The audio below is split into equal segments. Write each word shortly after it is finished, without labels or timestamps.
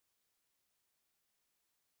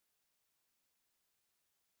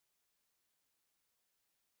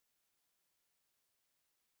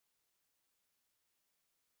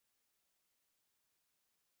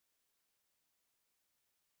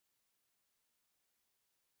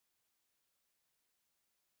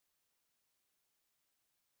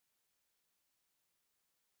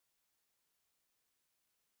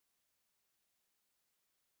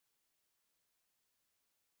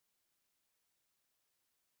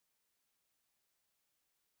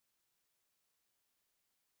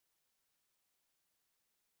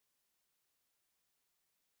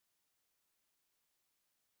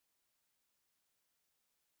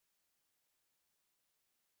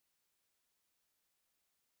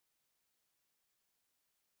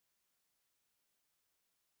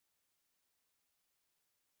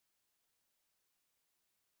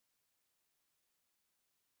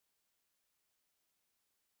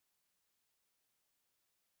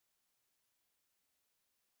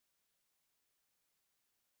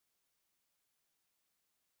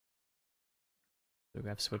So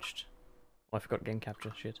I've switched. Oh, I forgot game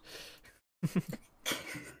capture. Shit.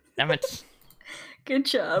 Damn it. Good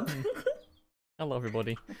job. Hello,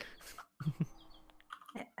 everybody.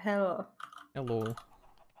 Hello. Hello.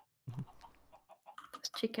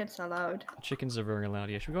 Chickens are loud. Chickens are very loud.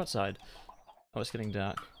 Yeah, should we go outside? Oh, it's getting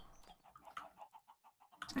dark.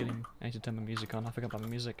 It's getting. I need to turn my music on. I forgot about my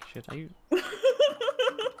music. Shit, are you?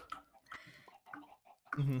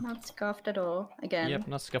 Not scuffed at all. Again. Yep,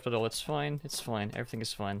 not scuffed at all. It's fine. It's fine. Everything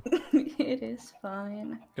is fine. It is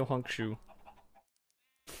fine. Go honk shoe.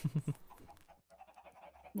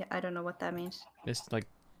 Yeah, I don't know what that means. It's like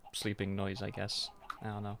sleeping noise, I guess. I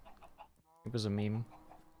don't know. It was a meme.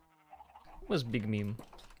 It was a big meme.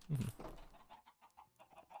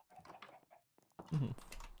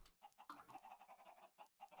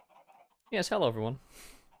 Yes, hello everyone.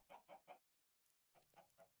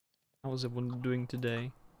 How is everyone doing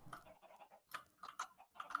today?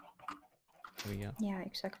 There we go. Yeah,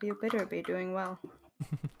 exactly. You better be doing well.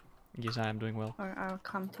 Yes, I am doing well. Or I'll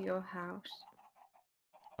come to your house.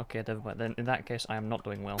 Okay, never mind. Then in that case, I am not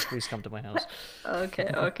doing well. Please come to my house. Okay,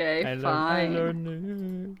 okay,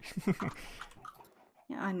 fine.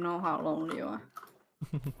 Yeah, I know how lonely you are.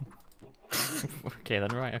 Okay, then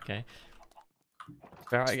right. Okay.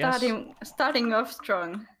 Fair, I guess. Starting off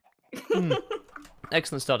strong.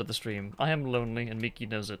 Excellent start of the stream. I am lonely, and Miki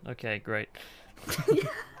knows it. Okay, great.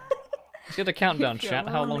 Let's get a countdown, chat.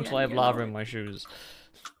 How long till I have lava in my shoes?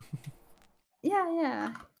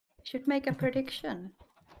 Yeah. Should make a prediction.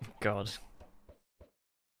 God.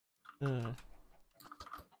 I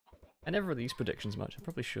never read these predictions much. I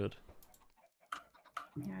probably should.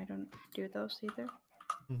 Yeah, I don't do those either.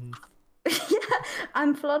 Mm-hmm. Yeah,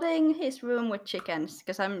 I'm flooding his room with chickens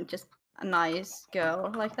because I'm just a nice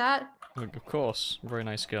girl like that. Of course, very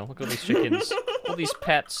nice girl. Look at all these chickens, all these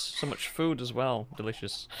pets, so much food as well.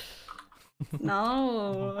 Delicious.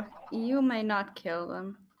 No, you may not kill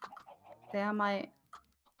them. They are my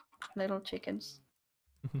little chickens.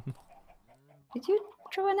 Did you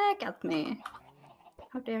throw an egg at me?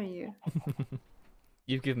 How dare you?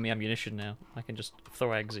 You've given me ammunition now. I can just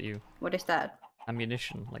throw eggs at you. What is that?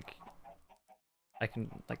 Ammunition, like... I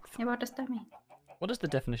can, like... Yeah, what does that mean? What is the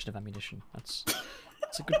definition of ammunition? That's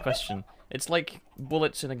a good question. It's like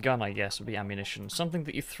bullets in a gun, I guess, would be ammunition. Something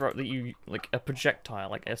that you throw, like a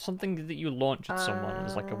projectile, like something that you launch at someone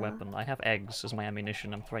as like a weapon. I have eggs as my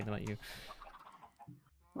ammunition, I'm throwing them at you.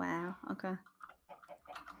 Wow, okay.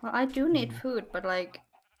 Well, I do need food, but like,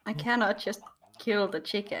 I cannot just kill the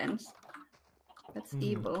chickens. That's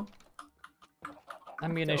evil.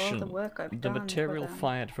 Ammunition. After all the work I've The done material for them.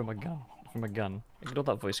 fired from a gun. From a gun. Ignore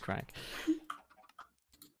that voice crack.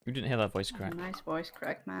 You didn't hear that voice crack. Nice voice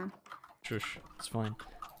crack, man. Shush, it's fine.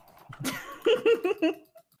 I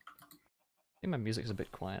think my music's a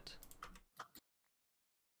bit quiet.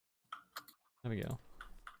 There we go.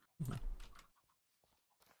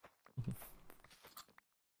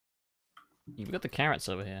 You've got the carrots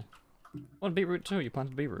over here. Oh, and beetroot too. You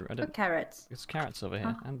planted beetroot. I didn't. Carrots. It's carrots over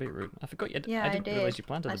here and beetroot. I forgot you. Yeah, I didn't realize you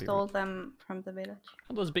planted the beetroot. I stole them from the village.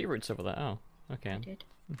 Oh, there's beetroots over there. Oh, okay. I did.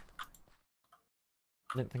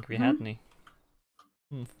 I didn't think we had any.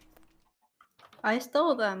 I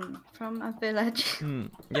stole them from a village.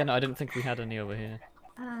 Yeah, no, I didn't think we had any over here.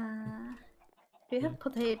 Do you have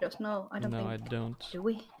potatoes? No, I don't think. No, I don't. Do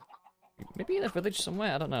we? Maybe in a village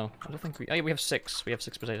somewhere. I don't know. I don't think we. Oh, yeah, we have 6. We have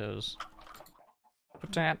 6 potatoes.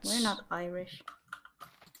 Potatoes. We're not Irish.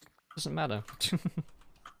 Doesn't matter. You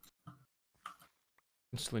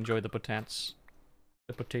can still enjoy the potatoes.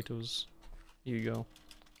 The potatoes. Here you go.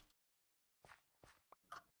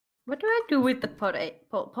 What do I do with the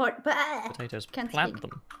Potatoes. Plant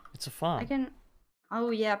them. It's a farm. I can. Oh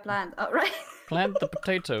yeah, plant. Oh right. Plant the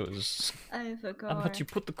potatoes. I forgot. And let you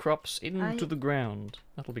put the crops into the ground.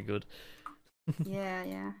 That'll be good.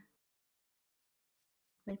 Yeah.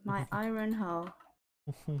 With my iron hoe.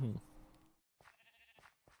 What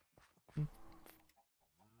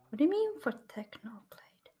do you mean for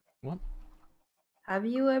Technoblade? What? Have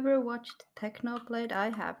you ever watched Technoblade? I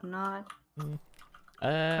have not.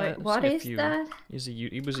 Wait, what is that? He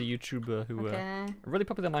was a YouTuber who, a really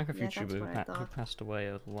popular Minecraft YouTuber who passed away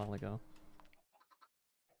a little while ago.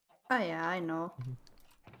 Oh yeah, I know.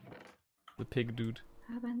 The pig dude.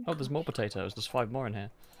 Oh, there's more potatoes. There's 5 more in here.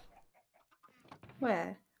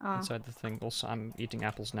 Where? Oh. Inside the thing. Also, I'm eating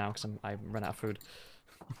apples now because I ran out of food.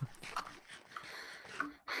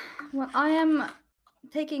 Well, I am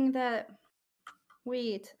taking the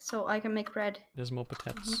wheat so I can make bread. There's more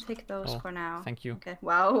potatoes. Take those for now. Thank you. Okay.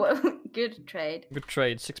 Wow. Good trade. Good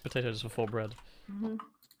trade. 6 potatoes for 4 bread. I'm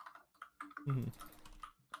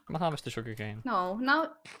gonna harvest the sugarcane. No,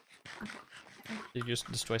 now. Did you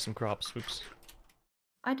just destroy some crops? Whoops.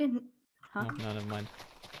 I didn't. Huh? Oh, no, never mind.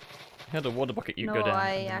 I had a water bucket you No, go down, I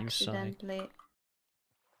and then you sigh. accidentally.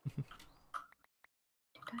 Did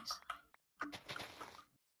I sigh?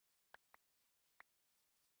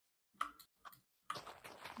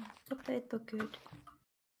 Potato good.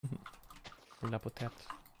 La potate.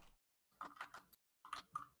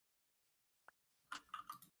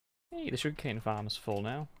 Hey, the sugarcane farm is full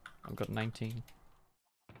now. I've got 19.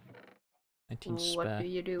 19 spare. What do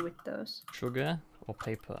you do with those? Sugar or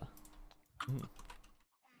paper?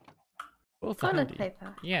 Both are Toilet handy.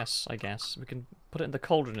 paper. Yes, I guess. We can put it in the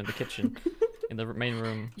cauldron in the kitchen. In the main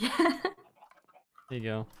room. Yeah. There you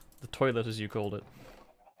go. The toilet as you called it.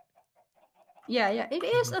 Yeah, it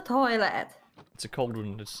is a toilet. It's a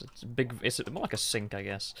cauldron. It's big. It's more like a sink, I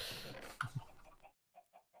guess.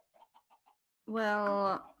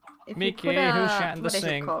 Well, if Mickey, you put a, who shat in the what is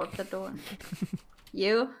sink? it called? The door.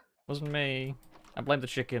 You? Wasn't me. I blame the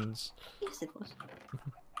chickens. Yes, it was.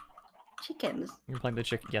 Chickens. You blame the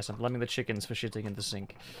chick. Yes, I'm blaming the chickens for shitting in the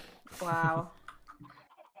sink. Wow.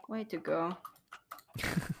 Way to go.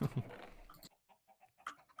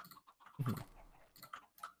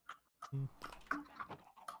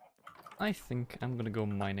 I think I'm gonna go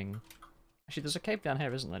mining. Actually, there's a cave down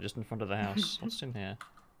here, isn't there? Just in front of the house. What's in here?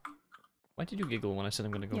 Why did you giggle when I said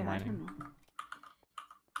I'm gonna go Yeah, I mining? don't know.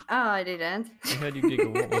 Oh, I didn't. I heard you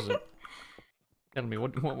giggle. What was it? Tell me,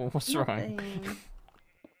 what's wrong? Nothing.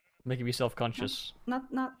 Making me self-conscious. Not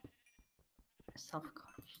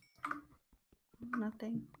self-conscious.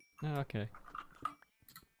 Nothing. Oh, okay.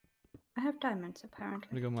 I have diamonds I'm apparently.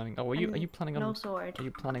 gonna go mining. Oh, are you planning on? No sword. Are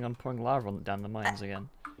you planning on pouring lava down the mines again?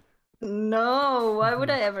 No, why would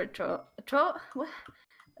I ever what?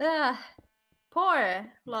 Pour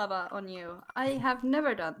lava on you. I have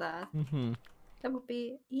never done that. That would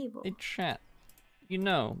be evil. Hey, chat. You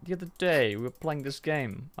know, the other day we were playing this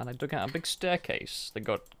game, and I dug out a big staircase that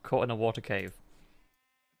got caught in a water cave.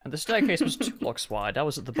 And the staircase was 2 blocks wide. I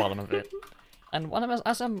was at the bottom of it. And when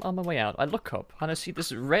as I'm on my way out, I look up and I see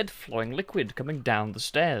this red flowing liquid coming down the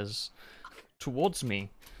stairs towards me,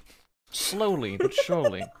 slowly but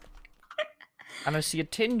surely. And I see a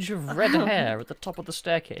tinge of red hair at the top of the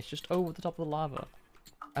staircase, just over the top of the lava,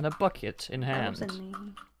 and a bucket in hand. That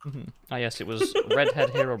wasn't me. Ah, yes, it was Redhead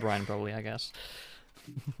Herobrine, probably, I guess.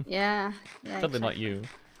 Yeah. Certainly not you.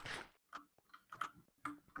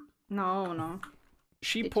 No.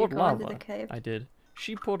 She Did poured you go into lava. the cave? I did.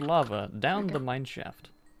 She poured lava down Okay. the mine shaft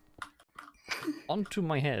onto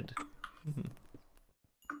my head.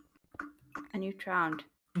 And you drowned.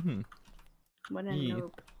 What a Yeah.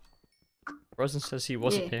 noob. Rosen says he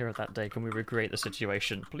wasn't Yeah. here that day. Can we recreate the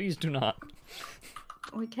situation? Please do not.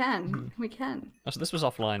 We can. We can. Oh, so this was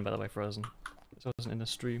offline, by the way, Frozen. This wasn't in the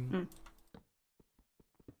stream.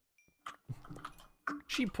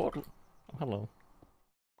 She poured. Oh, hello.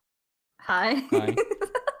 Hi. Hi.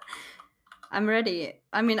 I'm ready.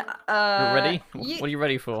 I mean, You're ready? What are you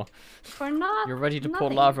ready for? For not. You're ready to pour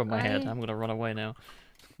nothing. lava on my head. I'm gonna run away now.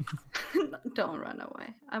 Don't run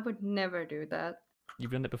away. I would never do that.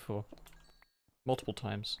 You've done it before. Multiple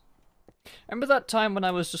times. Remember that time when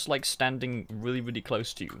I was just like standing really, really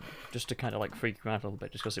close to you, just to kind of like freak you out a little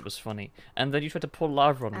bit, just because it was funny, and then you tried to pour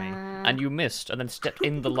lava on me, and you missed, and then stepped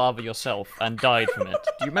in the lava yourself and died from it.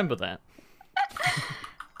 Do you remember that?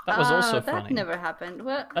 That was also funny. That never happened.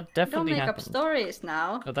 Well, That definitely don't make happened. up stories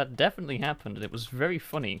now. No, that definitely happened, and it was very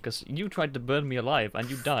funny because you tried to burn me alive and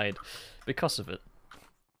you died because of it.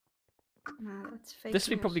 No, that's fake This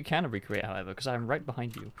we news. probably can recreate, however, because I'm right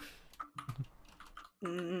behind you.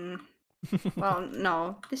 Well,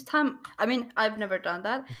 no. This time, I mean, I've never done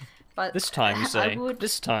that, but This time, you say? I would,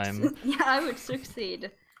 This time? yeah, I would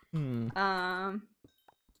succeed. Hmm.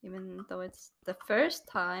 Even though it's the first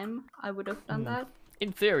time I would have done that,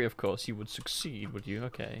 In theory, of course, you would succeed, would you?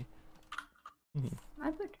 Okay. I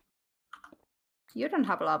would. You don't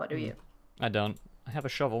have lava, do you? I don't. I have a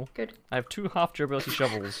shovel. Good. I have 2 half-durability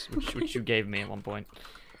shovels, which you gave me at one point.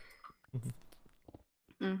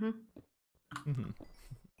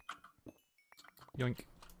 Yoink.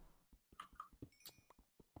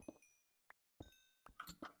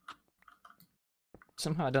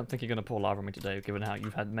 Somehow I don't think you're going to pour lava on me today, given how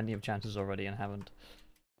you've had many of chances already and haven't.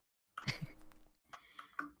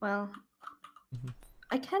 Well,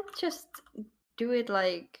 I can't just do it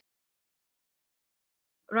like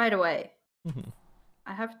right away.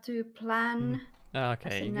 I have to plan a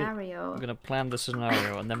Okay, scenario. you're gonna plan the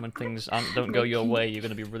scenario, and then when things don't go your way, you're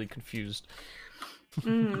gonna be really confused.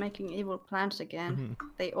 Making evil plans again.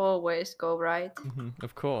 They always go right.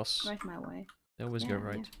 Of course. Right my way. They always go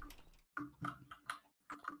right.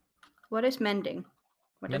 What is mending?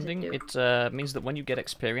 What does it Mending, do? it means that when you get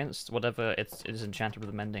experience, whatever it is enchanted with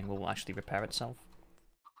the mending will actually repair itself.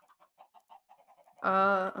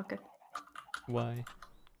 Okay. Why?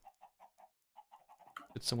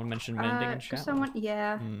 Did someone mention mending in chat? Cause someone,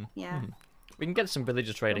 yeah, yeah. We can get some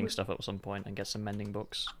villager trading stuff at some point and get some mending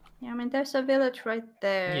books. Yeah, I mean, there's a village right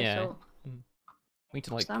there, Yeah. so We need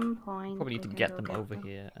to like some point probably need we to can get go them get over them.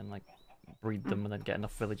 here and like breed them and then get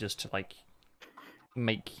enough villagers to like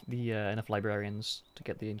make the enough librarians to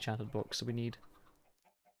get the enchanted books that we need.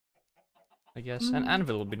 I guess. And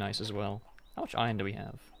anvil would be nice as well. How much iron do we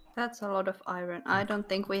have? That's a lot of iron. I don't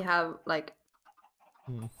think we have like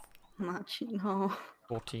much. No.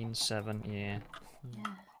 14, 7, yeah.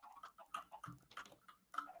 Yeah.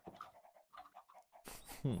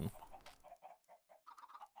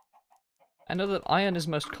 I know that iron is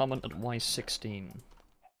most common at Y16.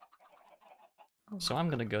 So I'm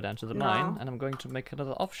gonna go down to the mine and I'm going to make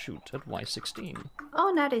another offshoot at Y16.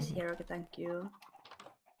 Oh, Nat is here. Okay, thank you.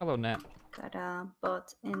 Hello, Nat. Got a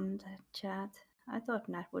bot in the chat. I thought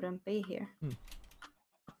Nat wouldn't be here.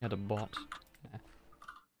 Had a bot. Yeah.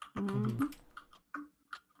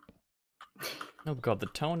 Oh god, the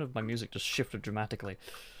tone of my music just shifted dramatically.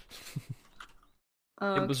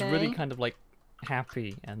 It was really kind of like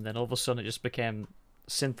happy, and then all of a sudden it just became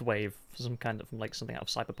synthwave, some kind of like something out of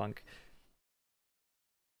cyberpunk.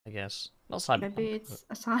 I guess not cyberpunk. Maybe it's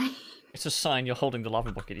a sign. It's a sign you're holding the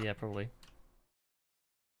lava bucket. Yeah, probably.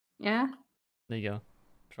 Yeah. There you go.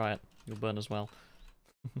 Try it. You'll burn as well.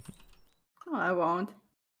 Oh, I won't.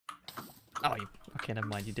 Oh, okay. Never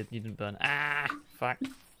mind. You didn't burn. Ah, fuck.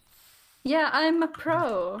 Yeah, I'm a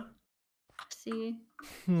pro. See.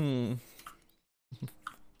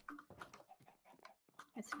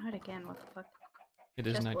 It's not again. What the fuck? It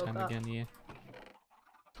is Just nighttime woke up. again. Yeah.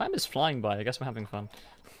 Time is flying by. I guess we're having fun.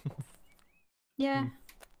 Yeah.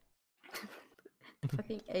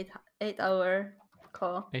 Fucking 8-hour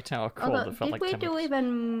call. 8-hour call Although, that felt did like we 10 do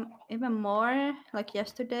minutes. even more like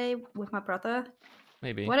yesterday with my brother?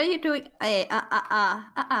 Maybe. What are you doing? Hey,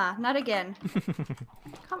 not again.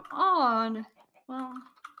 Come on. Well,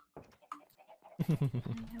 I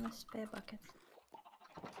have a spare bucket.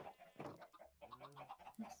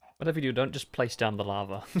 Whatever you do, don't just place down the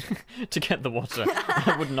lava to get the water.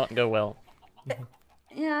 That would not go well.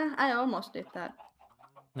 Yeah, I almost did that.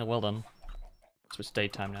 No, well done. So it's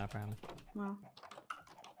daytime now, apparently. Well,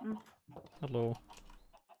 Hello.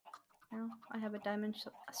 no, I have a diamond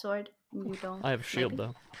sword, and you don't. I have a shield, maybe?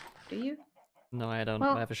 though. Do you? No, I don't.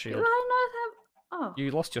 Well, I have a shield. do I not have? Oh.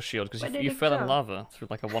 You lost your shield because Where you, did you it fell in go? lava through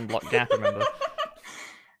like a 1-block gap, remember?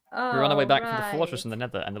 Oh, We were on our way back from the fortress right. in the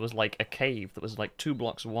nether, and there was like a cave that was like 2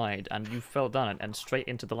 blocks wide, and you fell down it and straight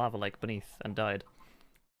into the lava lake beneath and died.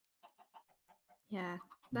 Yeah,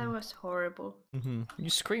 that was horrible. You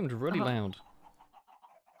screamed really loud.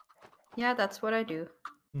 Yeah, that's what I do.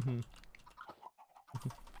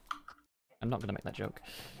 I'm not gonna make that joke.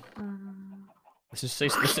 Uh, This is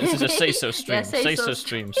this is a say so stream. Yeah, say so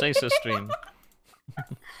stream. Say so stream.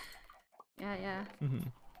 Yeah.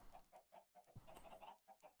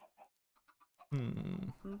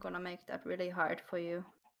 I'm gonna make that really hard for you.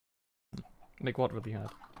 Make what really hard?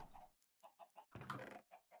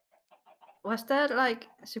 Was that like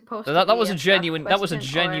supposed to That be was a tough genuine. That was a question,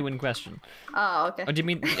 or- genuine question. Oh, okay. Oh, do you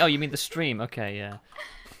mean? Oh, you mean the stream? Okay, yeah.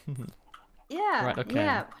 Yeah. Right, okay.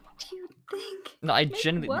 Yeah. What do you think? No, I Like,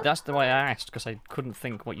 genuinely. what? That's the way I asked because I couldn't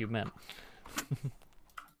think what you meant.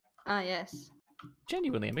 Ah, yes.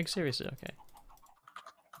 Genuinely, I'm being serious. Okay.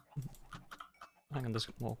 Hang on, there's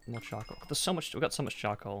more charcoal. There's so much. We got so much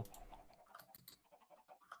charcoal.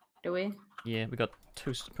 Do we? Yeah, we got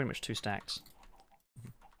pretty much 2 stacks.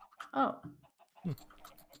 Oh.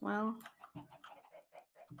 Well.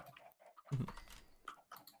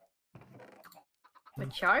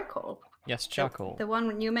 With charcoal. Yes, charcoal. The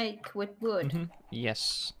one you make with wood.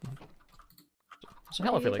 Yes. So Why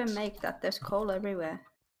hello, do you Felix. even make that? There's coal everywhere.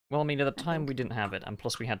 Well, I mean, at the time we didn't have it, and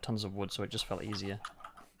plus we had tons of wood, so it just felt easier.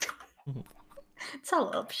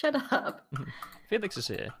 Shut up. Shut up. Felix is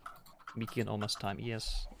here. Miki and almost time.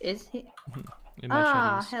 Yes. Is he? In my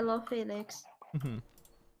chat, Hello, Felix.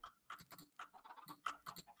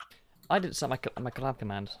 I didn't set my collab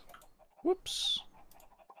command. Whoops.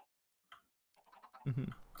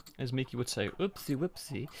 As Miki would say, whoopsie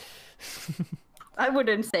whoopsie. I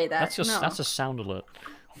wouldn't say that. That's just no. that's a sound alert.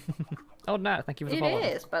 Oh no, thank you for the It follow.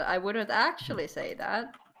 is, but I wouldn't actually say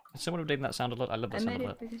that. Someone who did that sound alert. I love that I sound made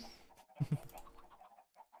alert. it because.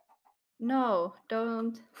 No,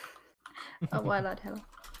 don't. Oh, Wild Hello.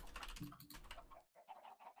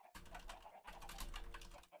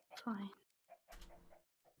 Fine.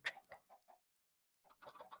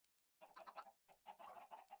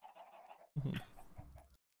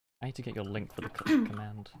 I need to get your link for the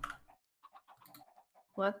command.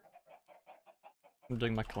 What? I'm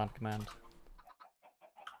doing my collab command.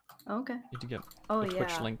 Okay. Need to get Oh a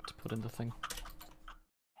Twitch yeah. link to put in the thing.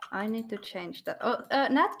 I need to change that. Oh,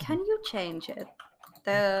 Nat, can you change it?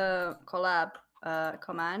 The collab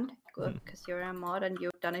command? Good, because you're a mod and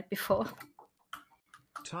you've done it before.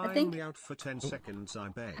 Time me out for 10 seconds, I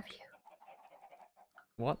beg. Have you?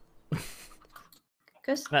 What?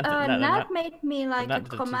 Because Nat Nat made me like a Nat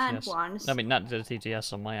did command TTS. once. No, I mean, Nat did a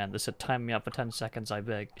TTS on my end. They said, time me out for 10 seconds, I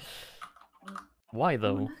beg. Why,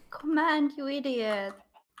 though? Command, you idiot.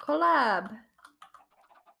 Collab.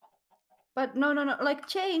 But no, like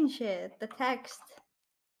change it, the text.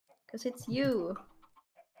 Because it's you.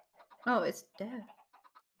 No, it's there.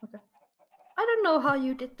 Okay. I don't know how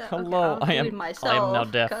you did that. Hello, okay, I do am it myself. I am now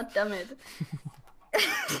deaf. God damn it.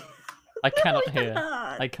 I cannot No, hear. you're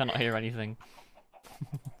not. I cannot hear anything.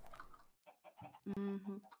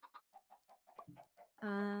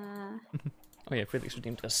 Oh yeah, Felix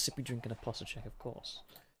redeemed a sippy drink and a posture check, of course.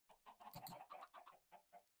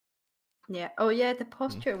 Yeah. Oh yeah, the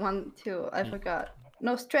posture one too. I forgot.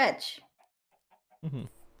 No, stretch.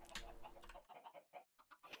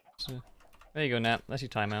 So, there you go, Nat. That's your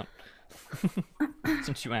timeout.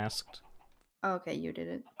 Since you asked. Okay, you did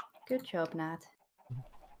it. Good job, Nat.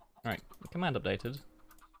 Alright, command updated.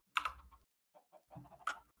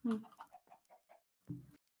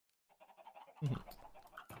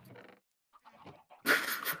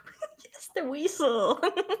 Yes, the weasel.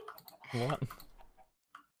 What?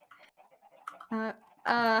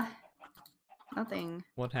 Nothing.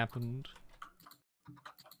 What happened?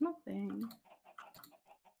 Nothing.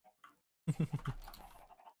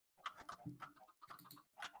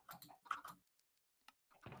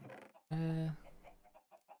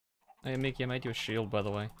 Hey Mickey, I made you a shield, by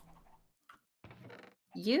the way.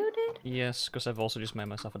 You did? Yes, because I've also just made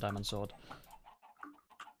myself a diamond sword.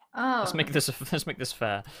 Oh. Let's make this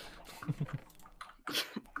fair.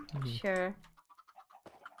 Sure.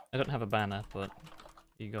 I don't have a banner, but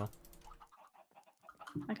here you go.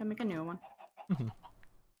 I can make a new one.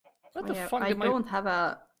 What the yeah, fuck I did my don't have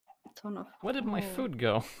a ton of. where did my food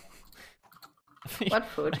go? What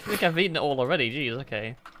food? I think I've eaten it all already. Jeez,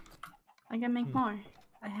 okay. I can make more.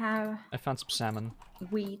 I have I found some salmon.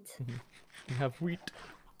 wheat. You have wheat.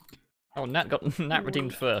 Oh, Nat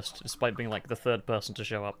redeemed first, despite being like the third person to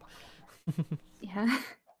show up. Yeah.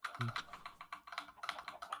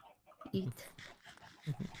 Eat.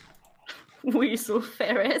 Weasel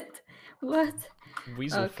ferret. What?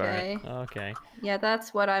 Weasel Okay. ferret. Okay. Yeah,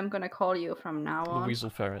 that's what I'm gonna call you from now The on. weasel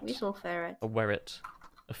ferret. Weasel ferret. A weret.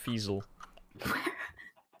 A feasel.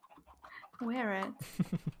 Wear it.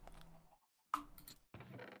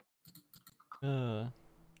 I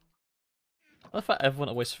love how everyone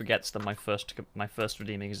always forgets that my first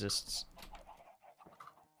redeem exists.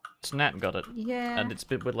 Snat got it. Yeah. And it's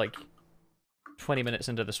been with like 20 minutes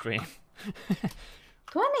into the stream.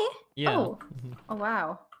 20? Yeah. Oh. Oh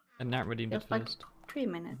wow. And Nat redeemed it Feels like first. 3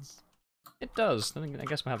 minutes. It does. I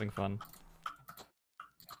guess we're having fun.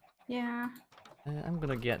 Yeah. I'm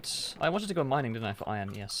gonna get... I wanted to go mining, didn't I, for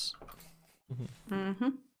iron? Yes. Mm-hmm.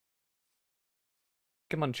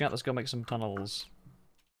 Come on, chat, let's go make some tunnels.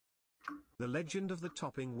 The legend of the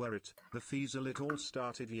topping weret, the feasel, it all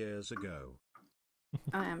started years ago.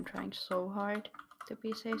 I am trying so hard to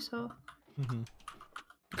be say so.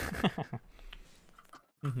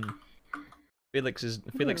 Felix is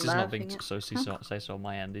not being so say so on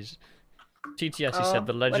my end. He's TTS. He said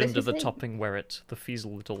the what legend is of he the saying? topping weret, the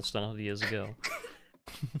feasel that all started years ago.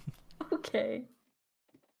 Okay.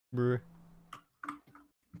 Bruh.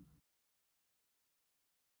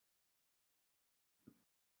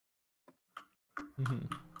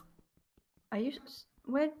 Are you?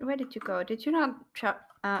 Where did you go? Did you not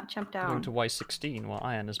jump down? Going to Y16, where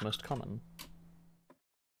iron is most common.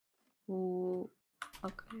 Ooh.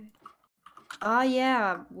 Okay. Oh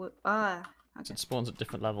yeah. Okay. So it spawns at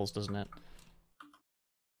different levels, doesn't it?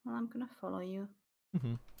 Well, I'm gonna follow you.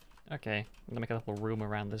 Okay, I'm gonna make a little room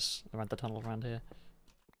around the tunnel around here.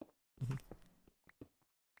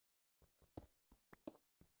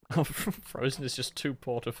 Oh, Frozen is just too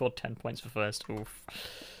poor to afford 10 points for first. Oof.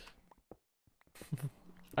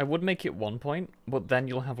 I would make it 1 point, but then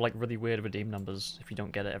you'll have like really weird redeem numbers if you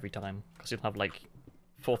don't get it every time, because you'll have like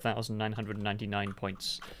 4,999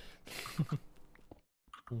 points.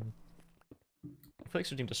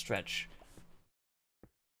 Felix redeemed a stretch.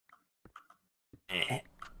 There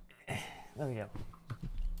we go.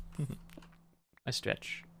 I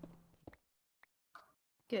stretch.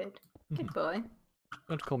 Good. Good boy.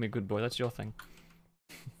 Don't call me a good boy, that's your thing.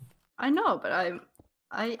 I know, but I'm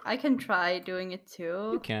I can try doing it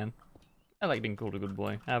You too. can. I like being called a good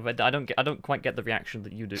boy. But I don't quite get the reaction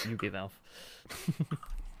that you give off.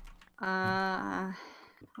 Well,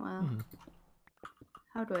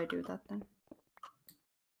 how do I do that then?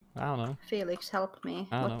 I don't know. Felix, help me.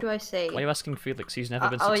 I don't What know. do I say? Why are you asking Felix? He's never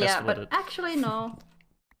been Oh successful yeah, at but it. actually no.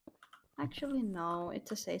 Actually no,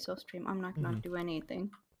 it's a say-so stream. I'm not gonna do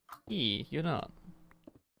anything. You're not.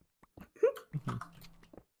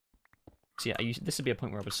 See, this would be a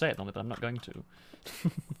point where I would say it on it, but I'm not going to.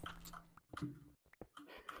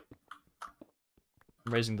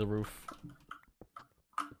 I'm raising the roof.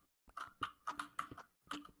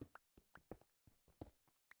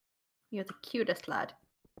 You're the cutest lad.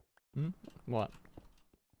 What?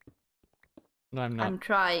 No, I'm not. I'm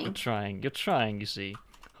trying. You're trying. You're trying, you see.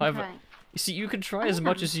 I'm However, trying. you see, you can try as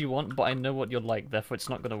much as you want, but I know what you're like, therefore it's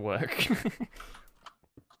not gonna work.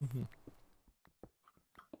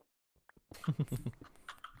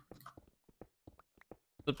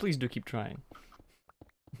 But please do keep trying.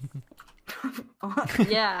 Oh,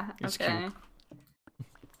 yeah, It's okay.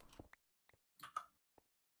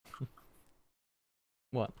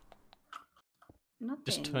 What? Nothing.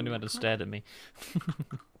 Just turned around and What? stared at me.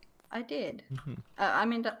 I did. I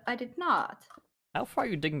mean, I did not. How far are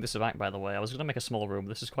you digging this back, by the way? I was gonna make a small room.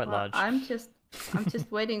 This is quite Well, large. I'm just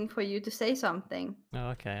waiting for you to say something. Oh,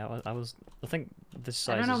 okay. I think this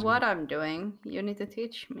size. I don't know is what I'm doing. You need to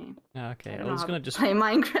teach me. Oh, okay. I I don't know was how gonna to just. play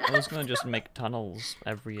Minecraft. I was gonna just make tunnels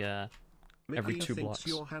every Mickey 2 thinks blocks.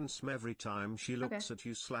 you're handsome every time she looks at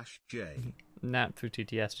you /J. Nat through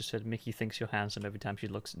TTS just said Mickey thinks you're handsome every time she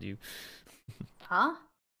looks at you. Huh?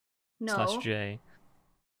 No. /J.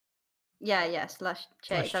 Yeah, slash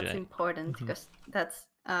J. Slash That's J. important because that's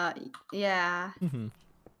yeah. You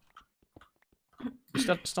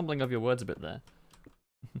start stumbling over your words a bit there.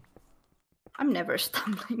 I'm never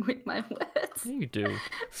stumbling with my words. Yeah, you do.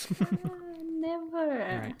 Never.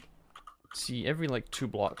 Alright. See, every like 2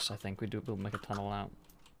 blocks, I think we'll make a tunnel out.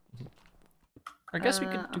 I guess we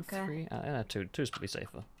could do okay. 3. Yeah, 2. 2 is probably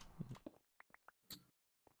safer.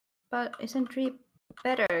 But isn't 3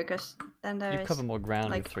 better? Because then You there's cover more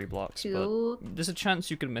ground like with 3 blocks, 2. but there's a chance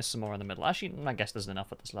you could miss some more in the middle. Actually, I guess there's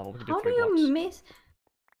enough at this level. We could do How 3 do you blocks. miss?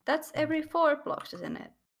 That's every 4 blocks, isn't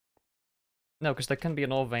it? No, because there can be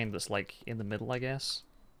an ore vein that's like in the middle, I guess.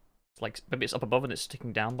 It's like maybe it's up above and it's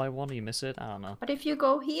sticking down by 1. And you miss it. I don't know. But if you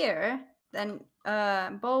go here, then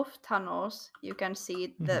both tunnels you can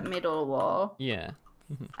see the middle wall, Yeah.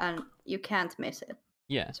 and you can't miss it.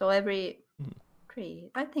 Yeah. So every 3.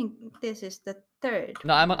 I think this is the 3rd.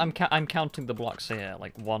 No, I'm counting the blocks here,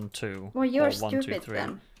 like 1, 2. Well, you're or 1, 2, stupid 3.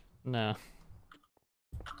 then. No.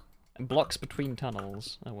 And blocks between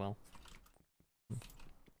tunnels. Oh well.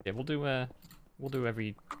 Yeah, we'll do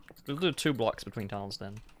 2 blocks between tunnels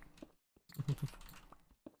then.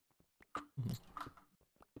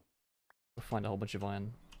 We'll find a whole bunch of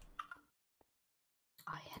iron.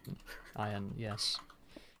 Iron. Iron, yes.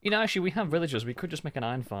 You know, actually, we have villagers. We could just make an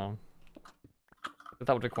iron farm. But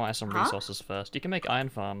that would require some resources first. You can make iron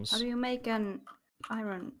farms. How do you make an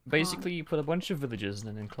iron? Basically, you put a bunch of villagers in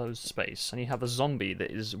an enclosed space, and you have a zombie that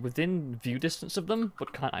is within view distance of them,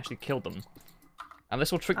 but can't actually kill them. And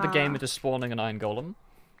this will trick the game into spawning an iron golem.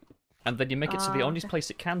 And then you make it so the only place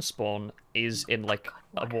it can spawn is in, like,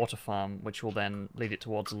 a water farm, which will then lead it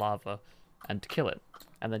towards lava and kill it.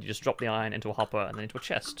 And then you just drop the iron into a hopper and then into a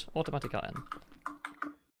chest. Automatic iron.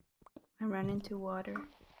 I ran into water.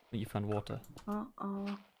 You found water.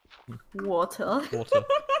 Uh-oh. Water. Water.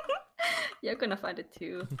 You're gonna find it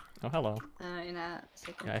too. Oh, hello. In a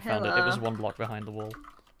second. Yeah, I found it. It was 1 block behind the wall.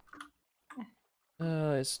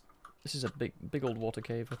 This is a big old water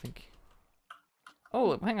cave, I think.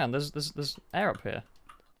 Oh, hang on. There's air up here.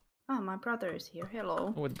 Oh, my brother is here.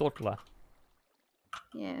 Hello. Oh, with Dortla.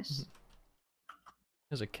 Yes.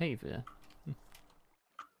 There's a cave here.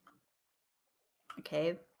 A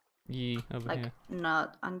cave. Yee, over Like here.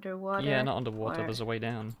 not underwater. Yeah, not underwater. or- There's a way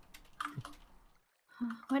down.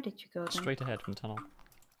 Where did you go then? Straight ahead from the tunnel.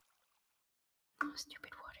 Oh,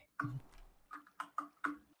 stupid water.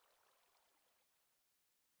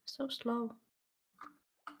 So slow.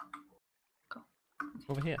 Go.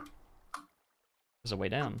 Over here. There's a way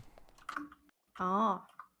down. Oh,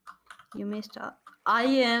 you missed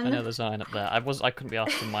iron. I know there's iron up there. I couldn't be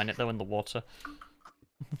asked to mine it though in the water.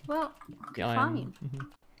 Well, The okay, iron. fine.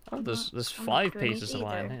 Oh, there's I'm not 5 doing it pieces of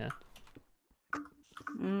iron either. here.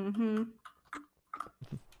 Mm-hmm.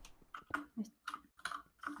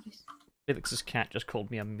 Felix's cat just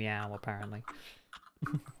called me a meow, apparently.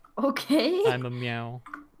 Okay. I'm a meow.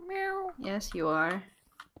 Meow. Yes, you are.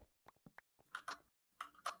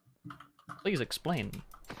 Please explain.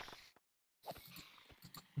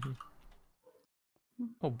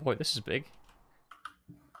 Oh boy, this is big.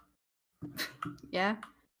 Yeah.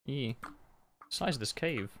 Yeah. Size of this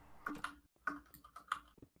cave.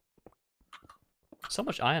 So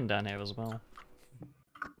much iron down here as well.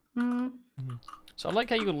 Mm. So I like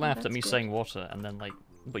how you laughed at That's me good. saying water, and then like,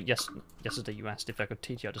 but yesterday you asked if I could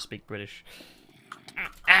teach you how to speak British.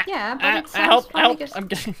 Yeah, but it sounds help! funny Help! 'cause- I'm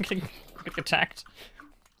getting attacked.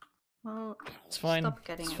 Well, It's fine. stop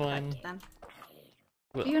getting It's attacked fine. then.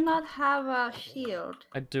 Well, Do you not have a shield?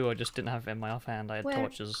 I do. I just didn't have it in my offhand. I had Where?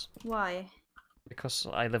 torches Why? because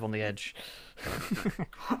I live on the edge.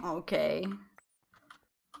 Okay.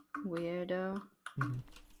 Weirdo.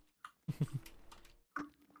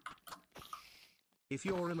 If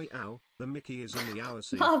you're a meow, the Mickey is a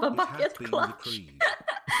meowsy. Lava It bucket hath been clutch. decreed.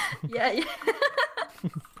 Yeah, yeah.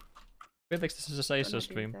 Felix, this is a say so Gonna do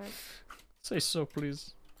stream. that. Say so,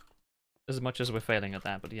 please. As much as we're failing at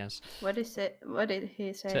that, but yes. What is it? What did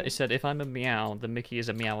he say? He said, if I'm a meow, the Mickey is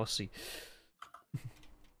a meowsy.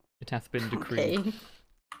 It hath been decreed.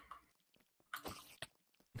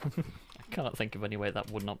 Okay. I cannot think of any way that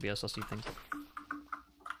would not be a sussy thing.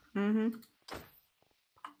 Mm-hmm.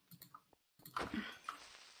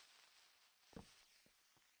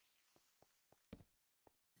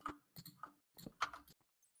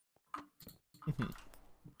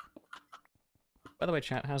 By the way,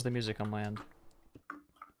 chat, how's the music on my end?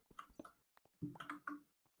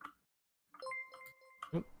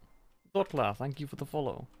 Oop. Dotla, thank you for the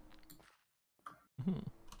follow. Mhm.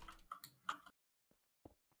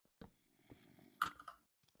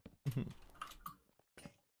 Mhm.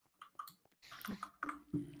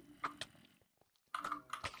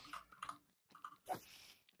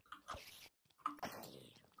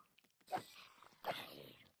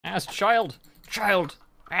 As child! Child!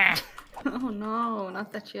 Ah! Oh no,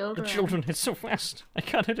 not the The children. children hit so fast! I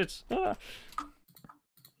can't hit it! Ah!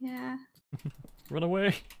 Yeah. Run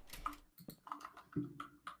away!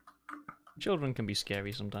 Children can be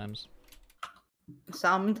scary sometimes.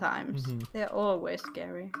 Sometimes. Mhm. They're always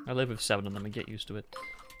scary. I live with 7 of them and get used to it.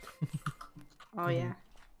 Oh yeah.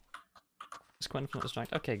 Is Quentin not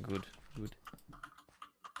distracted? Okay, good, good.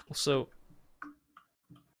 Also,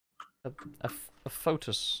 a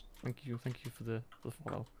foetus. Thank you for the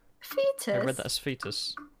follow. Fetus. I read that as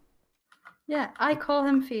fetus. Yeah, I call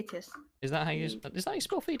him fetus. Is that how you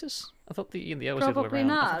spell fetus? I thought the E and the O was the other way Probably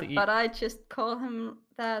around. I thought not, the E, but I just call him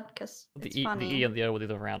that because it's the funny. E and the O were the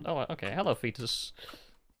other way around. Oh, okay. Hello, fetus.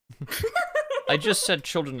 I just said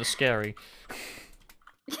children are scary.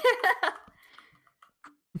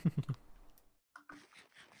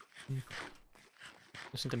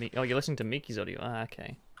 Listen to me. Oh, you're listening to Miki's audio. Ah,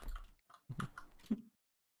 okay.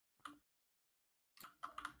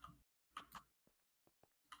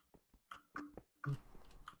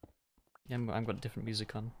 Yeah, I've got different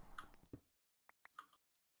music on.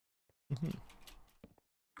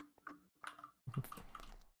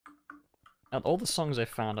 And all the songs I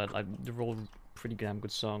found, they're all pretty damn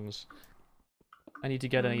good songs. I need to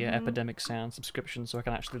get a Epidemic Sound subscription so I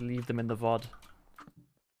can actually leave them in the VOD.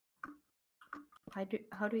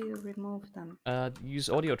 How do you remove them? Use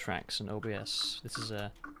audio tracks in OBS.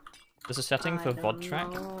 There's a setting for VOD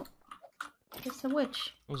track. Know. It's a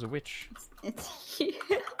witch. Oh, there's a witch. It's you.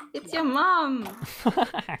 It's your mom.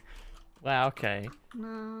 Wow, okay.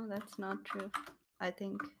 No, that's not true. I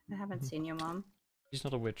think I haven't seen your mom. She's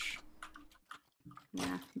not a witch.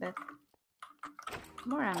 Yeah, bet.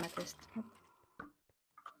 More amethyst.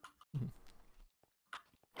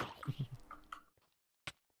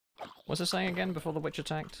 What's it saying again before the witch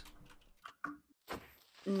attacked?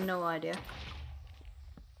 No idea.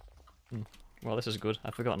 Well, this is good.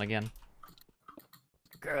 I've forgotten again.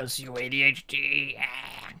 Girls, you ADHD!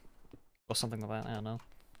 Ah. Or something like that, I don't know.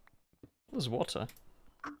 There's water.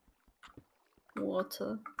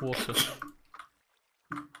 Water. Water.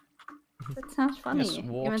 That sounds funny. Yes,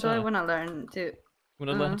 Even though I water. want to learn to. When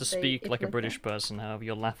I learn to say speak it like a like British that. person, however,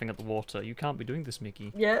 you're laughing at the water. You can't be doing this,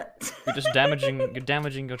 Mickey. Yeah. You're just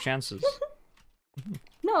damaging your chances.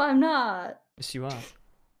 No, I'm not. Yes, you are.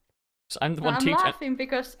 So I'm the No, one I'm teaching. laughing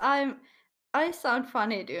because I sound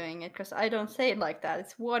funny doing it because I don't say it like that.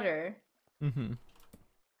 It's water. Mm-hmm.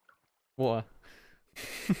 Water.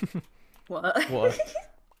 What? Water.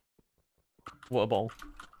 Water ball.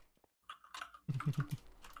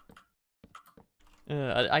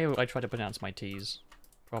 I try to pronounce my T's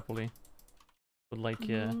properly, but like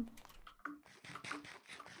Mhm.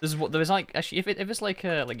 there's like actually if it's like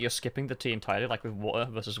you're skipping the T entirely, like with water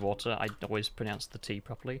versus water, I always pronounce the T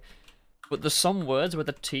properly. But there's some words where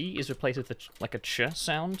the T is replaced with like a ch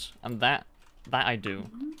sound, and that I do.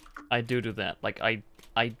 I do that. Like I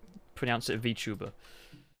pronounce it VTuber.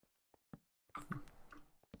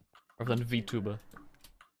 Rather than VTuber.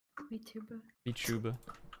 VTuber. VTuber.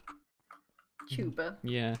 Tuba.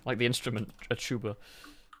 Yeah, like the instrument, a tuba.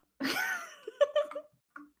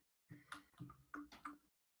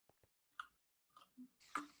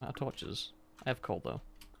 Torches. I have coal though.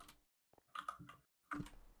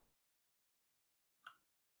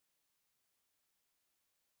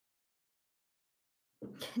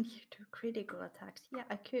 Can you do critical attacks? Yeah,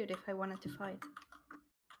 I could if I wanted to fight.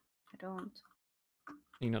 I don't.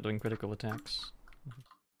 You're not doing critical attacks.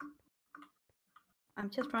 I'm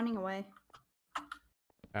just running away.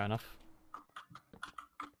 Fair enough.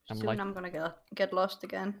 Soon I'm gonna get lost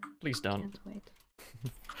again. Please don't. Can't wait.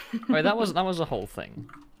 Right, that was a whole thing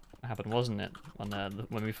that happened, wasn't it?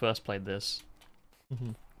 When we first played this.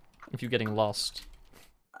 If you're getting lost.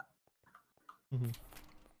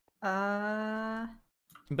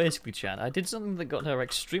 Basically, Chad, I did something that got her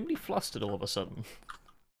extremely flustered all of a sudden,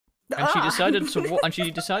 and she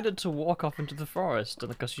decided to walk off into the forest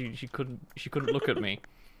because she couldn't look at me,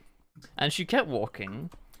 and she kept walking.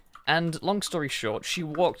 And long story short, she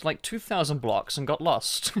walked like 2,000 blocks and got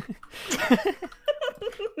lost.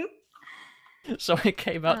 So I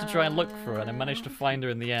came out to try and look for her, and I managed to find her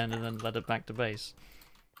in the end, and then led her back to base.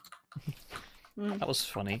 That was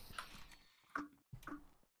funny.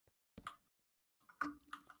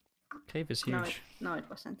 Cave is huge. No, it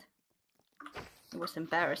wasn't. It was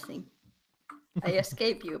embarrassing. I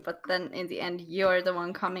escape you, but then in the end, you're the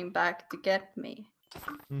one coming back to get me.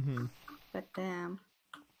 But damn.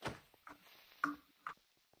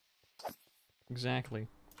 Exactly.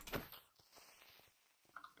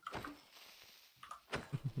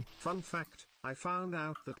 Fun fact, I found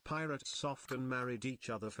out that pirates often married each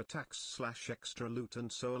other for tax/extra loot, and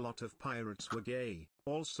so a lot of pirates were gay.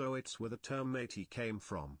 Also, it's where the term matey came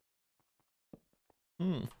from.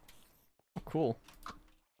 Oh, cool.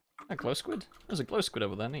 A glow squid? There's a glow squid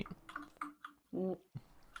over there, neat.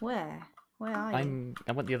 Where? Where are you?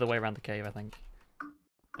 I went the other way around the cave, I think.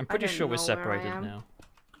 I'm pretty sure we're separated now.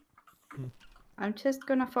 I'm just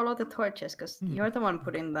gonna follow the torches, because you're the one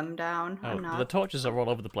putting them down. Oh, I'm not. the torches are all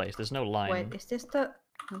over the place. There's no line. Wait, is this the...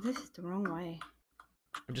 Oh, this is the wrong way.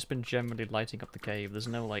 I've just been generally lighting up the cave. There's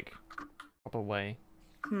no, like, proper way.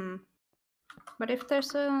 But if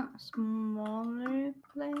there's a smaller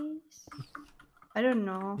place... I don't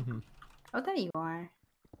know. Oh, there you are.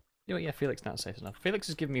 Oh yeah, Felix now says enough. Felix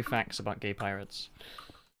is giving me facts about gay pirates.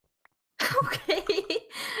 Okay.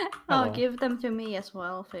 Oh, give them to me as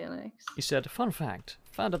well, Felix. He said, fun fact,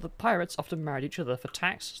 found out that pirates often married each other for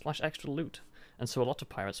tax/extra loot, and so a lot of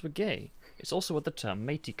pirates were gay. It's also where the term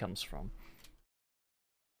matey comes from.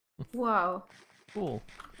 Wow. Cool.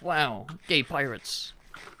 Wow, gay pirates.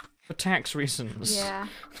 For tax reasons. Yeah.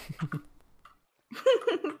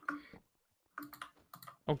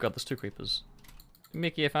 Oh god, there's two creepers.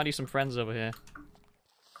 Mickey, I found you some friends over here.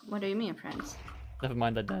 What do you mean, friends? Never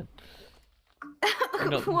mind, they're dead.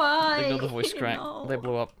 Why? Ignore the voice crack. No. They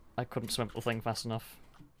blew up. I couldn't swim up the thing fast enough.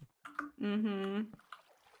 Get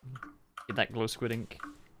that glow squid ink.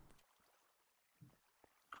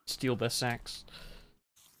 Steal their sacks.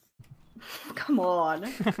 Come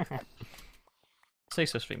on. Say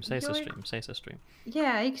so stream, say so stream, say so stream.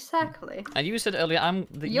 Yeah, exactly. And you said earlier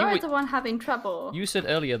You're the one having trouble. You said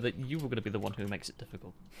earlier that you were gonna be the one who makes it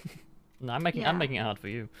difficult. No, I'm making it hard for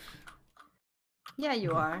you. Yeah,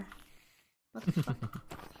 you are. What the fuck?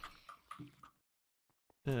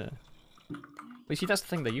 Yeah. But see, that's the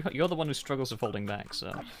thing though, you're the one who struggles with holding back,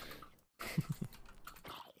 so...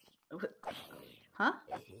 Huh?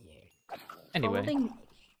 Anyway.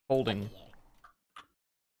 Holding.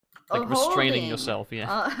 Oh, Like restraining holding. yourself, yeah.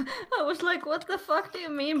 I was like, what the fuck do you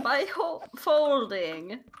mean by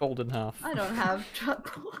folding? Fold in half. I don't have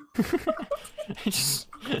trouble.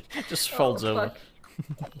 It just folds over.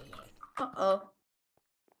 Uh-oh.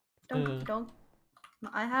 Don't.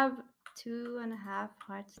 I have 2.5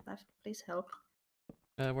 hearts left. Please help.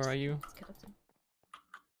 Where are you? Skeleton.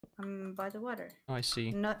 I'm by the water. Oh, I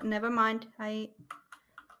see. No, never mind.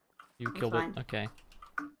 You killed it. Okay.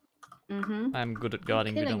 Mm-hmm. I'm good at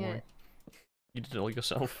guarding you, don't killing worry. it. You did it all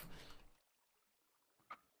yourself.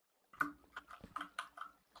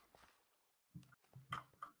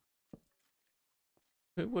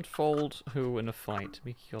 Who would fold who in a fight?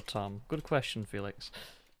 Miki or Tom? Good question, Felix.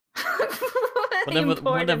 Whatever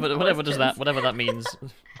that means.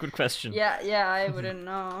 Good question. Yeah, I wouldn't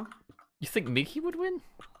know. You think Miki would win?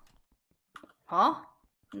 Huh?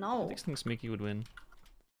 No. Felix thinks Miki would win.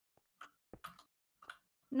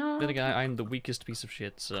 No. Then again, I'm the weakest piece of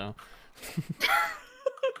shit, so...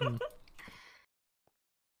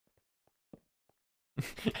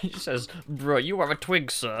 He just says, bro, you are a twig,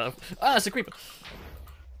 sir. Ah, it's a creeper.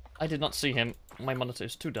 I did not see him. My monitor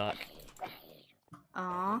is too dark.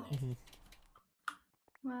 Aw.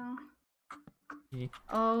 Well. Mhm.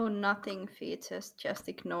 Oh, nothing features. Just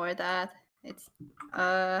ignore that. It's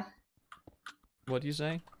What do you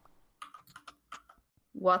say?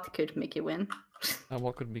 What could Mickey win?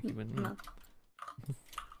 What could Mickey win? No.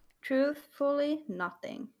 Truthfully,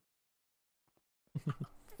 nothing.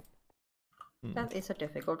 That is a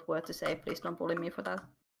difficult word to say. Please don't bully me for that.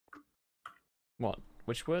 What?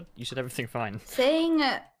 Which word? You said everything fine. Saying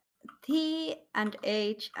T and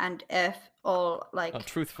H and F all like. Oh,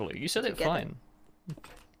 truthfully, you said together. it fine.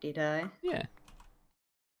 Did I? Yeah.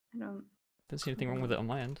 I don't. Didn't see anything wrong with it on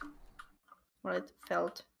my end. Well, it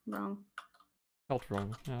felt wrong. Felt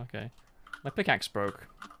wrong. Oh, okay. My pickaxe broke.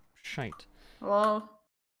 Shite. Well,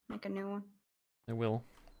 make a new one. I will.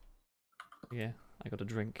 Yeah, I got a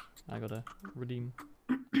drink. I gotta redeem.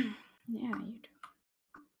 Yeah, you do.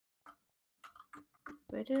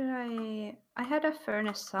 Where did I had a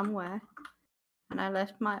furnace somewhere, and I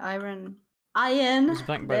left my iron. It's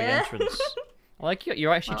back by the there. entrance. I like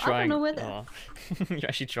you're actually Well, trying. I don't know whether. Oh. You're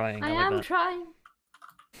actually trying. I like am that. trying.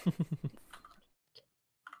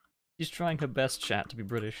 She's trying her best, chat, to be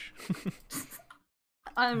British.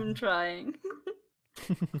 I'm trying.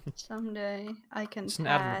 Someday I can It's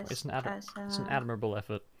pass it's an as it's an admirable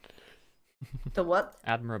effort. The what?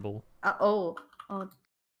 Admirable. Oh.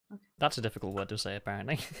 That's a difficult word to say,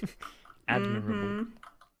 apparently. Admirable.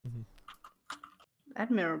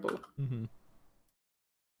 Admirable.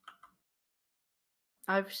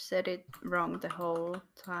 I've said it wrong the whole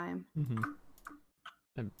time.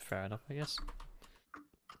 Fair enough, I guess.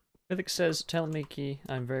 Felix says, "Tell Miki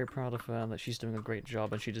I'm very proud of her and that she's doing a great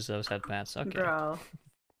job and she deserves head pats." Okay. Bro.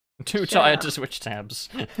 Too Shut tired up. to switch tabs.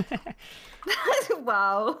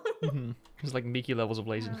 Wow. It's like Miki levels of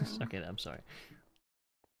laziness. Okay, I'm sorry.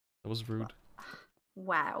 That was rude.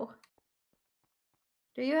 Wow.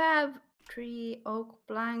 Do you have 3 oak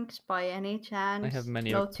planks by any chance? I have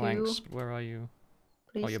many No, oak planks. 2. Where are you?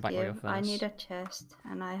 Please you're back by your give. I need furnace. a chest,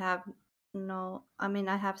 and I have no. I mean,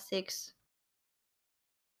 I have 6.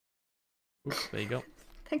 Oops, there you go.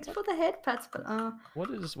 Thanks for the head pats, but What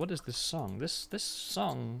is this song? This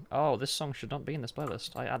song. Oh, this song should not be in this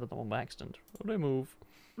playlist. I added them on by accident. What did I move?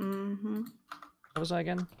 What was I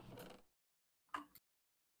again?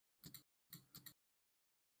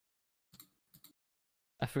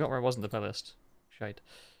 I forgot where I was in the playlist. Shite.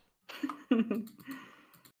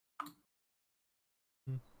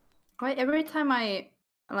 Why every time I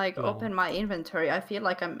like Level. open my inventory, I feel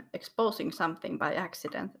like I'm exposing something by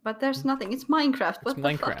accident. But there's nothing. It's Minecraft. It's What the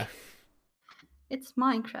Minecraft. fuck? It's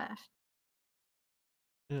Minecraft.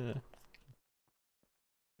 Yeah.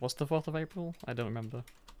 What's the 4th of April? I don't remember.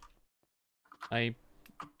 I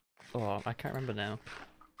can't remember now.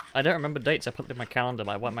 I don't remember dates. I put them in my calendar,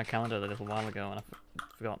 but I wiped my calendar a little while ago and I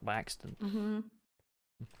forgot by accident.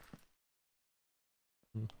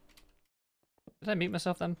 Did I mute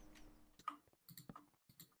myself then?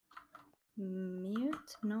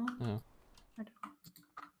 Mute? No. Oh. I don't know.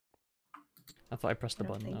 I thought I pressed the I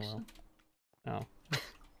don't button. Oh think well. Oh.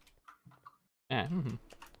 Yeah.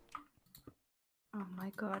 Oh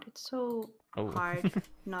my god, it's so Oh. hard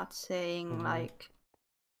not saying like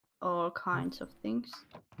all kinds of things.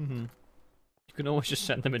 You can always just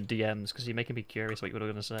send them in DMs because you're making me curious what you were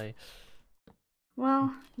going to say.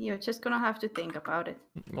 Well, you're just gonna have to think about it.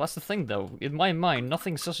 Well, that's the thing, though. In my mind,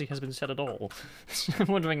 nothing sussy has been said at all. So I'm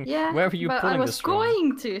wondering, Yeah, where are you but pulling I was this from?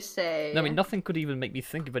 going to say. No, I mean, nothing could even make me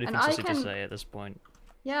think of anything And I sussy to can- say at this point.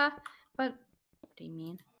 Yeah, but what do you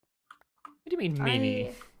mean? What do you mean,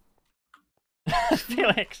 mini?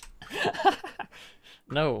 Felix!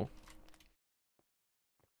 No.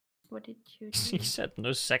 What did you He do? said no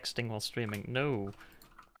sexting while streaming. No.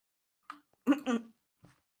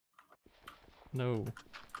 No.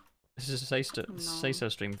 This is a say so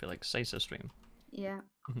stream, Felix. Say so stream. Yeah.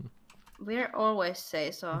 We're always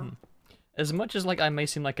say so. As much as like I may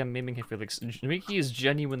seem like I'm miming here, Felix, Miki is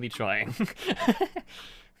genuinely trying.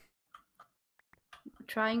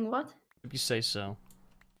 Trying what? If you say so.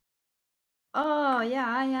 Oh yeah,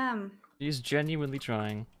 I am. He's genuinely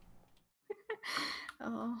trying.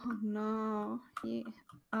 Oh no.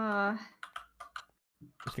 I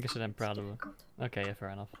think I said I'm proud of her. difficult. Okay, yeah, fair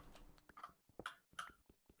enough.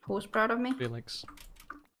 Who's proud of me? Felix.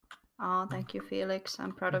 Oh, thank you, Felix.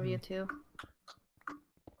 I'm proud of you too.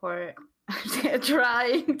 For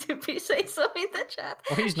trying to be say so in the chat.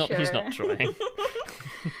 Oh, he's not. He's not Sure. trying.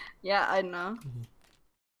 Yeah, I know.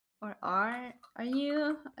 Or are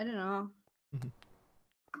you? I don't know.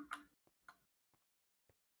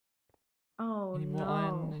 Oh Any more no.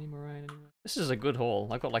 iron? Any more iron? Any more? This is a good haul.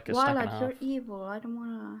 I've got like a stack and a Twilight, half. you're evil. I don't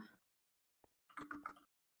wanna.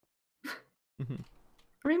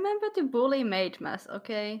 Remember to bully Mage Mess,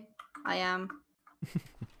 okay? I am. Okay,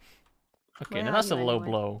 Where now are that's a you low anyway?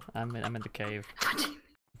 blow. I'm in the cave.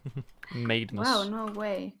 Maidmus. Wow, no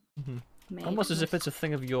way. Almost as if Maidmus. it's a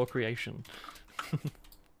thing of your creation.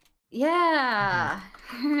 Yeah.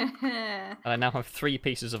 And I now have 3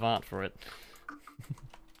 pieces of art for it.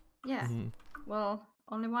 Yeah. Well,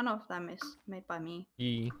 only one of them is made by me.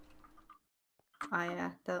 Yee.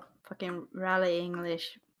 The fucking Rally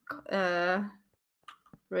English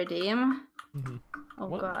redeem. Oh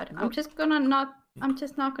What- god. what- I'm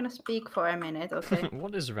just not gonna speak for a minute, okay?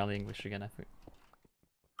 What is Rally English again? I think.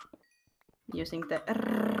 Using the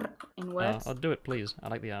R in words. Oh, do it, please. I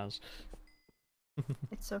like the R's.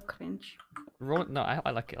 It's so cringe. Roll. No,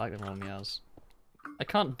 I like it. I like the rolling the R's. I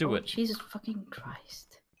can't do Oh, it. Jesus fucking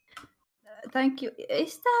Christ. Thank you.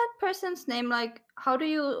 Is that person's name like, how do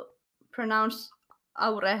you pronounce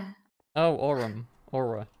Aure? Oh, Aurum.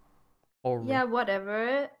 Aura. Aura. Yeah,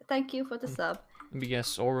 whatever. Thank you for the sub.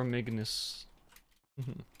 Yes, Aurum Ignis.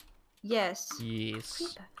 Yes. Yes.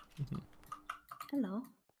 Creeper. Hello.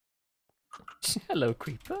 Hello,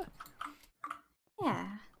 Creeper. Yeah.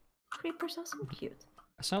 Creepers are so cute.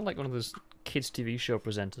 I sound like one of those kids' TV show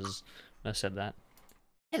presenters when I said that.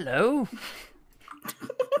 Hello.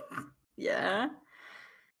 Yeah.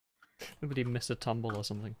 Nobody missed a tumble or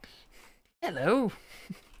something. Hello.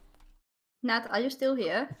 Nat, are you still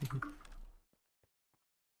here?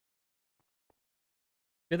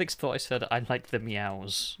 Felix thought I said I like the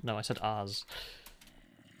meows. No, I said ours.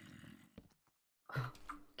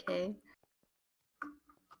 Okay.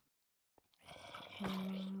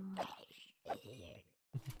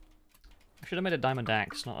 I should have made a diamond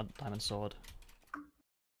axe, not a diamond sword.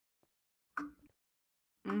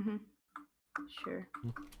 Mm-hmm. Sure.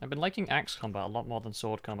 I've been liking axe combat a lot more than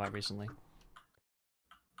sword combat recently.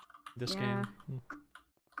 This Yeah. game.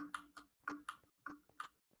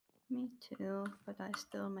 Me too, but I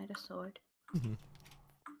still made a sword.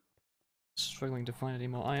 Struggling to find any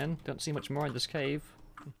more iron. Don't see much more in this cave.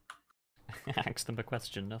 Ask them a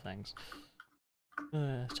question, no thanks.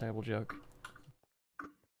 Terrible joke.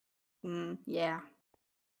 Yeah.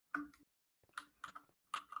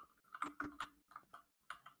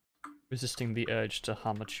 Resisting the urge to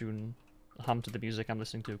hum a tune, hum to the music I'm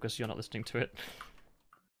listening to because you're not listening to it.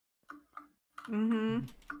 Mm-hmm.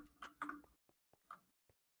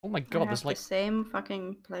 Oh my I god, have there's like the same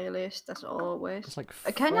fucking playlist as always. there's like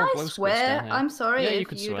Can 4 I glow squids swear? down here. I'm sorry Yeah, you if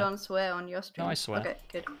can you swear. don't swear on your stream. No, I swear. Okay,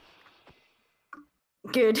 good.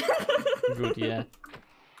 Good. Good, yeah.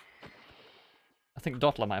 I think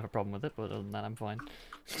Dotler might have a problem with it, but other than that, I'm fine.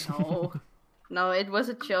 No. No, it was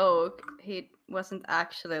a joke. He wasn't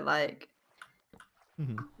actually like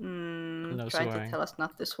No trying to swearing. tell us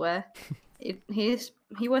not to swear. He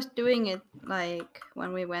was doing it like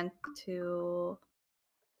when we went to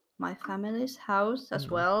my family's house as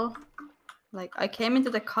well. Like I came into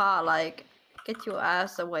the car like, get your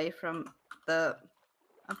ass away from the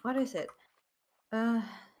what is it? The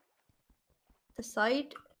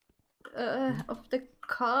side of the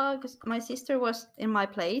car, because my sister was in my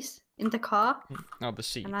place in the car, Oh, the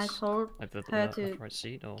seats. and I told Like the her to upright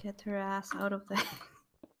seat, or... get her ass out of there.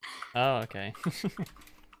 Oh, okay.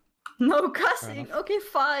 No cussing. enough. Okay,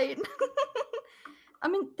 fine. I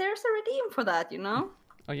mean, there's a redeem for that, you know.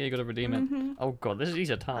 Oh yeah, you gotta redeem it. Oh god, these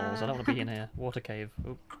are tunnels. I don't want to be in here. Water cave.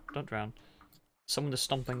 Oh, don't drown. Someone is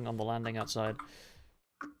stomping on the landing outside.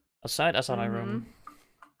 Outside my room.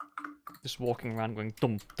 Just walking around going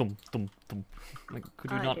dum dum dum dum. Like,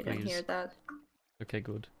 could you I not didn't please? hear that. Okay,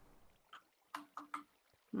 good.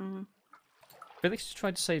 Felix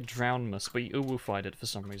tried to say drownmus, but you uwu-fied it for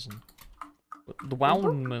some reason. The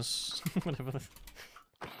wownmus, whatever.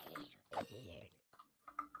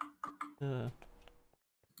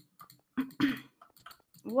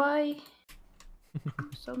 Why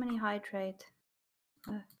so many hydrate?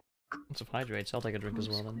 Lots of hydrates. I'll take a drink as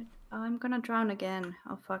well then. I'm gonna drown again.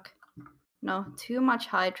 Oh fuck. No, too much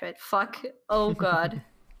hydrate. Fuck. Oh god.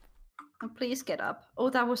 Oh, please get up. Oh,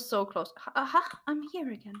 that was so close. I'm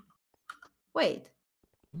here again. Wait.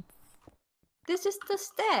 This is the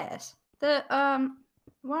stairs. The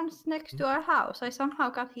ones next to our house. I somehow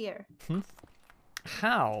got here.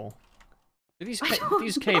 How? Do these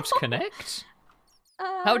these don't caves know. connect?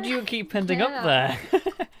 How do you keep ending up there?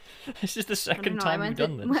 This is the second time you've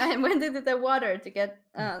done this. I went into the water to get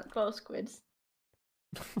glow squids.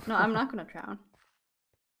 No, I'm not gonna drown.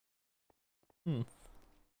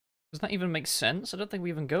 Does that even make sense? I don't think we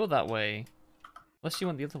even go that way. Unless you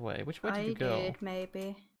went the other way. Which way did you go? I did,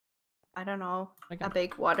 maybe. I don't know. Okay. A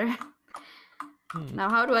big water. Now,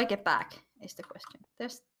 how do I get back? Is the question.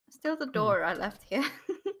 There's still the door I left here.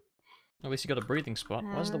 At least you got a breathing spot.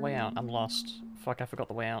 Where's the way out? I'm lost. Fuck, I forgot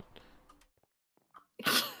the way out.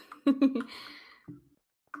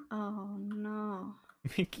 Oh no.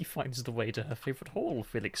 Mickey finds the way to her favorite hall,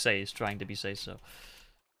 Felix says, trying to be say-so.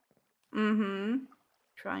 Mm-hmm.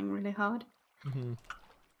 Trying really hard.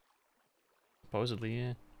 Supposedly,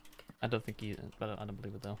 yeah. I don't think he... I don't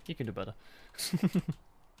believe it, though. He can do better.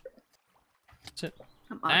 That's it.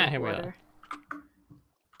 I'm out of here water. we are.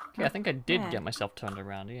 Okay, I think I did Yeah. get myself turned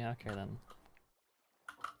around. Yeah, okay then.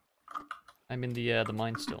 I'm in the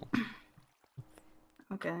mine still.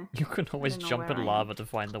 Okay. You can always know jump where in I am. lava to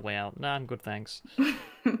find the way out. Nah, I'm good, thanks.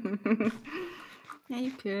 Yeah,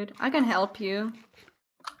 you could. I can help you.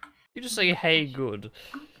 You just say, "Hey, good."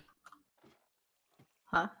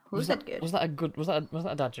 Huh? Who's that good? Was that a good? Was that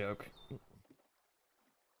a dad joke?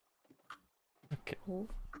 Okay. Who?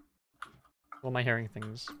 Or am I hearing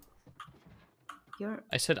things? You're.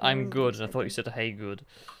 I said hearing I'm good, things, and I I thought you think. said "Hey, good."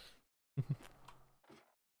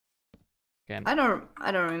 Okay, I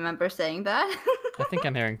don't remember saying that. I think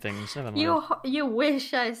I'm hearing things. Never mind. You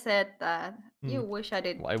wish I said that. You Hmm. wish I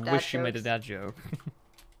did. Well, I dad wish you made a jokes. dad joke.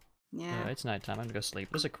 Yeah. It's nighttime. I'm gonna go sleep.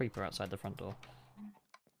 There's a creeper outside the front door.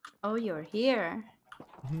 Oh, you're here.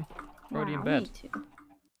 Already in Wow, bed. me too.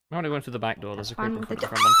 I only went through the back door. There's a Have fun creeper in with front the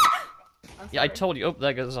of the front one. I'm Yeah, I sorry. told you. Oh,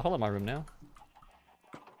 there's a hole in my room now.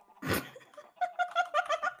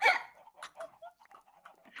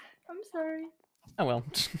 I'm sorry. Oh well.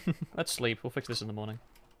 Let's sleep. We'll fix this in the morning.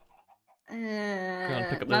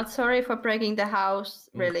 pick up Not the- sorry for breaking the house,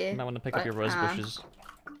 really. You might want to pick up but, your rose bushes.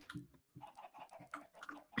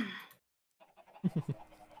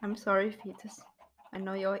 I'm sorry, fetus. I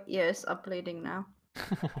know your ears are bleeding now.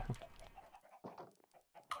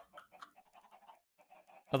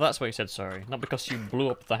 Oh, that's why you said sorry. Not because you blew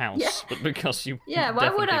up the house, Yeah. but because you Yeah, why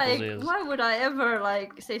deafened would I? people's ears. Why would I ever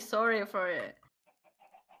like say sorry for it?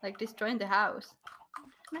 Like destroying the house.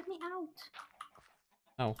 Let me out.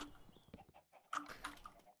 Oh.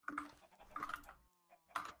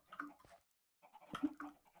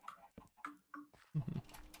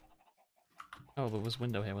 Oh, there was a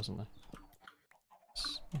window here, wasn't there?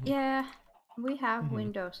 Yeah, we have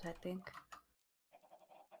windows, I think.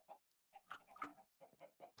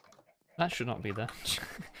 That should not be there.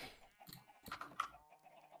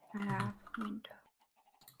 I have window.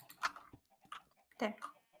 There.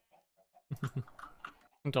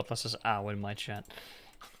 Douglas says ow in my chat.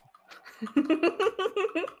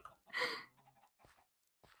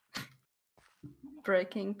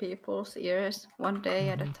 Breaking people's ears one day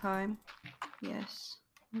at a time. Yes.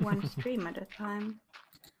 One stream at a time.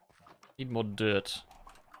 Need more dirt.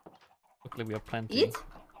 Luckily we have plenty. Eat?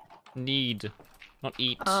 Need. Not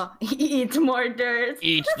eat. Oh, eat more dirt.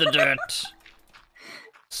 Eat the dirt!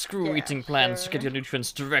 Screw Yeah, eating plants, sure. get your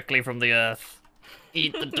nutrients directly from the earth.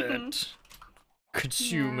 Eat the dirt.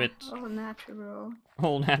 Consume Yeah, it. all natural.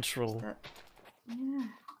 All natural. That... Yeah.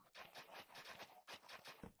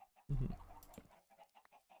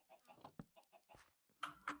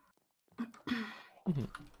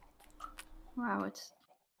 Wow, it's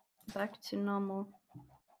back to normal.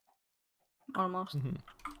 Almost.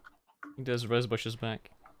 There's rose bushes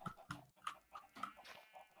back.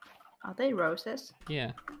 Are they roses?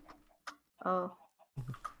 Yeah. Oh.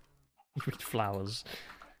 With flowers.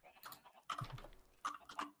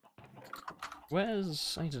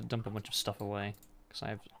 Where's... I need to dump a bunch of stuff away. Because I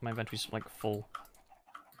have... my inventory's like full.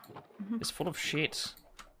 It's full of shit.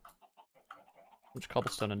 Much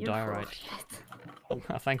cobblestone and You're full of diorite. shit. Oh,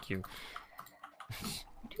 thank you.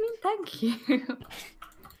 What do you mean thank you?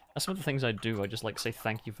 That's one of the things I do. I just like say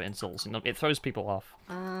thank you for insults. And it throws people off.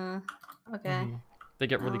 Okay. They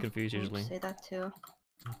get really I'll- confused I'll usually. say that too.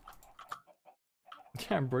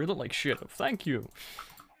 Damn, bro, you look like shit. Thank you.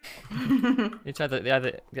 It's either they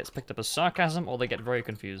either gets picked up as sarcasm or they get very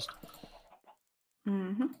confused.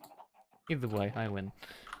 Either way, I win.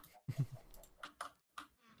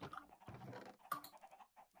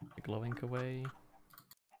 The glow ink away.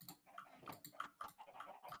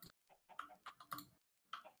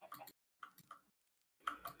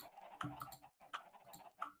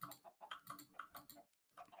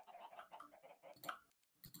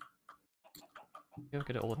 Go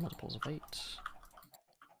get it all with multiples of 8.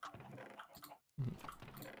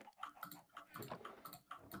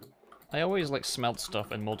 I always like smelt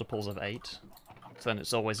stuff in multiples of 8. So then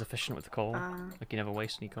it's always efficient with coal. Like you never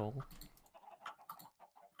waste any coal.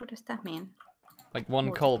 What does that mean? Like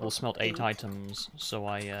one coal will Multiples of smelt 8 8. items, so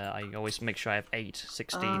I always make sure I have 8,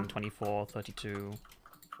 16, 24, 32,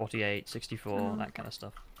 48, 64, that kind of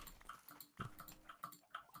stuff.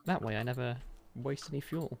 That way I never waste any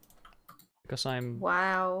fuel. Because I'm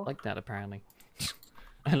Wow. like that, apparently.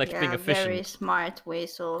 I like being Yeah, efficient. very smart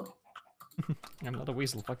weasel. I'm not a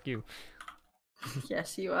weasel, fuck you.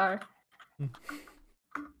 Yes, you are.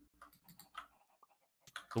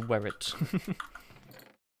 Wear it.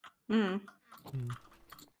 Hmm.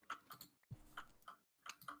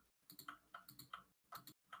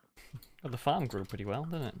 Well, the farm grew pretty well,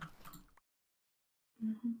 didn't it?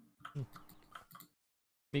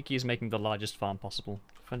 Miki is making the largest farm possible,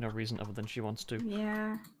 for no reason other than she wants to.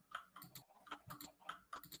 Yeah.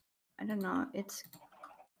 I don't know. It's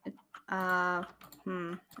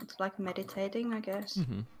like meditating, I guess.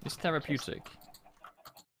 It's therapeutic.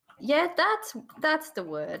 Yeah, that's the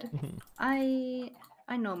word. I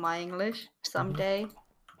know my English someday.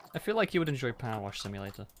 I feel like you would enjoy Power Wash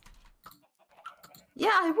Simulator.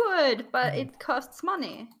 Yeah, I would, but it costs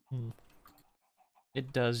money.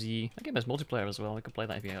 It does, ye. That game has multiplayer as well. I could play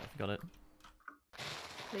that if you got it.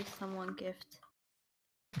 Please, someone gift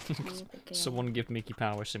me the game. Someone give Miki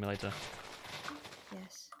Power Wash Simulator.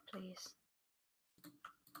 Yes, please.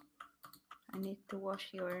 I need to wash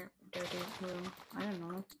your dirty room. I don't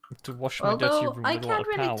know. To wash my dirty Although room I with a lot can't of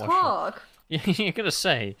really power washer. talk. Yeah, you're gonna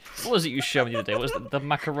say. What was it you showed me today? What was the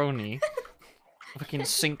macaroni? Fucking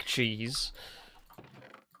sink cheese.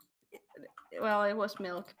 Well, it was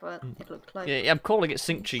milk, but it looked like. Yeah, I'm calling it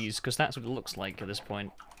sink cheese because that's what it looks like at this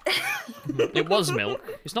point. It was milk.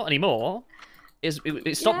 It's not anymore.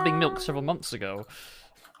 It stopped being milk several months ago.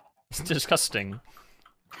 It's disgusting.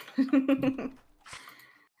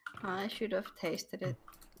 I should have tasted it.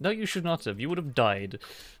 No, you should not have. You would have died.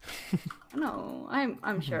 No,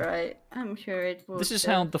 I'm sure I'm sure it would. This is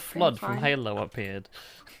how the flood from fine. Halo appeared.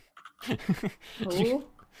 Who?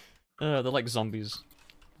 They're like zombies.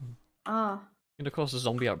 Oh. You'd cause a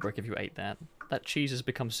zombie outbreak if you ate that. That cheese has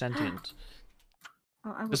become sentient.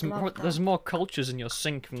 Oh, I would love that. There's more cultures in your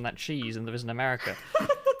sink from that cheese than there is in America.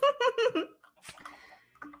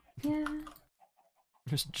 Yeah.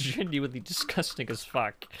 It's genuinely disgusting as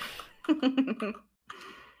fuck.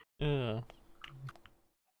 Yeah.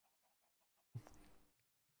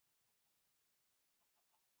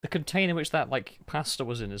 The container in which that like pasta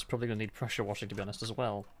was in is probably gonna need pressure washing, to be honest, as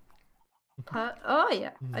well. Oh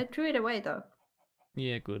yeah, I threw it away though.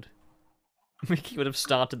 Yeah, good. Mickey would have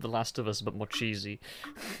started The Last of Us, but more cheesy.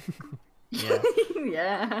 Yeah.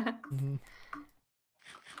 Yeah.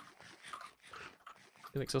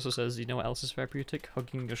 Felix also says, you know what else is therapeutic?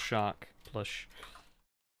 Hugging a shark plush.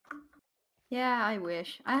 Yeah, I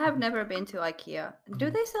wish. I have never been to IKEA.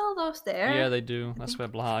 Do they sell those there? Yeah, they do. That's where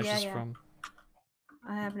Blahage is from.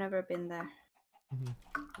 I have never been there.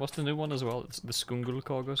 What's the new one as well? It's the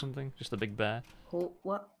Skungelkog or something? Just the big bear? Who?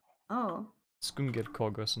 What? Oh.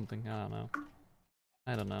 Skungelkog or something. I don't know.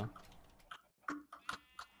 I don't know.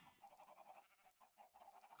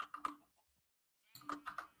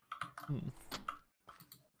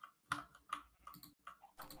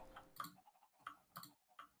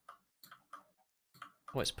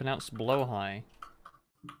 Oh, it's pronounced blowhigh.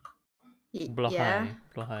 Blahai. Yeah.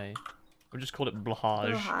 Blahai. We'll just call it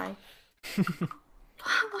Blahage. Blahai.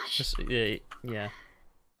 Just, yeah.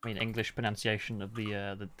 I mean, English pronunciation of the J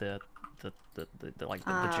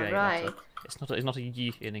right. letter. It's not a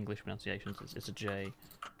Y in English pronunciations. It's a J.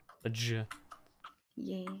 A J.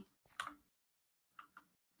 Yeah.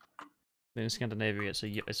 In Scandinavia, it's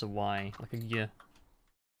a Y, like a Y.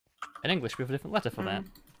 In English, we have a different letter for that,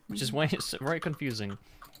 which is why it's very confusing.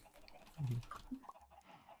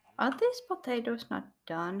 Are these potatoes not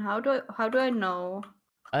done? How do I know?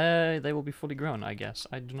 They will be fully grown, I guess.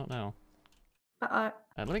 I do not know. But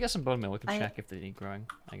Let me get some bone meal. We can check if they need growing.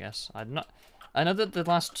 I guess. I know that the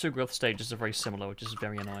last two growth stages are very similar, which is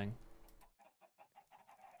very annoying.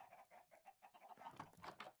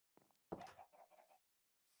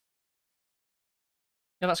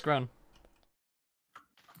 Yeah, that's grown.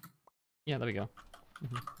 Yeah, there we go.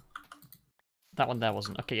 That one there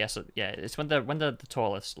wasn't. Okay, yes, yeah, it's when they're the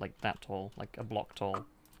tallest, like that tall, like a block tall.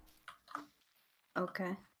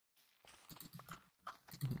 okay.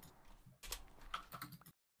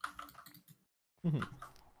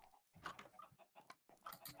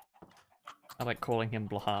 I like calling him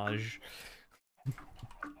Blahage.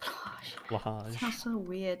 Blahage. Sounds so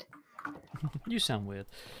weird. You sound weird.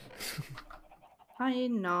 I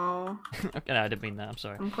know. Okay, no, I didn't mean that. I'm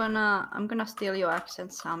sorry. I'm gonna steal your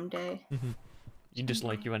accent someday. You just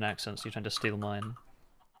like your own accents. You're trying to steal mine.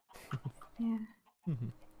 Yeah.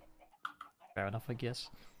 Fair enough, I guess.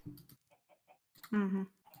 Mhm.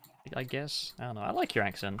 I guess. I don't know. I like your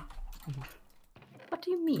accent. What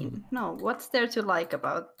do you mean? No. What's there to like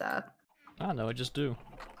about that? I don't know. I just do.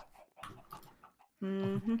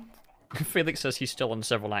 Felix says he's still on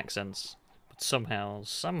several accents, but somehow...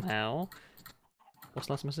 What's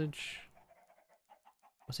the last message?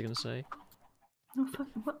 What's he gonna say? No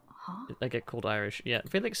fucking what? Huh? I get called Irish. Yeah,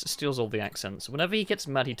 Felix steals all the accents. Whenever he gets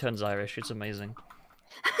mad, he turns Irish. It's amazing.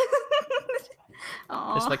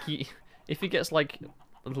 It's like if he gets like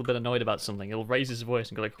a little bit annoyed about something, he'll raise his voice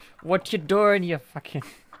and go like, "What you doing, you fucking..."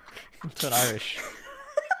 He'll turn Irish.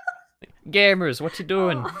 Gamers, what you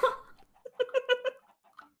doing?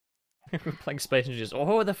 We're playing Space Ninjas.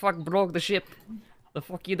 Oh, the fuck broke the ship. The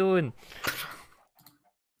fuck you doing?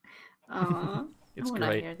 It's I wanna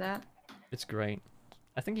great. hear that. It's great.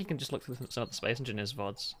 I think you can just look through some of the Space Engineers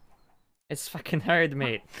VODs. It's fucking hard,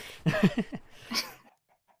 mate.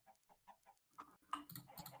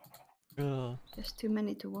 Ugh. There's too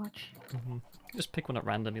many to watch. Just pick one at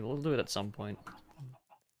random. We'll do it at some point.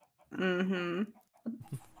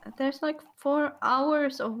 There's like 4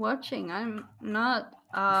 hours of watching. I'm not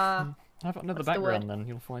Have it under the what's the background word? then.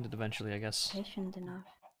 You'll find it eventually, I guess. patient enough.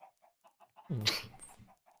 Hmm.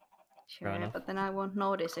 Sure, enough. but then I won't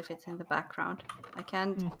notice if it's in the background. I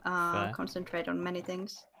can't fair. concentrate on many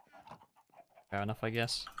things. Fair enough, I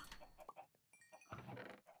guess.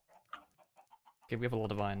 Okay, we have a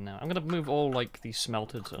lot of iron now. I'm gonna move all like the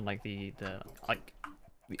smelted and like the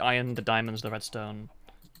iron, the diamonds, the redstone,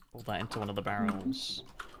 all that into one of the barrels.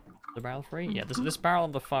 The barrel free? Yeah, this barrel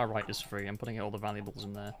on the far right is free. I'm putting all the valuables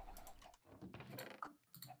in there.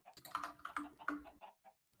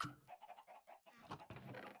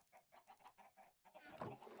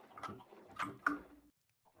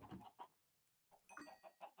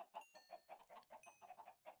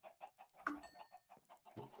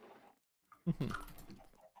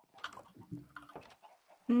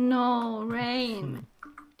 No, rain.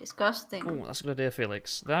 Disgusting. Oh, that's a good idea,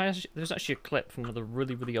 Felix. There's actually a clip from one of the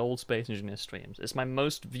really, really old Space Engineer streams. It's my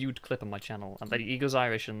most viewed clip on my channel, and he goes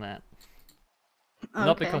Irish in that.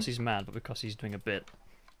 Not because he's mad, but because he's doing a bit.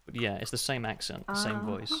 But yeah, it's the same accent, the same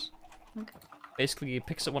voice. Okay. Basically, he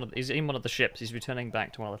picks up he's in one of the ships. He's returning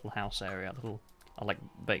back to our little house area, little like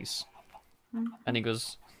base, and he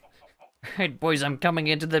goes, "Right, boys, I'm coming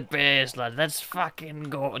into the base, lad. Let's fucking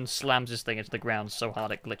go!" And slams this thing into the ground so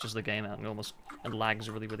hard it glitches the game out and lags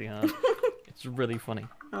really, really hard. It's really funny.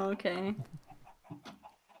 Okay.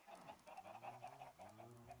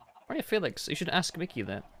 Oh yeah, Felix, you should ask Mickey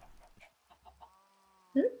that.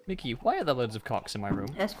 Hmm? Mickey, why are there loads of cocks in my room?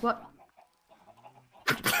 Ask what?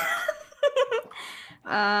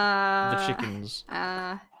 The chickens.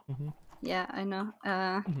 Yeah, I know.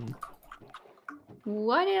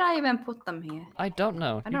 Why did I even put them here? I don't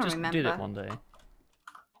know. I You don't just did it remember. one day.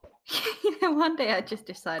 One day I just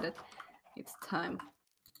decided it's time.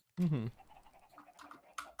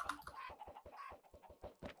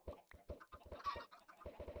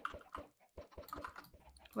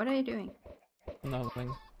 What are you doing?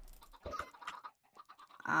 Nothing.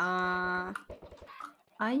 Are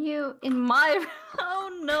you in my... Oh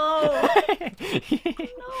no!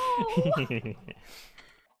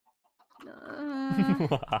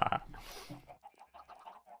 No!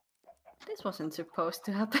 This wasn't supposed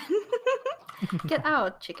to happen. Get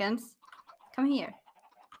out, chickens. Come here.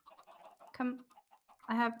 Come.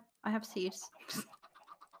 I have seeds.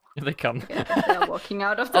 Here they come. They're walking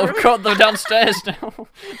out of the Oh room. god, they're downstairs now.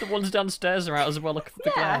 The ones downstairs are out as well. Look at the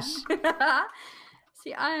Yeah. glass.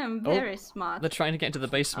 See, I am very smart. They're trying to get into the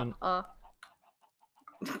basement.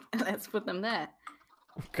 Let's put them there.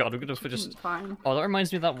 Oh god, we're gonna just. Fine. Oh, that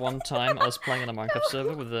reminds me of that one time I was playing on a Minecraft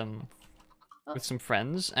server with some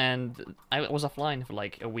friends, and I was offline for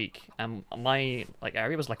like a week, and my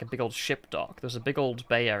area was like a big old ship dock. There was a big old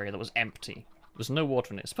bay area that was empty. There was no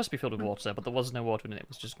water in it. It's supposed to be filled with water, but there was no water in it. It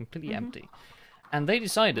was just completely empty. And they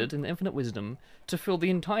decided, in their infinite wisdom, to fill the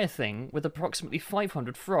entire thing with approximately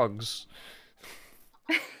 500 frogs.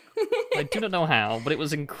 I do not know how, but it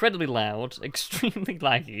was incredibly loud, extremely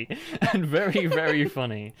laggy, and very, very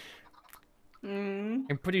funny.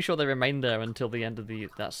 I'm pretty sure they remained there until the end of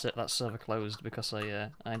that server closed because I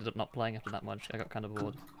ended up not playing after that much. I got kind of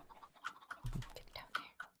bored.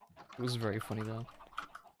 It was very funny though.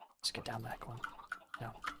 Let's get down there, come on.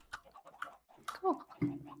 Down. Cool.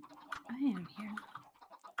 I am here.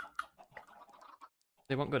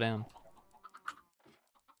 They won't go down.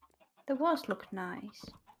 The walls look nice.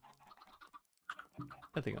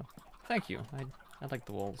 There they go. Thank you. I like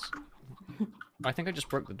the walls. I think I just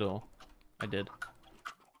broke the door. I did.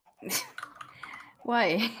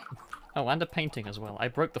 Why? Oh, and a painting as well. I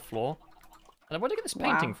broke the floor. And where did I get this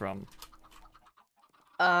painting Wow. from?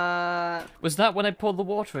 Was that when I poured the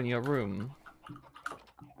water in your room?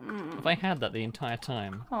 Have I had that the entire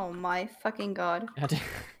time? Oh my fucking god. I had to...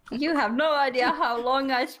 You have no idea how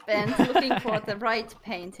long I spent looking for the right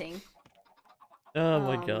painting. Oh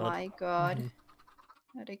my god. Oh my god.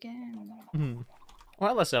 Not again. Well,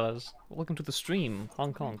 hello, sellers. Welcome to the stream,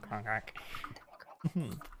 Hong Kong.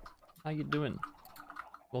 How you doing?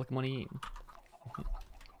 Welcome on in.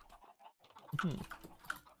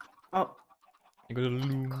 Oh. I got a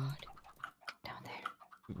loom. God. Down there.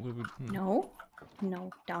 Hmm. No.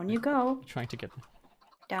 No. Down you go. Trying to get.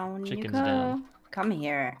 Down you Chickens go. down. Come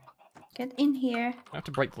here. Get in here. I have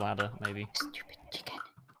to break the ladder, maybe. Stupid chicken.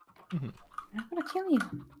 I'm not gonna kill you.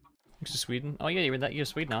 This is Sweden. Oh yeah, you're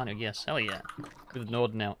Sweden, aren't you? Yes. Hell yeah. Good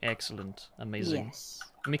Nord now. Excellent. Amazing. Yes.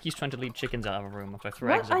 Mickey's trying to lead chickens out of a room after I throw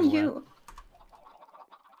What eggs are everywhere. you?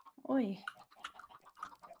 Oi.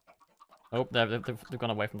 Oh, they've gone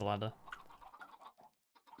away from the ladder.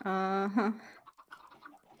 Uh-huh.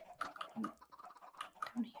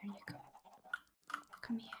 Down here you go.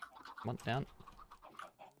 Come here. Come on, down.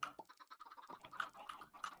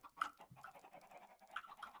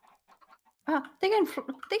 Ah, they can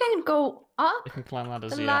go up. They can climb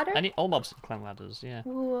ladders, The yeah. ladder? All mobs can climb ladders, yeah.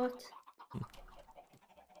 What?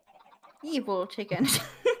 Evil chickens.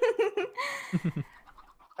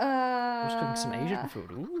 I'm just cooking some Asian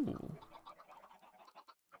food. Ooh.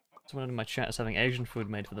 Someone in my chat is having Asian food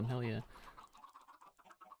made for them. Hell yeah.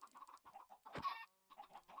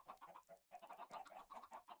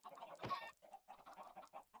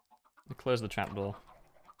 Close the trapdoor.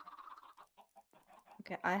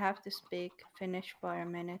 Okay, I have to speak Finnish for a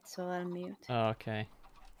minute, so I'll mute. Oh, okay.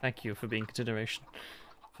 Thank you for being consideration.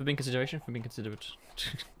 For being considerate.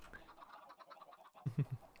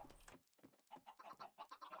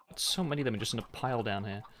 So many of them are just in a pile down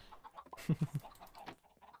here.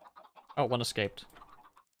 Oh, one escaped.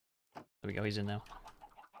 There we go, he's in now.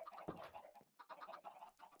 What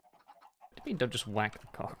do you mean don't just whack the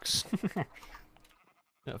cocks?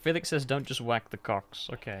 No, Felix says don't just whack the cocks.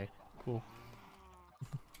 Okay, cool.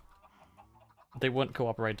 They weren't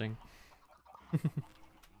cooperating. I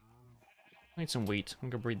need some wheat. I'm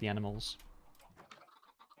gonna breed the animals.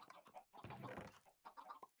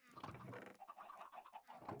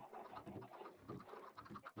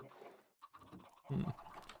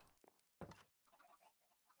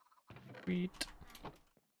 Wheat.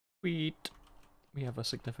 Wheat. We have a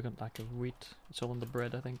significant lack of wheat. It's all in the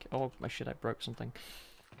bread, I think. Oh, my shit, I broke something.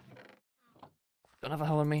 Don't have a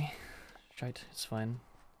hoe on me. Shite, it's fine.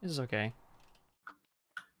 This is okay.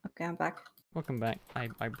 Okay, I'm back. Welcome back.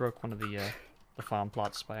 I broke one of the farm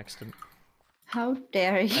plots by accident. How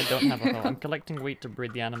dare you? I don't have a hoe. I'm collecting wheat to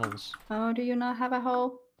breed the animals. Oh, do you not have a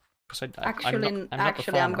hole? Actually,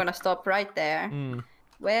 I'm I'm gonna stop right there.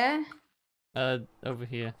 Where? Over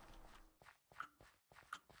here.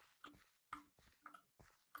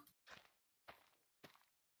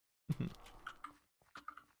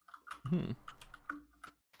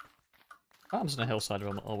 Farms on a hillside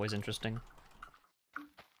are always interesting.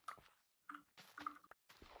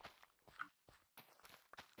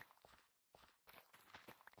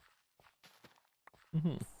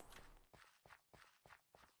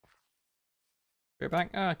 We're back.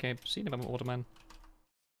 Ah, okay. See you, Waterman.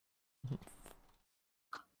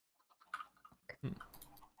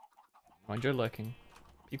 I enjoy lurking.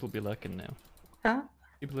 People be lurking now. Huh?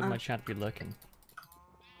 People in my chat be lurking.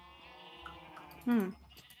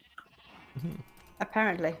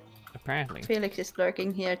 Apparently. Apparently. Felix is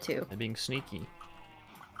lurking here too. They're being sneaky.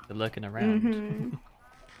 They're lurking around.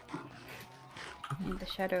 In the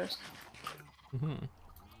shadows.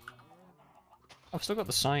 I've still got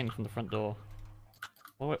the sign from the front door.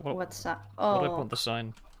 What's that? What do I Oh, put on the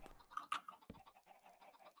sign?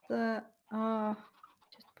 just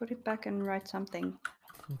put it back and write something.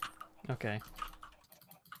 Okay.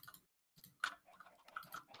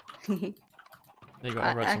 There you go,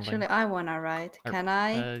 I wrote Actually, something. I wanna write. Can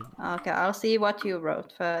I? Okay, I'll see what you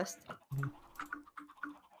wrote first.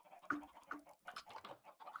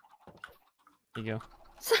 There you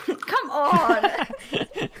Come on!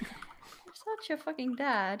 You're such a fucking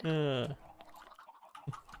dad. go.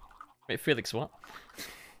 Wait, Felix, what?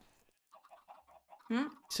 He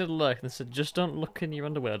said look, and said just don't look in your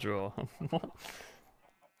underwear drawer. What?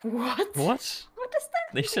 What? What? What does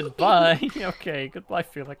that They said bye. Okay, goodbye,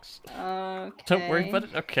 Felix. Okay. Don't worry about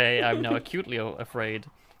it. Okay, I'm now acutely afraid.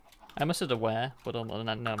 I must have aware, but other than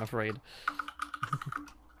that, no, I'm afraid.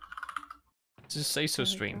 Just say so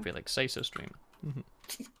stream, Felix. Say so stream.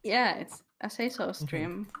 Yeah, it's a say so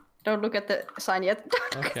stream. Don't look at the sign yet.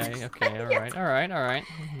 Okay, alright.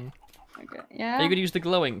 Okay, yeah. Are you gonna use the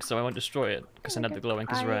glowing so I won't destroy it? Because I know the glowing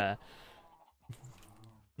is rare.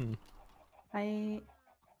 I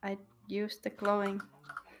used the glowing.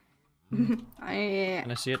 I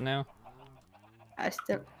Can I see it now?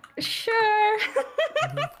 still sure.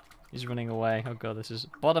 He's running away. Oh god, this is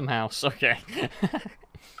bottom house. Okay.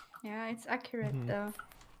 Yeah, it's accurate though.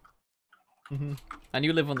 And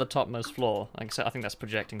you live on the topmost floor. Like, so I think that's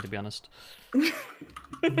projecting, to be honest.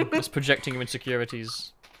 It's projecting your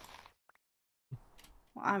insecurities.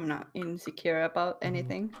 Well, I'm not insecure about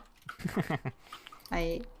anything.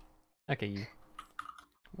 I Okay, you.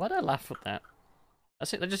 Why'd I laugh at that?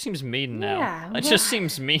 That's it. That just seems mean now. Yeah, That just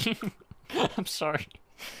seems mean. I'm sorry.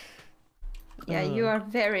 yeah, you are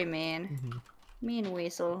very mean. Mean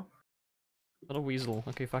weasel. Not a weasel.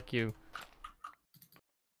 Okay, fuck you.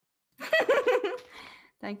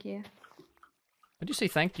 Thank you. Why'd you say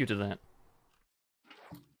thank you to that?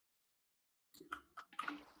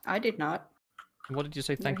 I did not. What did you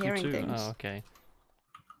say thank you hearing to? things. Oh, okay.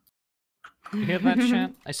 You hear that,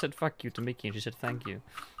 chat? I said fuck you to Mickey and she said thank you.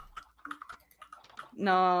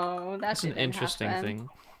 No, That's an interesting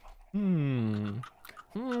happen. thing.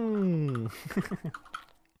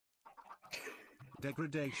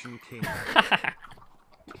 Degradation king.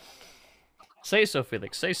 Say so,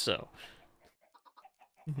 Felix. Say so.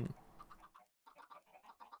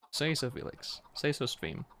 Say so, Felix. Say so,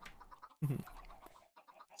 stream.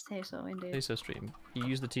 Say so, indeed. Say so, stream. You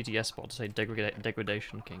use the TTS bot to say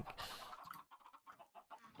degradation kink.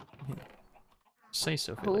 Say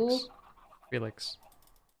so, Felix. Who? Felix.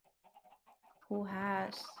 Who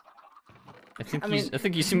has? I think I I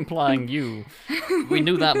think he's implying you. We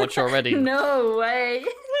knew that much already. No way.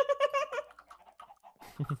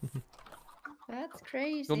 That's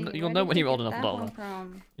crazy. You'll Where know did when you you're old get enough, that one Lola.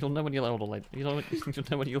 from? You'll know when you're older, like you'll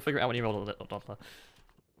know when you'll figure out when you're older, Lola.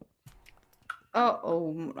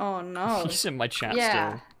 Oh no. He's in my chat Yeah.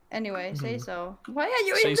 still. Anyway, say so. Why are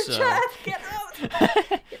you Say in the so. chat? Get out!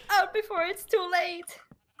 Get out before it's too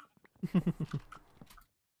late.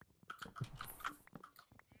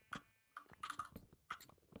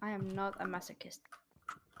 I am not a masochist.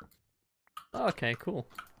 Oh, okay, cool.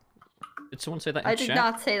 Did someone say that in I chat? did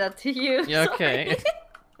not say that to you. Yeah, sorry. okay.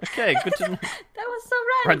 Okay, good to know. That was so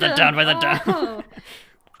Write random. that down, write that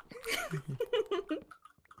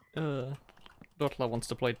Oh. Dotla wants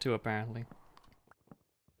to play too, apparently.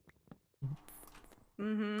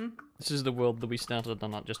 This is the world that we started on,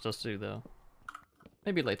 not just us two, though.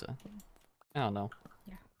 Maybe later. I don't know.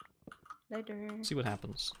 Yeah. Later. See what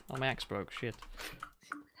happens. Oh, my axe broke. Shit.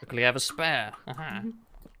 Luckily I have a spare. Haha.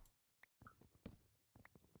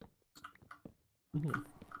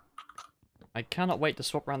 I cannot wait to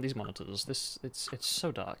swap around these monitors. It's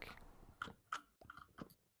so dark.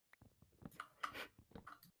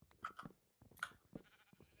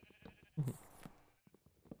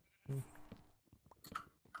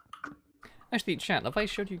 Actually, chat, have I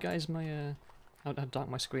showed you guys my how dark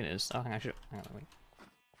my screen is? Oh, hang on, wait.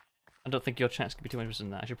 I don't think your chat's gonna be too interested in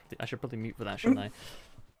that. I should probably mute for that, shouldn't I?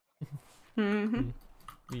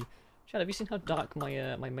 Chad, have you seen how dark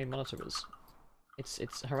my my main monitor is?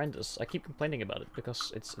 It's horrendous. I keep complaining about it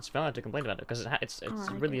because it's valid to complain about it because it's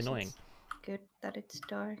I really guess annoying. it's good that it's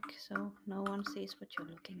dark, so no one sees what you're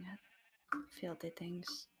looking at. Filthy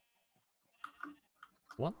things.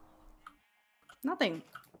 What? Nothing.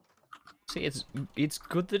 See, it's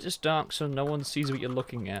good that it's dark so no one sees what you're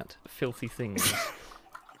looking at. Filthy things.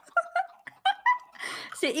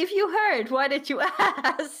 See, if you heard, why did you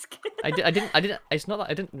ask? I didn't. It's not that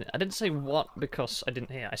I didn't say what because I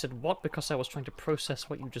didn't hear. I said what because I was trying to process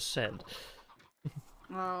what you just said.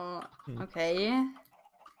 Well, okay.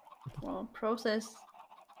 Well, process.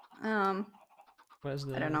 Where's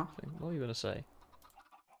the? I don't know. Thing? What were you gonna say?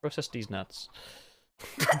 Process these nuts.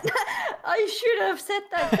 I should have said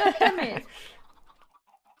that. God damn it!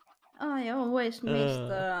 I always miss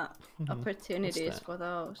the opportunities that? for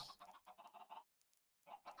those.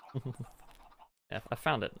 Yeah, I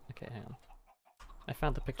found it. Okay, hang on. I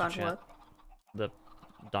found the picture Found chat. what? The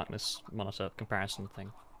darkness monitor comparison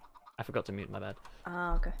thing. I forgot to mute, my bad.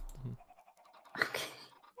 Ah, okay. Okay.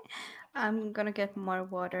 I'm gonna get more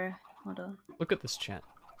water. Hold on. Look at this chat.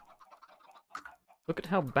 Look at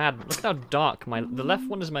how bad, look at how dark the left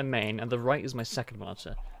one is my main and the right is my second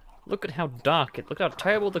monitor. Look at how dark look at how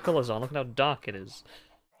terrible the colors are, look at how dark it is.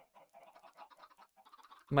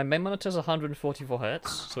 My main monitor is 144 Hz,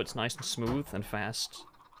 so it's nice and smooth and fast.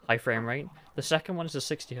 High frame rate. The second one is a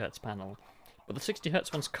 60 Hz panel. But the 60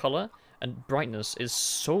 Hz one's color and brightness is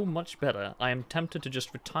so much better, I am tempted to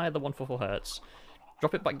just retire the 144 Hz,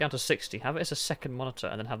 drop it back down to 60, have it as a second monitor,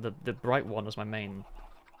 and then have the bright one as my main.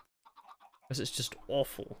 Because it's just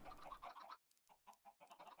awful.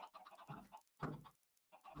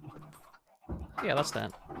 Yeah, that's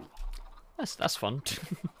that. That's fun.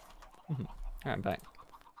 Alright, I'm back.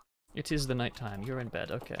 It is the night time. You're in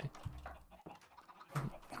bed. Okay.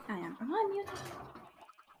 I am. Am I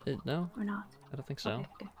muted No, or not? I don't think so. Okay,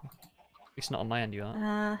 good. At least not on my end, you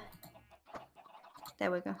are.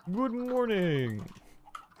 There we go. Good morning.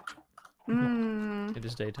 Hmm. It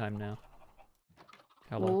is daytime now.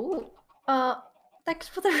 Hello. Ooh. Thanks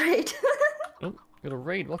for the raid. Oh, got a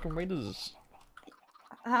raid. Welcome, raiders.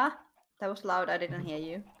 Huh? That was loud. I didn't hear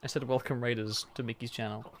you. I said welcome, raiders, to Mickey's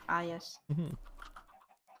channel. Ah, yes.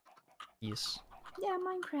 Yes. Yeah,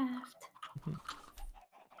 Minecraft.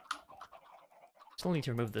 Still need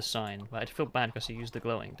to remove this sign, but I feel bad because you used the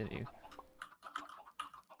glow ink, didn't you?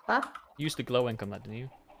 Huh? You used the glow ink on that, didn't you?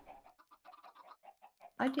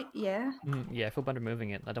 I did. Yeah. Yeah, I feel bad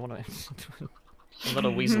removing it. I don't want to. I'm not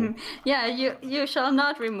a weasel. Yeah, you shall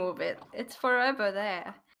not remove it. It's forever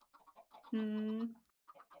there. Hmm.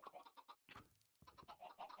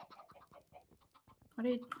 What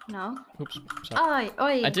did no? Oops. Sorry. Oi,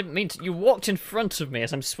 oi. I didn't mean to. You walked in front of me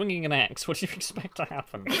as I'm swinging an axe. What do you expect to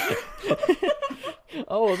happen?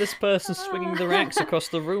 Oh, this person's swinging their axe across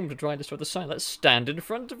the room to try and destroy the sign. Let's stand in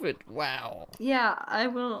front of it. Wow. Yeah, I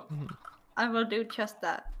will. I will do just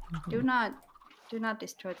that. Do not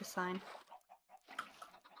destroy the sign.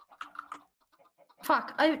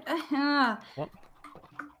 Fuck! What?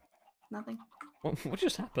 Nothing. What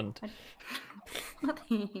just happened?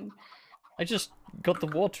 Nothing. I just got the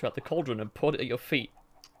water out the cauldron and poured it at your feet,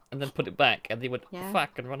 and then put it back, and they went Yeah.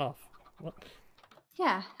 fuck and run off. What?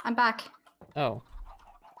 Yeah, I'm back. Oh.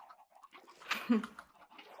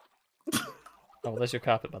 Oh, there's your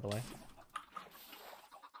carpet, by the way.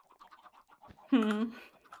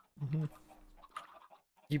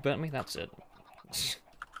 You burnt me. That's it.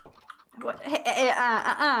 What? Hey,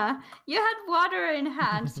 You had water in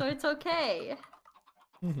hand, so it's okay.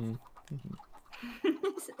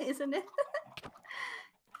 Isn't it?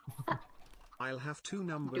 I'll have two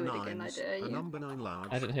number Do it again, I nines, dare a you. number 9 large.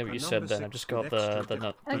 I didn't hear what a you said number then. I 6 just got with the extra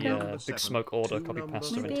dip, a Okay. number big 7, smoke order two copy number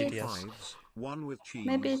pasta and Maybe it's- TDS. fives, one with cheese,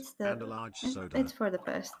 Maybe it's the. and a large soda. It's for the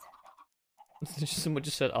best. Someone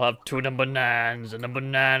just said, I'll have two number 9s, a number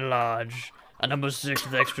 9 large, a number 6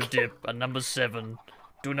 with extra dip, a number 7,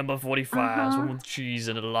 two number 45s, one with cheese,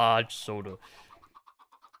 and a large soda.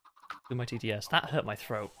 Do my TTS. That hurt my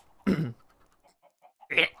throat.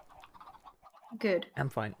 Good. I'm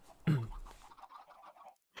fine.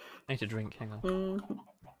 I need to drink, hang on.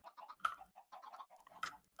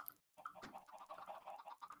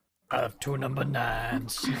 I have two number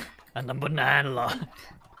 9s, a number 9 large.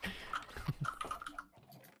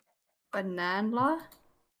 Banana?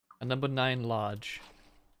 A number 9 large.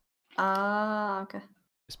 Ah, okay.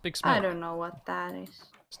 It's Big Smoke. I don't know what that is.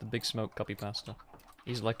 It's the Big Smoke copy pasta.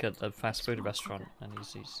 He's like a fast food restaurant, and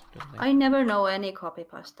he's doing things. I never know any copy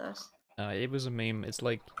pastas. It was a meme. It's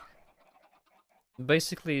like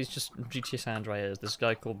basically it's just GTA San Andreas. This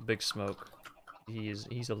guy called Big Smoke. He's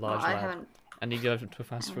a large I lad, haven't. and he goes to a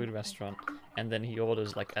fast food restaurant, and then he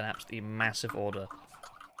orders like an absolutely massive order.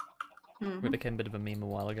 It became a bit of a meme a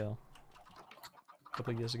while ago, a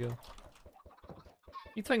couple of years ago.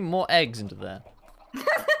 You throwing more eggs into there?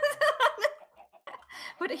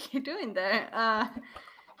 What are you doing there?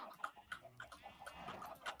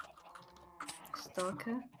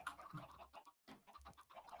 Stalker?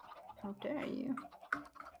 How dare you?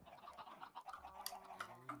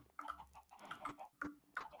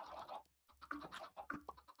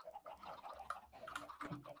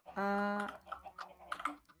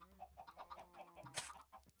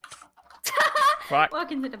 Fuck.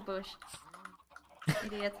 Walk into the bush.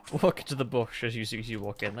 Idiot. Walk into the bush as you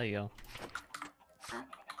walk in. There you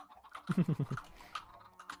go.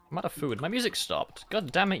 I'm out of food. My music stopped.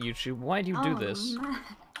 God damn it, YouTube. Why do you do this? Man.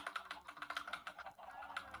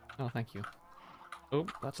 Oh, thank you. Oh,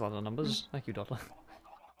 that's a lot of numbers. Thank you, Dotler.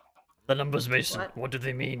 The numbers, Mason. What do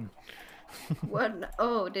they mean? What?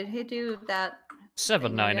 Oh, did he do that?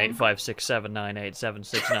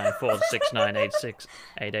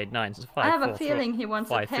 7985679876946986889 I have a feeling he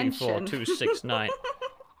wants attention. 534269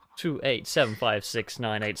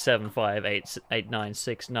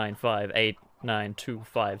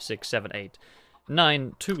 28756987588969589256789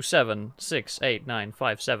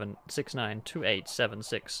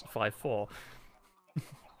 927689576928769287654.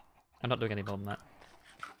 I'm not doing any more than that.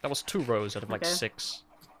 That was 2 rows out of like Okay. 6.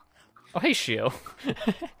 Oh, hey, Shio.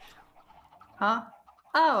 Huh?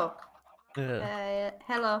 Oh. Ugh.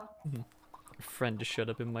 Hello. A friend just showed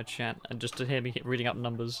up in my chat and just to hear me reading out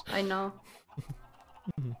numbers. I know.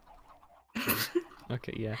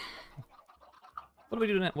 Okay, yeah. What do we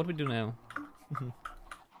do now? What do we do now?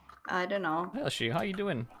 I don't know. Hey, Shio, how you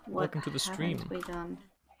doing? What Welcome to the stream. haven't we done?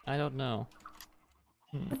 I don't know.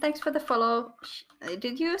 But thanks for the follow.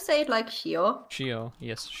 Did you say it like Shio? Shio,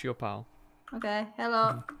 yes, Shio Pao. Okay,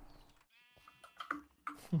 hello.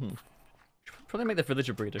 Should probably make the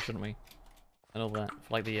villager breeder, shouldn't we? And all that,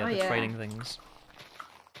 for like the yeah. trading things.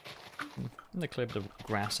 And they cleared the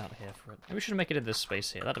grass out here for it. Maybe we should make it in this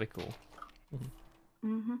space here. That'd be cool.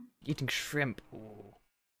 Eating shrimp. Ooh.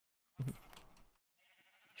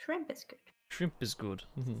 Shrimp is good. Shrimp is good.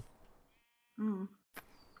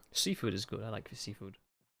 Seafood is good. I like seafood.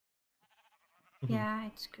 Yeah,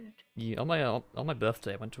 it's good. Yeah, on my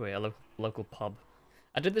birthday, I went to a local pub.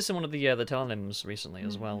 I did this in one of the Telenims recently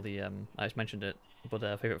as well. The I just mentioned it, but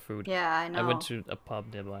favorite food. Yeah, I know. I went to a pub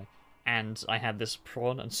nearby, and I had this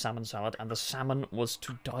prawn and salmon salad, and the salmon was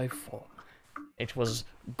to die for. It was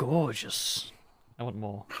gorgeous. I want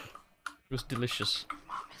more. It was delicious.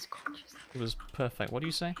 Mom is gorgeous. It was perfect. What do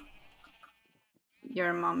you say?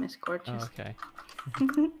 Your mom is gorgeous. Oh, okay.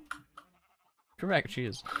 Correct. She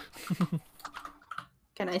is.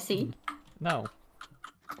 Can I see? No.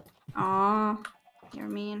 Aw, you're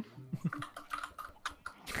mean.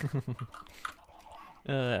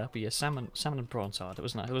 But yeah, salmon and prawn salad. It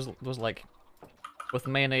was nice. It was like with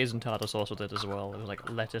mayonnaise and tartar sauce with it as well. It was like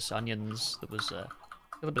lettuce, onions. There was a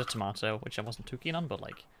little bit of tomato, which I wasn't too keen on, but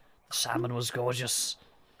like the salmon was gorgeous,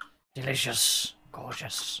 delicious,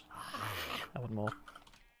 gorgeous. I want more.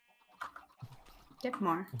 Get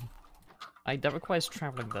more. That requires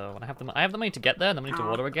traveling though, and I have the money to get there and the money to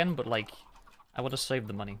order again, but like I want to save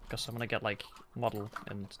the money because I'm gonna get like model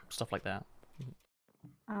and stuff like that,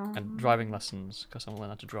 and driving lessons because I'm gonna learn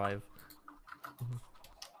how to drive.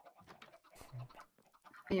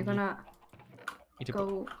 Are you gonna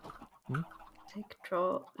go take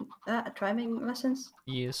driving lessons?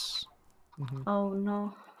 Yes. Oh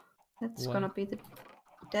no, that's gonna be the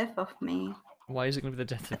death of me. Why is it gonna be the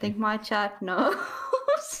death of I think my chat knows.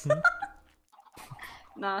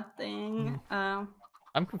 Nothing.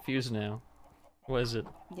 I'm confused now. What is it?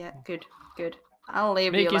 Yeah, good. I'll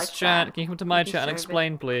leave you Mickey's like chat. that. Can you come to my chat and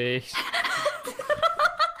explain, please?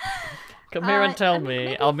 Come here and tell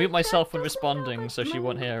me. I'll mute myself when responding so she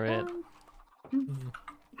won't hear it.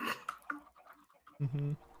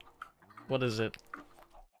 What is it?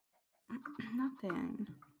 Nothing.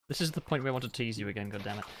 This is the point where I want to tease you again,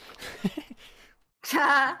 goddammit.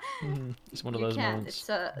 It's one of those moments. It's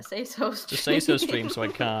a say so stream. It's a say so stream, so I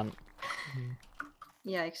can't.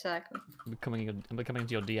 Yeah, exactly. I'm coming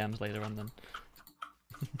into your DMs later on then.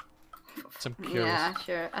 So I'm curious. Yeah,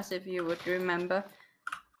 sure. As if you would remember.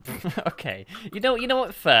 Okay. You know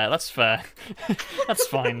what? Fair. That's fair. That's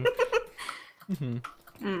fine.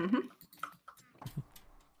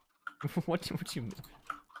 What do you mean?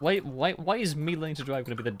 Why is me learning to drive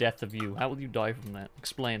going to be the death of you? How will you die from that?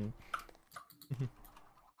 Explain.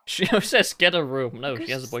 She says get a room. No,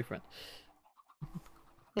 she has a boyfriend.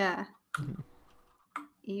 Yeah.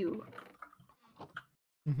 Ew.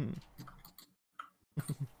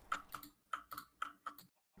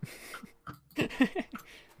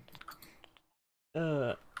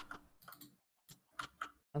 I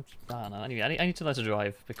don't know. Anyway, I need to learn to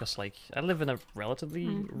drive because, like, I live in a relatively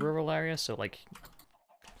rural area, so like,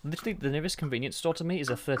 literally the nearest convenience store to me is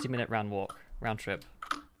a 30-minute round trip.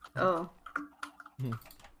 Oh.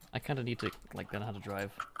 I kind of need to like learn how to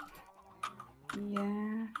drive.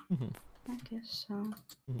 Yeah. I guess so.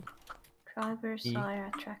 Drivers are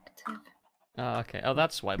attractive. Oh, okay. Oh,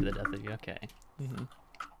 that's why the death of you. Okay.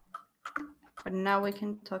 But now we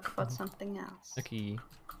can talk about something else. Okay.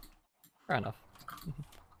 Fair enough.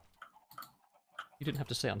 You didn't have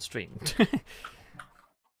to say on stream.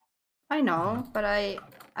 I know, but I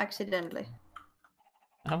accidentally.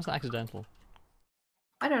 How was that accidental?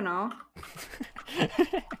 I don't know.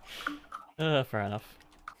 Fair enough.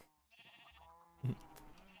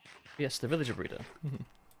 Yes, the villager breeder.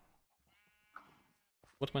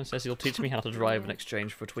 Whatman says he'll teach me how to drive in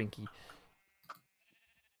exchange for a Twinkie.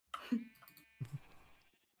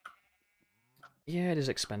 Yeah, it is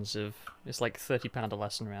expensive. It's like £30 a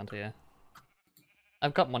lesson around here.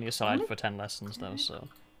 I've got money aside for 10 lessons though, so...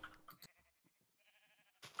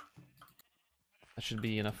 That should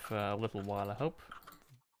be enough for a little while, I hope.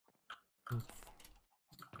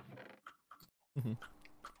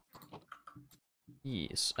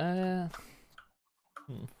 Yes,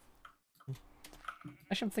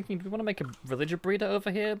 Actually, I'm thinking, do we want to make a villager breeder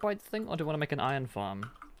over here by the thing, or do we want to make an iron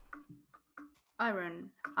farm?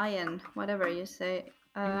 Iron, whatever you say.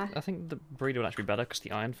 I think the breeder would actually be better, because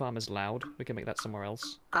the iron farm is loud. We can make that somewhere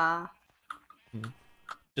else.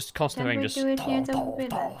 Just constantly hearing just as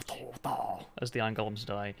the iron golems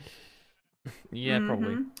die. Yeah,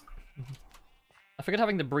 probably. I figured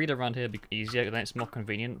having the breeder around here would be easier, then it's more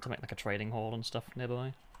convenient to make like a trading hall and stuff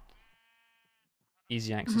nearby.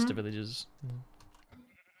 Easy access to villages.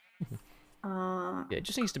 Yeah, it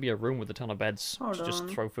just needs to be a room with a ton of beds to just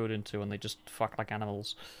throw food into, and they just fuck like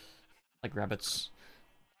animals, like rabbits.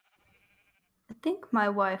 I think my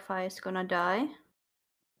Wi-Fi is gonna die.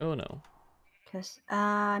 Oh no. Because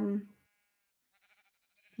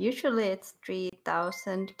usually it's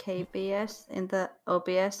 3000 kbs in the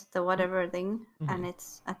OBS, the whatever thing, and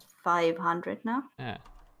it's at 500 now. Yeah.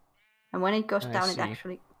 And when it goes I down, it see.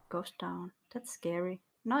 actually goes down. That's scary.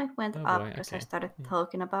 No, it went Oh up boy, because I okay. started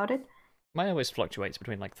talking about it. Mine always fluctuates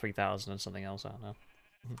between like 3000 and something else, I don't know.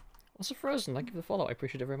 Also Frozen, thank you for the follow, I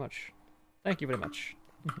appreciate it very much. Thank you very much.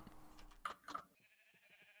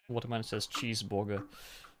 Waterman says cheeseburger.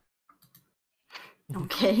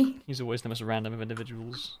 Okay. He's always the most random of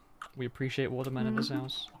individuals. We appreciate Waterman in this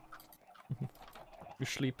house. You're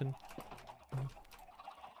sleeping.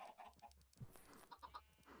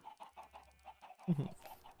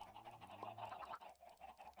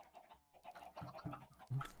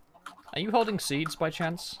 Are you holding seeds by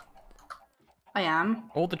chance? I am.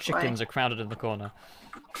 All the chickens are crowded in the corner.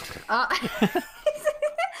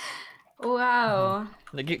 Wow.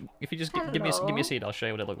 Like, if you just give me a seed, I'll show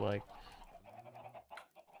you what it looked like.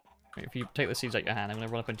 If you take the seeds out your hand, I'm gonna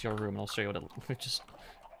run up into your room and I'll show you what it looks like. Just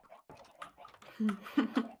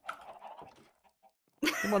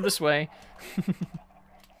come on this way.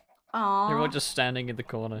 Aww. They're all just standing in the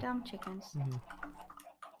corner. Dumb chickens.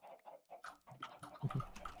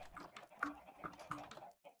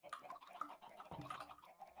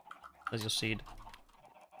 There's your seed.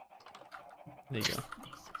 There you go.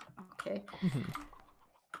 Okay.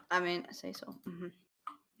 I mean, I say so.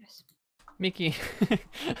 Yes. Mickey.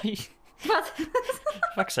 What?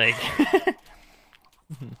 Fuck's sake.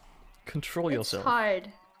 Control yourself. It's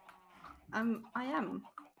hard. I am.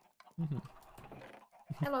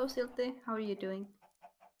 Hello, Silty. How are you doing?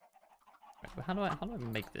 How do I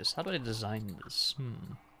make this? How do I design this?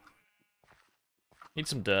 Need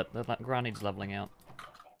some dirt. That ground needs leveling out.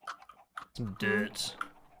 Some dirt.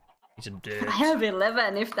 Need some dirt. I have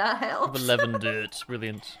 11 if that I helps. have 11 dirt.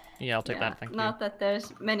 Brilliant. Yeah, I'll take that, thank you. Not that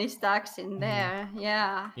there's many stacks in there.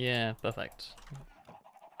 Yeah. Yeah, perfect.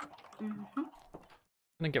 I'm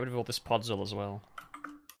gonna get rid of all this podzol as well.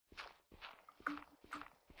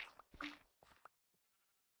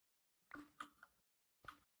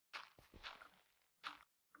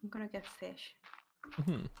 I'm gonna get fish.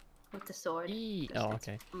 With the sword. Oh,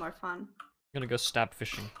 okay. More fun. I'm gonna go stab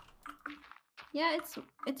fishing. Yeah,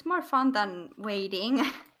 it's more fun than waiting.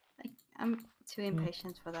 I'm too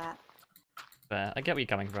impatient for that. Fair. I get where you're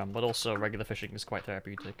coming from, but also regular fishing is quite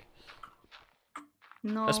therapeutic.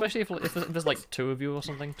 No. Especially if there's like 2 of you or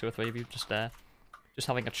something, 2 or 3 of you just there. Just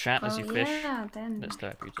having a chat as you fish. Yeah, then. It's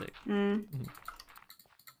therapeutic. Come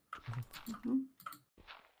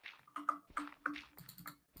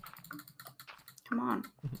on.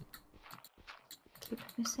 Keep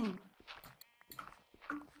missing.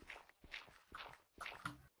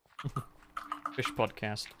 Fish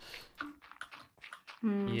podcast.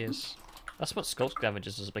 Yes. That's what Skull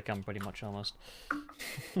Scavengers has become pretty much almost.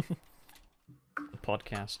 The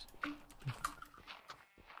podcast.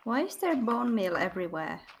 Why is there bone meal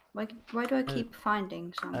everywhere? Why do I keep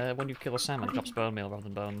finding some? When you kill a salmon, it drops bone meal rather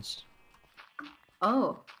than bones.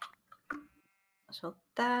 Oh. So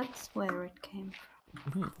that's where it came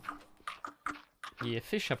from. Yeah,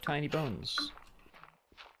 fish have tiny bones.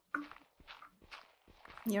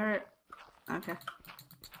 You're... Okay.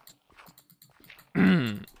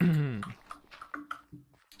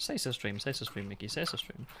 Say so stream, Mickey, say so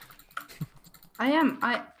stream.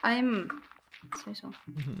 I'm... Say so.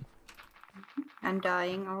 I'm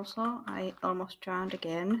dying also. I almost drowned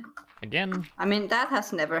again. Again? I mean, that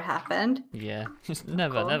has never happened. Yeah,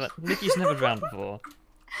 never. Mickey's never drowned before.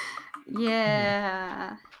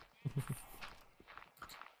 Yeah.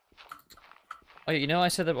 Oh, you know, I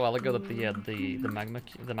said that a while ago that the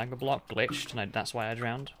magma block glitched, and that's why I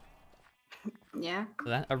drowned. Yeah.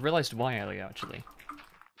 I realized why earlier actually,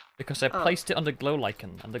 because I placed it under glow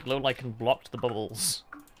lichen, and the glow lichen blocked the bubbles.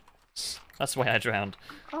 That's why I drowned.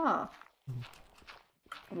 Oh.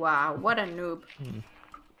 Wow, what a noob.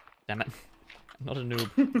 Damn it. I'm not a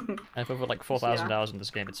noob. I've over like 4,000 hours in this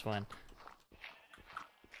game, it's fine.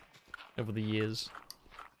 Over the years.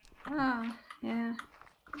 Ah, yeah.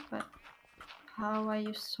 But how are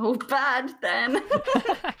you so bad then?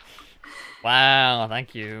 Wow,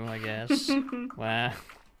 thank you, I guess. Wow.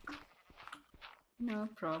 No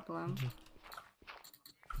problem.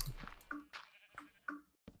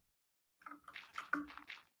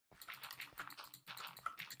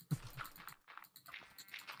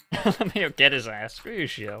 LMAO, get his ass. Screw you,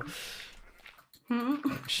 Shio. Hmm?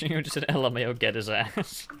 Shio just said LMAO, get his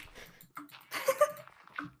ass.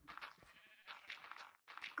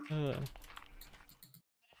 Uh.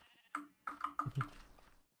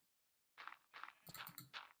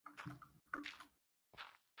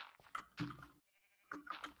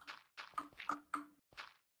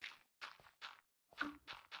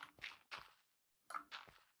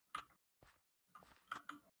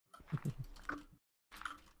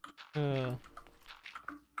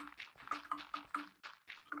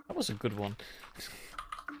 That was a good one.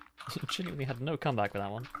 Genuinely had no comeback with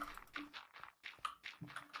that one.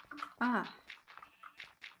 Ah.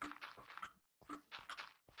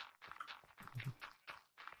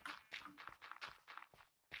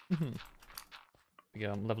 There we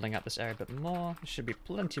go, I'm leveling up this area a bit more. There should be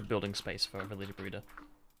plenty of building space for a village breeder.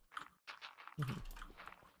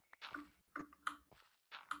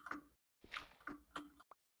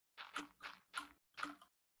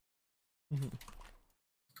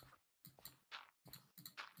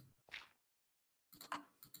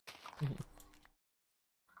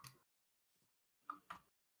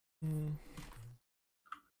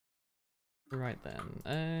 Right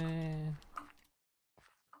then,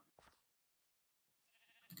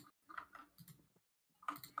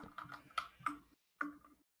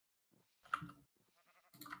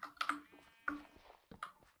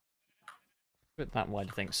 bit that wide,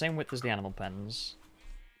 I think. Same width as the animal pens.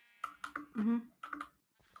 Mm-hmm.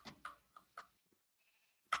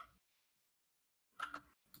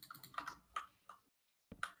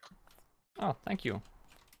 Oh, thank you.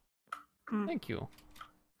 Mm. Thank you. Of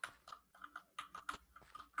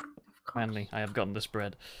course. Finally, I have gotten this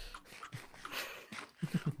bread.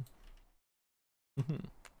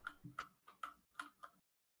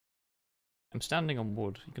 I'm standing on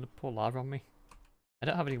wood. You gonna pour lava on me? I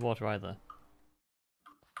don't have any water either.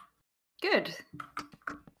 Good.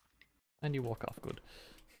 And you walk off, good.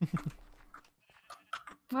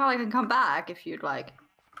 Well, I can come back if you'd like.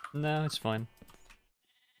 No, it's fine.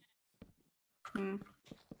 Hmm.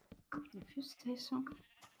 If you say so.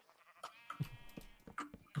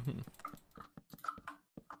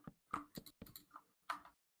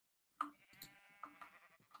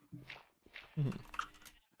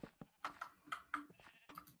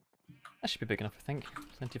 That should be big enough, I think.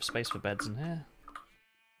 Plenty of space for beds in here.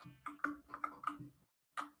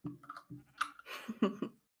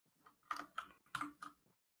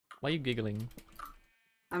 Why are you giggling?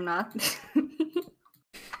 I'm not.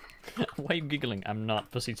 Why are you giggling? I'm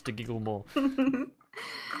not. Proceeds to giggle more.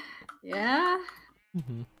 Yeah.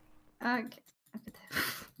 Okay.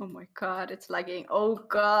 Oh my god, it's lagging. Oh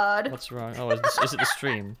god. What's wrong? Oh, is it the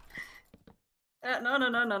stream?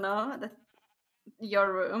 No. That's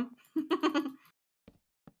your room. Are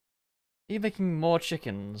you making more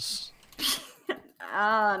chickens?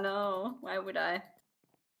 Ah, no. Why would I?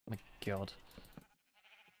 Oh my god.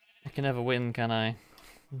 I can never win, can I?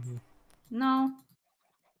 No.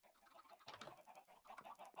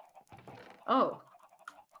 Oh.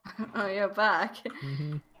 Oh, you're back.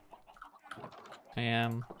 I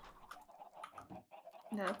am.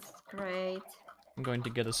 That's great. I'm going to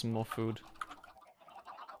get us some more food.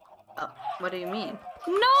 Oh, what do you mean?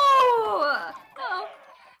 No! No!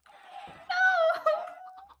 No!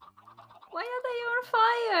 Why are they on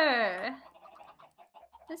fire?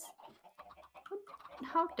 This...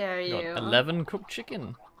 How dare you? Got 11 cooked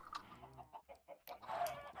chicken.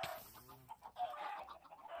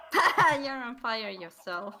 You're on fire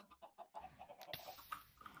yourself.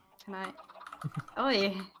 Can I? Oi!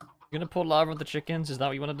 You gonna pour lava on the chickens? Is that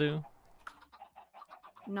what you want to do?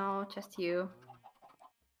 No, just you.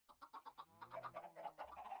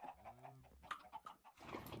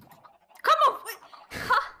 Come on! Wait.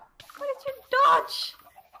 Ha! Why did you dodge?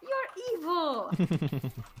 You're evil!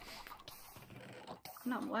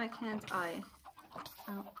 No, why can't I?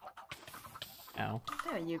 Oh. Ow.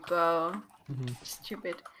 There you go.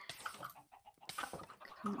 Stupid.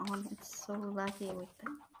 Come on, it's so laggy with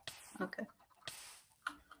that. Okay.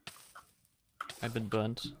 I've been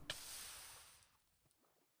burnt.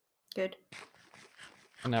 Good.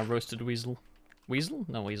 And now roasted weasel. Weasel?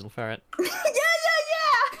 No, weasel ferret. yeah!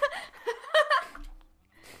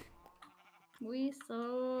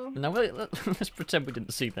 Weasel. Now let's pretend we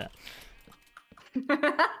didn't see that.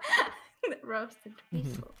 Roasted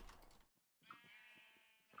weasel.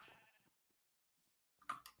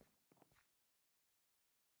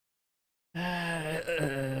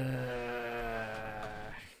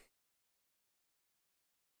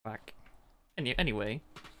 Back. Anyway.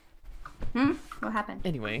 What happened?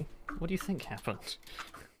 Anyway, what do you think happened?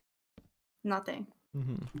 Nothing.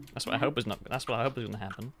 That's what I hope is not. That's what I hope is going to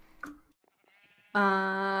happen.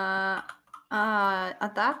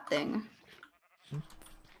 That thing.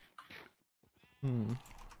 Hmm.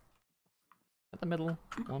 At the middle.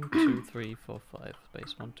 1, 2, 3, 4, 5.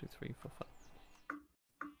 Space 1, 2, 3, 4, 5.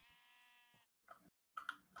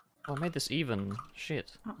 Oh, I made this even.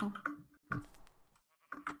 Shit. Uh-oh.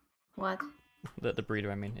 What? The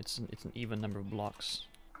breeder, I mean. It's an even number of blocks.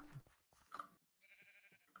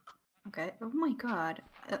 Okay. Oh my god.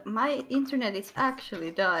 My internet is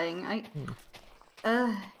actually dying.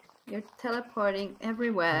 You're teleporting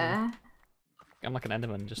everywhere. I'm like an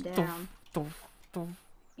Enderman, just. Damn. Doof, doof,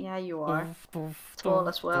 Yeah, you are. doof, doof, Tall doof,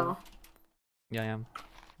 as well. Yeah, I am.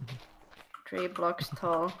 3 blocks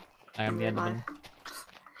tall. I am the in real Enderman.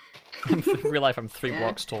 life. In real life, I'm 3 Yeah.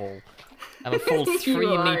 blocks tall. I'm a full 3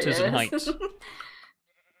 You are, meters in height. yes.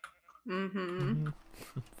 Mm-hmm.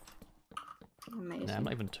 Amazing. Nah, I'm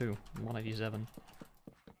not even 2. I'm 187.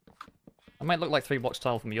 I might look like 3 blocks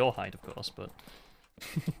tall from your height, of course, but...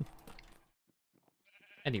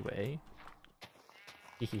 Anyway...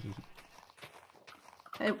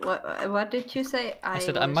 Hey, what did you say? I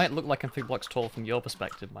said I might look like I'm 3 blocks tall from your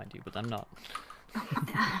perspective, mind you, but I'm not.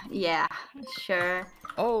 Yeah, sure.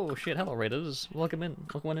 Oh shit, hello raiders. Welcome in.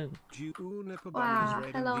 Welcome in. Wow,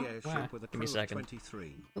 hello. Wow, give me a second.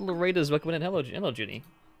 23. Hello raiders, welcome in. Hello, hello Junie.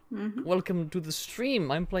 Mm-hmm. Welcome to the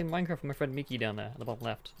stream. I'm playing Minecraft with my friend Mickey down there at the bottom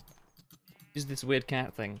left. Is this weird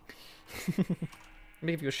cat thing? Let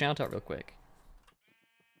me give you a shout out real quick.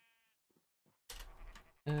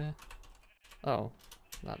 Oh.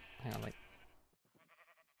 Hang on, wait.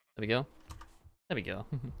 There we go. There we go.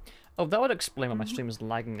 Oh, that would explain why my stream is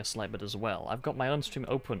lagging a slight bit as well. I've got my own stream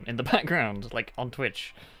open in the background, like on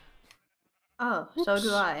Twitch. Oh, so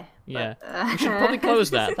do I. Yeah. But, You should probably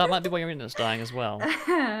close that. That might be why your internet's dying as well.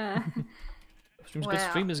 Well,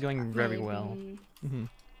 Stream is going very well. maybe.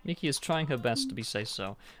 Nikki is trying her best to be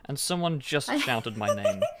say-so. And someone just shouted my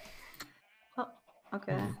name. Oh,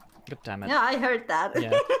 okay. God damn it. Yeah, I heard that.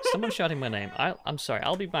 Yeah, someone's shouting my name. I'm sorry,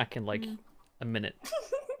 I'll be back in like a minute.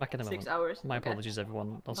 Back in a moment. 6 hours. My okay. apologies,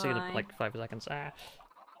 everyone. I'll see you in Bye. like 5 seconds. Ah.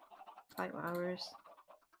 5 hours.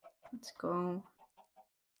 Let's go.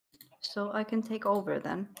 So I can take over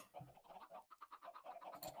then.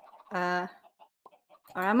 Or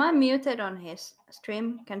am I muted on his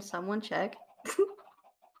stream? Can someone check?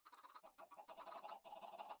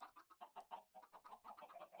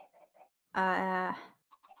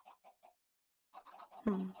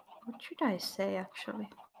 What should I say actually?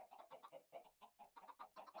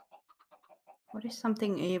 What is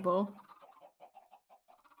something evil?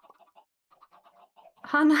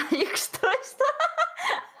 Hanna yksitoista.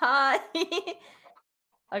 Hi.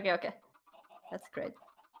 Okay. That's great.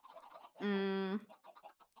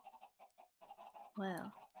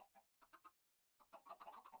 Well.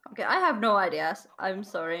 Okay, I have no ideas. I'm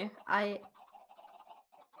sorry. I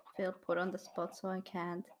feel put on the spot, so I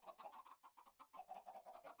can't.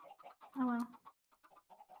 Oh well.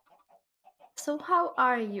 So how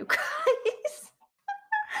are you guys?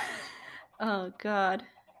 Oh god.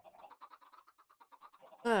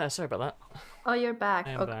 Sorry about that. Oh, you're back.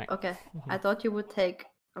 I am Okay. back. Okay. I thought you would take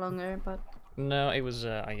longer, but No, it was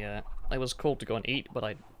I was called to go and eat, but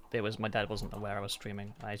my dad wasn't aware I was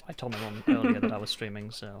streaming. I told my mom earlier that I was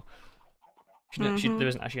streaming, so there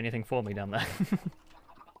isn't actually anything for me down there.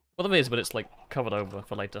 Well, there is, but it's like covered over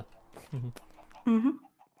for later.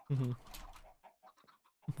 You're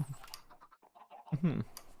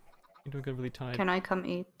doing good, really tired. Can I come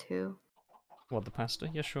eat too? What, the pasta?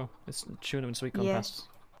 Yeah, sure. It's tuna and sweet corn Yes. pasta.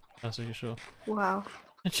 Pasta, yeah, sure. Wow.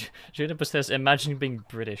 Juniper says, imagine being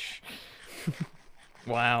British.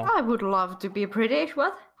 Wow. I would love to be British.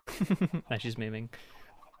 What? Nah, she's memeing.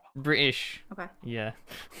 British. Okay. Yeah.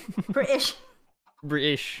 British.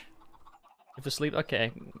 British. If to sleep?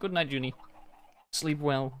 Okay. Good night, Junie. Sleep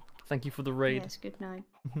well. Thank you for the raid. Yes. Good night.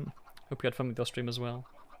 Hope you had fun with your stream as well.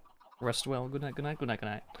 Rest well. Good night, good night, good night, good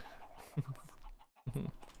night.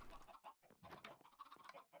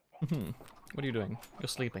 What are you doing? You're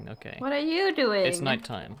sleeping, okay. What are you doing? It's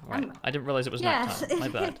nighttime. Right. I didn't realize it was Yes. nighttime. My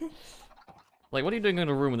bad. Like, what are you doing in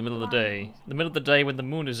a room in the middle of the day? The middle of the day when the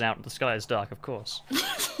moon is out and the sky is dark, of course.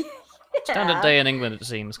 Standard day in England, it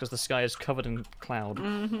seems, because the sky is covered in cloud.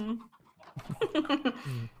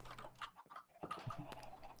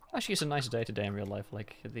 Actually, it's a nice day today in real life.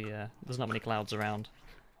 Like, there's not many clouds around.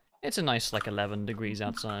 It's a nice, like, 11 degrees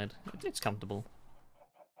outside. It's comfortable.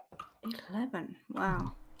 11.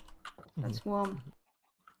 Wow. That's warm.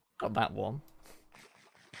 Not that warm.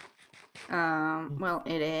 Well,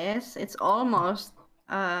 it is. It's almost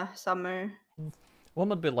summer. One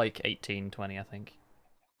would be like 18, 20, I think.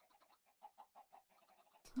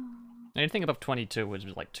 Anything above 22 was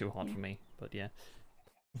like too hot for me, but yeah.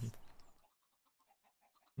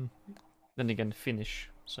 Then again, Finnish,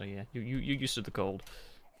 so yeah, you used to the cold.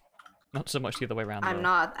 Not so much the other way around. I'm though.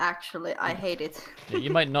 not actually. I hate it. Yeah, you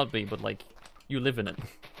might not be, but like, you live in it.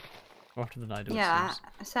 More often than I do. Yeah, it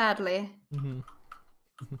seems. sadly.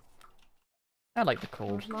 I like the I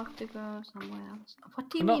cold. would love to go somewhere else. What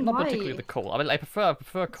do you Not mean? not Why? particularly the cold. I mean, I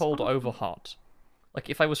prefer cold fine. over hot. Like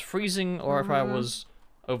if I was freezing or if I was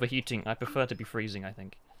overheating, I prefer to be freezing. I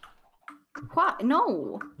think. What?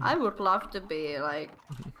 No, I would love to be like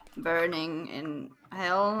burning in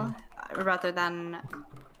hell rather than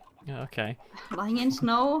Yeah, okay. lying in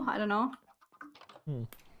snow. I don't know.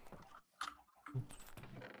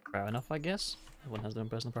 Fair enough, I guess. Everyone has their own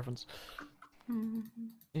personal preference.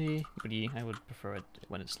 But yeah, I would prefer it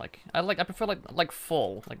when it's like I prefer like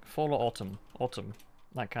fall or autumn,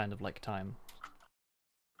 that kind of like time.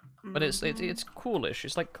 But it's coolish.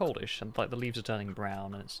 It's like coldish, and like the leaves are turning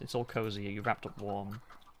brown, and it's all cozy. You're wrapped up warm.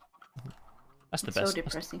 That's the It's best. so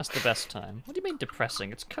depressing. That's the best time. What do you mean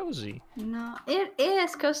depressing? It's cozy. No, it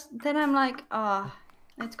is, cause then I'm like, oh,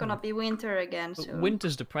 it's gonna be winter again But soon.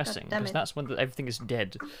 winter's depressing damn because it. that's when everything is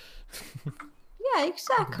dead. Yeah,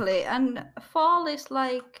 exactly. And fall is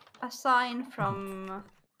like a sign from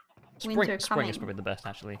winter Spring is coming. probably the best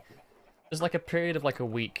actually. There's like a period of like a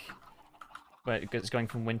week where it's going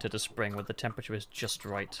from winter to spring, where the temperature is just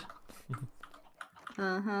right.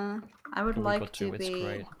 I would A week or like two, to it's be.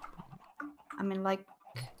 great. I mean, like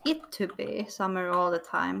it to be summer all the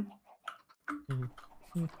time.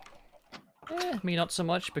 Me not so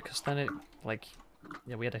much because then it like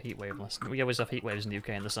yeah we had a heat wave last. We always have heat waves in the UK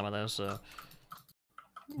in the summer though, so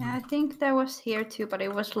Yeah, I think there was here too, but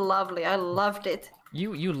it was lovely. I loved it.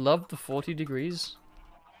 you love the 40 degrees.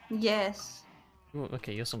 Yes. Ooh,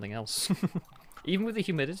 okay, you're something else. Even with the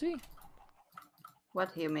humidity,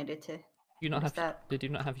 What humidity? you not What is have that? did you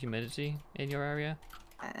not have humidity in your area?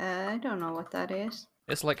 I don't know what that is.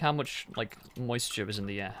 It's like how much like moisture is in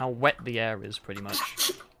the air, how wet the air is, pretty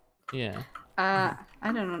much. Yeah. I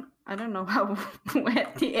don't know. I don't know how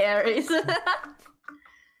wet the air is.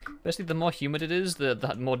 Basically, the more humid it is,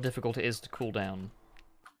 the more difficult it is to cool down.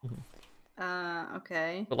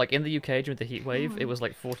 Okay. But like in the UK during the heat wave, it was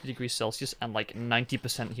like 40 degrees Celsius and like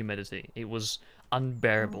 90% humidity. It was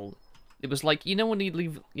unbearable. It was like, you know when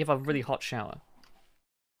you have a really hot shower.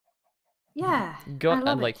 Yeah. Go I love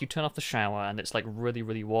and like it. you turn off the shower and it's like really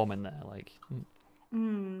really warm in there. Like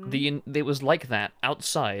Mm. it was like that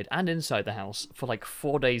outside and inside the house for like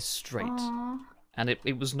 4 days straight, Aw, and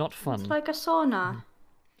it was not fun. it's like a sauna.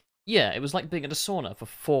 Yeah, it was like being in a sauna for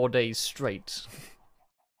 4 days straight.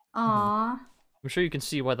 Aw, I'm sure you can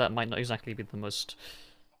see why that might not exactly be the most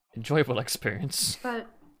enjoyable experience. but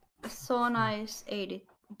a sauna is 80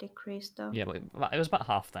 degrees though. Yeah, but it was about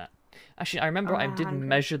half that. Actually, I remember I did 100,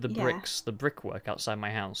 measure the yeah. bricks, the brickwork outside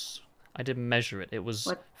my house. I did measure it. It was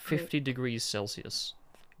What 50 degrees Celsius.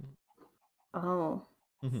 Oh.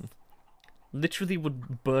 Literally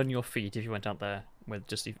would burn your feet if you went out there with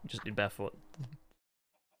just in barefoot.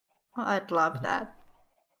 Well, I'd love that.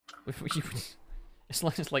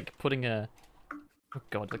 It's like putting a oh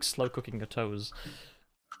god, like slow cooking your toes.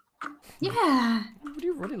 Yeah. Would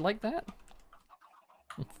you really like that?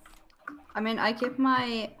 I mean, I keep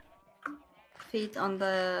my feet on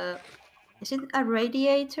the. Is it a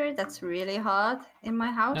radiator that's really hot in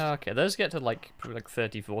my house? Oh, okay, those get to like probably like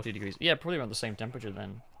 30, 40 degrees. Yeah, probably around the same temperature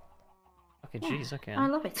then. Okay, Yeah, jeez, okay. I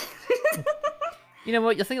love it. You know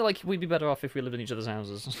what? You think like we'd be better off if we lived in each other's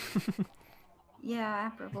houses. Yeah,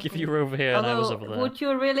 probably. If you were over here and I was over there. Would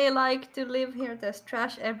you really like to live here? There's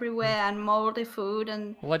trash everywhere and moldy food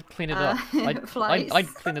and. Well, I'd clean it up. Flies. I'd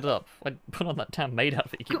clean it up. I'd put on that damn maid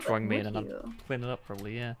outfit you keep But throwing me in, would and you? I'd clean it up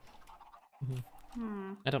probably. Yeah.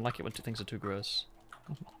 I don't like it when things are too gross.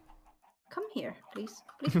 Come here, please.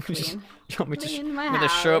 Please clean. You want me to, Clean my want me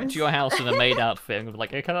to show up to your house. house in a maid outfit and be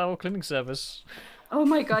like, "Hey, can I have a cleaning service?" Oh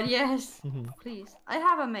my god, yes. Please. I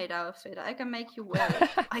have a maid outfit. I can make you wear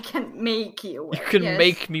it. I can make you wear You it. can yes.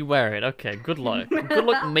 make me wear it. Okay, good luck. Good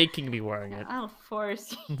luck making me wearing it. I'll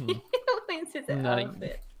force you into the No,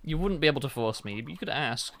 outfit. you wouldn't be able to force me. You could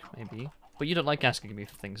ask, maybe. But you don't like asking me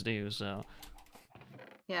for things, do you? So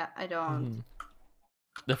Yeah, I don't.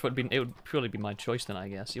 therefore, it would purely be my choice then, I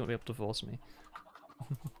guess. You won't be able to force me.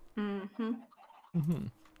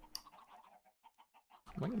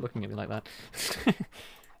 Why are you looking at me like that?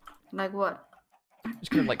 Like what?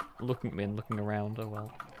 Just kind of like looking at me and looking around. Oh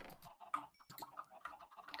well.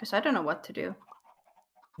 Because I don't know what to do.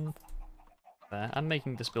 There. I'm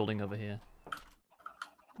making this building over here.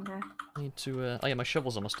 Okay. I need to. Oh yeah, my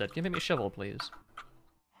shovel's almost dead. Can you make me a shovel, please?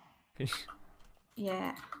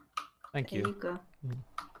 Yeah. Thank There you. you go.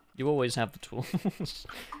 You always have the tools.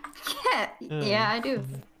 Yeah, yeah, I do.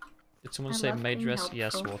 Did someone I say love maid being dress?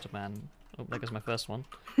 Yes, helpful. Waterman. Oh, there goes my first one.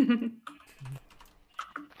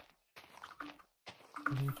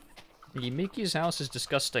 Miki's house is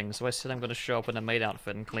disgusting, so I said I'm going to show up in a maid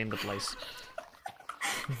outfit and clean the place.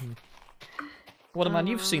 Waterman,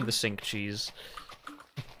 you've seen the sink cheese.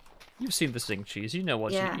 You've seen the sink cheese. You know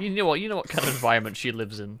what Yeah. you know what kind of environment she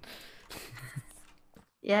lives in.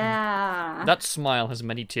 Yeah. That smile has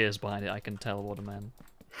many tears behind it, I can tell, Waterman.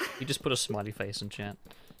 You just put a smiley face in chat.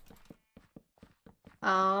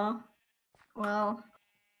 Oh, well.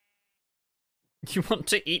 You want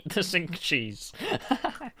to eat the sink cheese.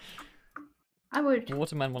 I would.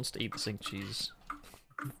 Waterman wants to eat the sink cheese.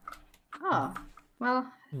 Oh,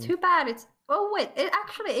 well. Too bad. It's. Oh wait, it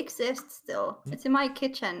actually exists still. It's in my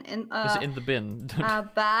kitchen in Is it in the bin? a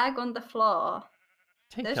bag on the floor.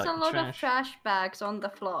 Take There's out a your lot of trash bags on the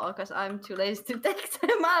floor because I'm too lazy to take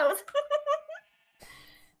them out.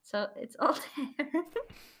 So it's all there.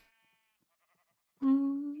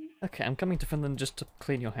 Okay, I'm coming to Finland just to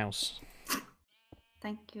clean your house.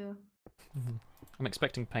 Thank you. I'm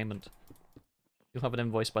expecting payment. You'll have an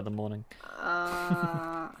invoice by the morning.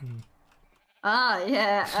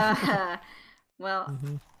 Yeah. Well,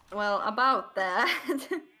 well, about that.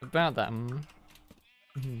 About that,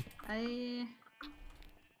 I.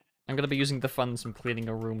 I'm gonna be using the funds from cleaning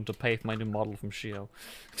a room to pay for my new model from Shio.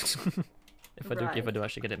 if I do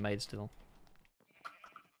actually get it made still.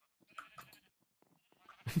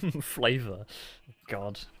 Flavor.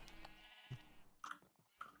 God.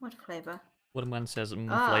 What flavor? What a man says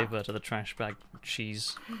flavor to the trash bag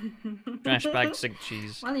cheese. Trash bag sink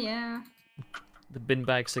cheese. Well, yeah. The bin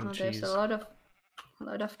bag sink Well, cheese. there's a lot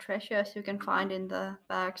of treasures you can find in the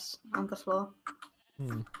bags on the floor.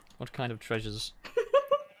 What kind of treasures?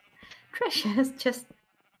 Treasures, just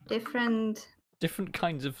different. Different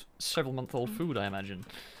kinds of several-month-old food, I imagine.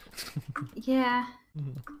 Yeah.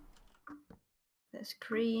 There's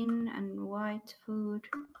green and white food.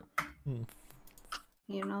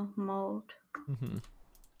 You know, mold.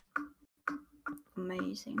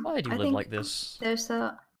 Amazing. Why do you live like this? There's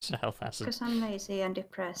a. It's a health hazard. Because I'm lazy and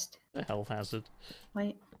depressed. A health hazard.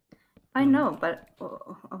 Wait. I know, but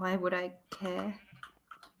why would I care?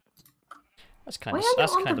 That's kind Why of are you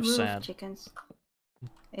that's on kind the of roof, sad. chickens?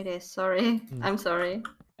 It is. Sorry. I'm sorry.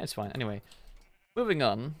 It's fine. Anyway, moving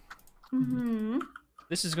on.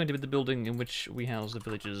 This is going to be the building in which we house the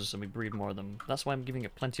villagers and we breed more of them. That's why I'm giving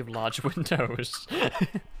it plenty of large windows.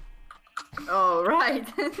 Oh, right.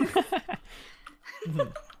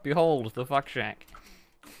 Behold, the fuck shack.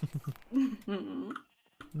 You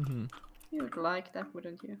would like that,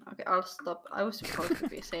 wouldn't you? Okay, I'll stop. I was supposed to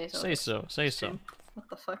be say so. Say so, say so. What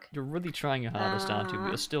the fuck? You're really trying your hardest, aren't you? But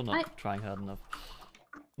you're still not trying hard enough.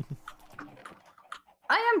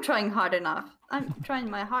 I am trying hard enough. I'm trying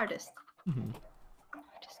my hardest.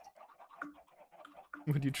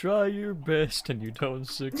 When you try your best and you don't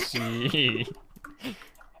succeed.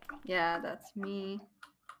 Yeah, that's me.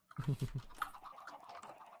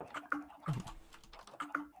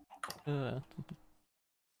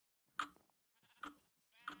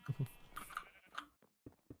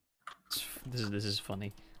 This is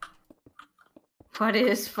funny. What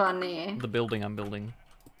is funny? The building I'm building.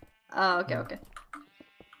 Oh, okay, okay.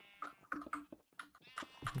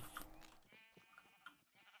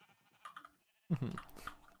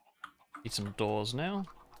 Need some doors now.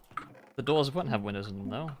 The doors won't have windows in them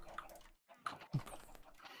though.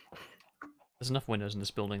 There's enough windows in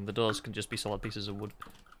this building. The doors can just be solid pieces of wood.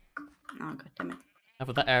 Oh, god damn it.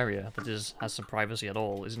 However, that area that has some privacy at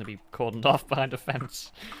all is going to be cordoned off behind a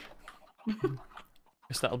fence.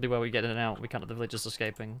 Because that'll be where we get in and out. We can't have the villagers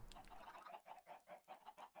escaping.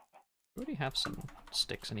 We already have some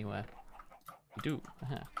sticks anywhere. We do.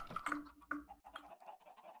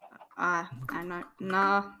 I'm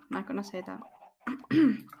not gonna say that.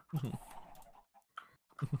 God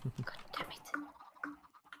damn it.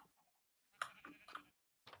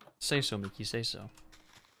 Say so, Miki, say so.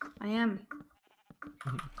 I am.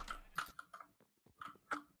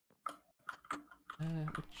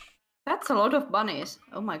 That's a lot of bunnies.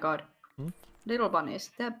 Oh my god. Little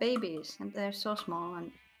bunnies. They're babies and they're so small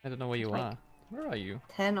and I don't know where you are. Where are you?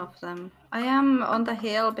 10 of them. I am on the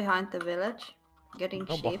hill behind the village, getting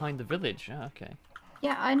sheep. Behind the village. Ah, okay.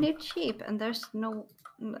 Yeah, I need sheep, and there's no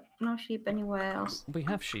sheep anywhere else. We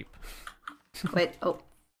have sheep. Wait, oh.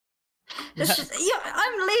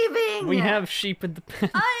 I'm leaving! We have sheep in the pen.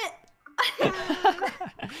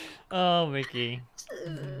 Oh, Mickey.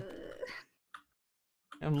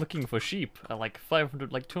 I'm looking for sheep at like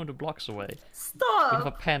 500, like 200 blocks away. We Stop! have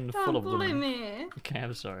a pen full Don't of bully them. me. Okay,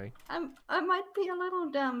 I'm sorry. I might be a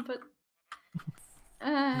little dumb, but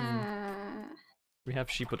We have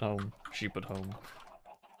sheep at home. Sheep at home.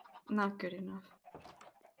 not good enough.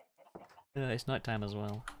 It's nighttime as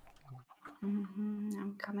well.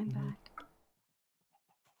 I'm coming back.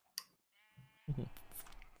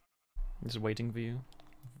 Just waiting for you.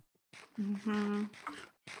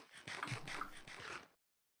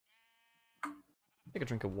 Take a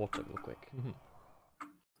drink of water real quick.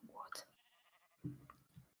 What?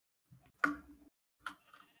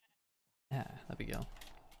 Yeah, there we go.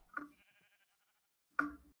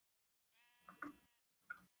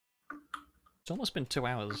 It's almost been 2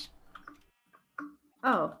 hours.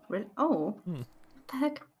 Oh, really? Oh, what the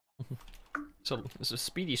heck? So it's a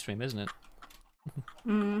speedy stream, isn't it?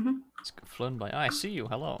 It's flown by. I see you.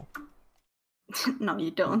 Hello. No,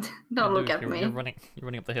 you don't. Don't look at me. You're running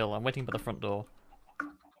up the hill. I'm waiting by the front door.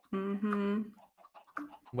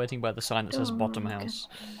 Waiting by the sign that says bottom house.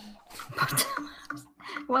 Bottom house.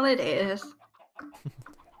 Well, it is.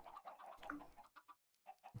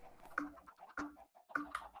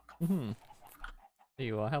 Here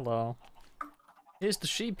you are. Hello. Here's the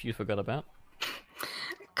sheep you forgot about.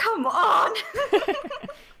 Come on!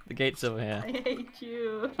 The gate's over here. I hate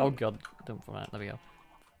you. Oh god, don't fall out. There we go.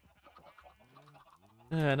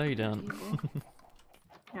 No, you don't.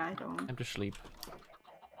 Yeah, I don't. I'm just sleep.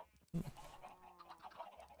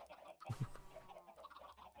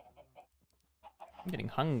 I'm getting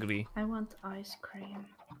hungry. I want ice cream.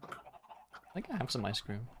 I think I have some ice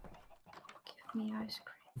cream. Give me ice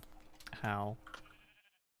cream. How?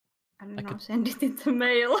 I don't know, send it in the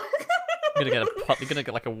mail. You're gonna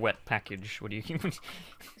get like a wet package. What do you?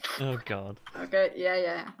 Oh god. Okay,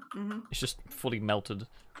 yeah. It's just fully melted.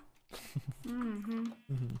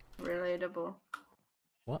 Relatable.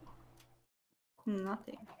 What?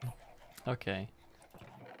 Nothing. Okay.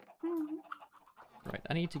 Right,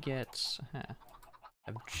 I need to get. I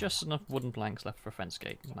have just enough wooden planks left for a fence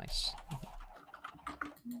gate. Nice.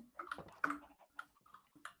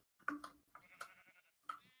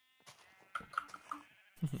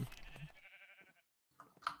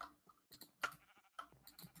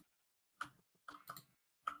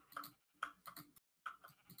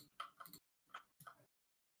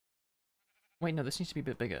 Wait, no, this needs to be a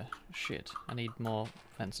bit bigger. Shit, I need more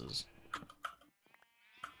fences.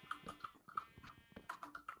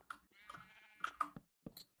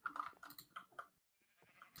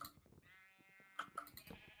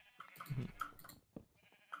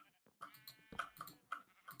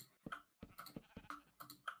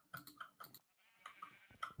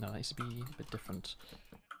 No, it needs to be a bit different.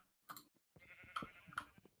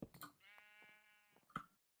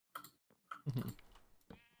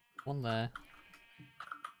 One there.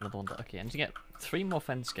 Another one there. Okay, I need to get 3 more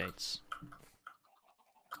fence gates.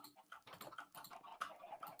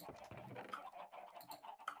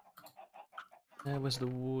 There was the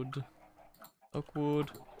wood. Oak wood.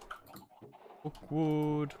 Oak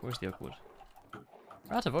wood. Where's the oak wood?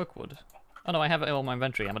 We're out of oak wood. Oh no, I have it in all my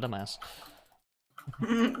inventory. I'm a dumbass.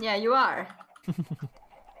 Yeah, you are.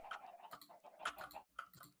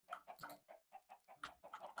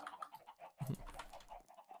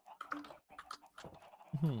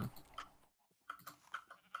 There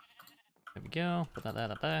we go. Put that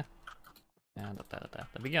there. And up there. There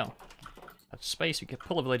we go. That's space. We can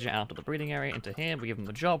pull a villager out of the breeding area into here. We give them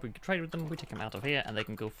a job. We can trade with them. We take them out of here, and they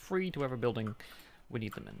can go free to whatever building we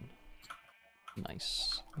need them in.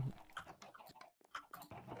 Nice.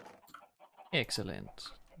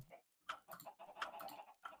 Excellent.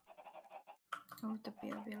 Oh, to be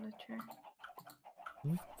a villager.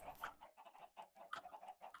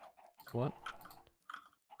 What?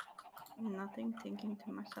 Nothing, thinking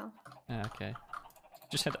to myself. Ah, okay.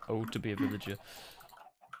 Just had O to be a villager.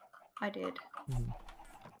 I did.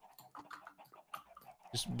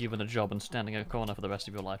 Just given a job and standing in a corner for the rest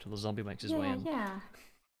of your life till the zombie makes his way in. Yeah.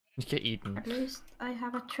 You get eaten. At least I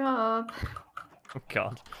have a job. Oh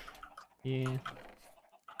god. Yeah.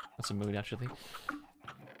 That's a mood actually.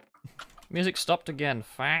 Music stopped again.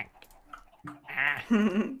 Fuck. Ah.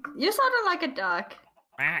 You sounded like a duck.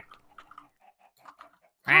 Fuck.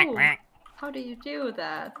 Oh, how do you do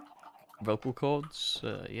that? Vocal cords,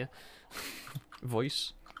 yeah.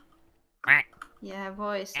 Voice. Yeah,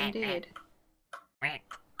 voice, indeed.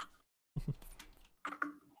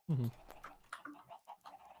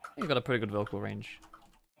 You've got a pretty good vocal range.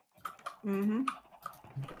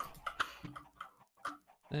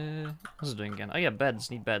 What's it doing again? Oh yeah, beds.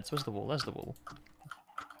 Need beds. Where's the wool? There's the wool.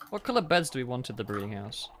 What colour beds do we want at the breeding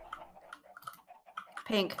house?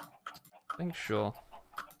 Pink. I think sure.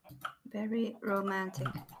 Very romantic.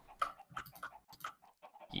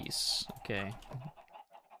 Yes. Okay.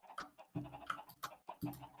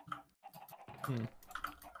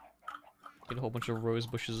 Get a whole bunch of rose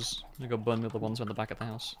bushes. You go burn the other ones on the back of the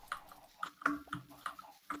house.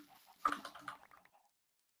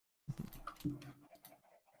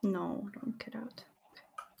 No, don't get out.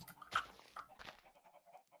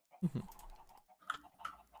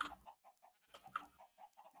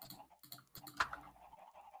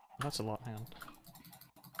 That's a lot, hang on.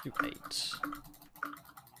 Do 8.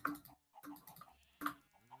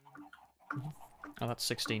 Oh, that's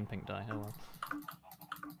 16 pink dye, oh well.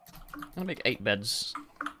 I'm gonna make 8 beds.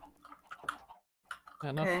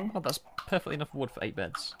 Enough? Okay. Oh, that's perfectly enough wood for 8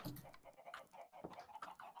 beds.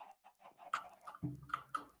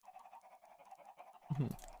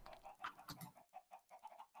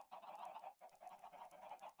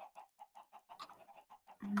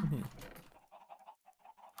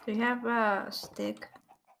 Do you have a stick?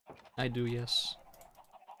 I do, yes.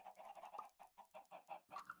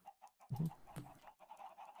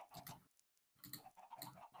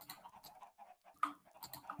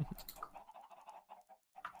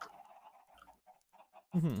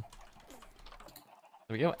 There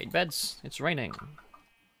we go, 8 beds. It's raining.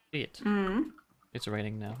 See it. It's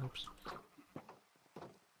raining now. Oops.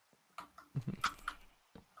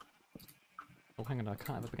 Oh, hang on, I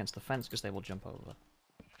can't have up against the fence because they will jump over.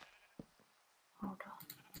 Hold on.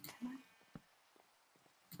 Can I?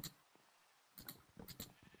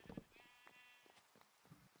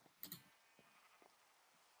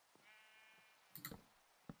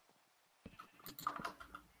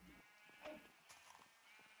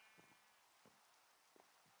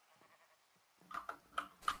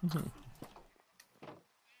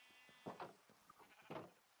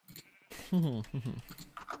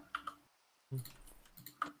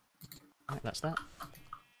 Right, that's that.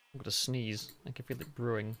 I'm gonna sneeze. I can feel it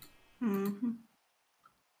brewing.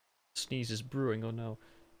 Sneeze is brewing, oh no.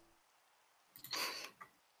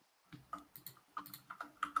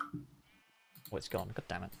 Oh, it's gone. God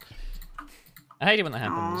damn it. I hate it when that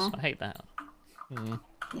happens. Aww. I hate that.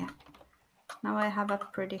 Yeah. Now I have a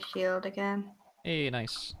pretty shield again. Hey,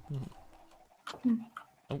 nice. Oh.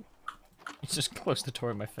 You just closed the door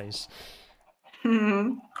in my face.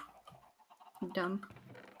 Dumb. Don't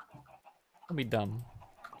be dumb.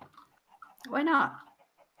 Why not?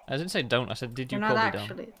 I didn't say don't, I said did you You're call not me dumb?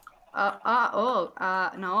 actually.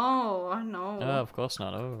 No. Oh, of course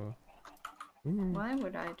not. Oh. Why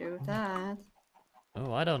would I do that?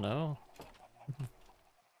 Oh, I don't know.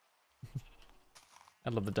 I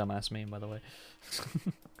love the dumbass meme, by the way.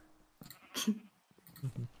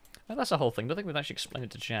 Well, that's the whole thing. I don't think we've actually explained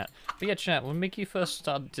it to chat. But yeah, chat, when Mickey first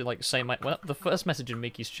started to like say well, the first message in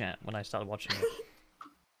Mickey's chat when I started watching it,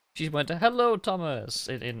 she went, "Hello, Thomas,"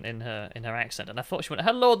 in her accent, and I thought she went,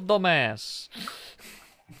 "Hello, dumbass."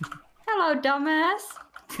 Hello, dumbass.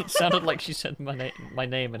 It sounded like she said my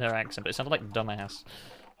name in her accent, but it sounded like dumbass.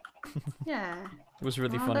 Yeah. It was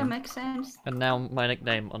really Well, funny. that makes sense. And now my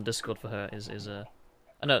nickname on Discord for her is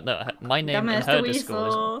no, my name in Dumbass her the Discord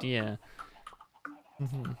Weasel. is yeah.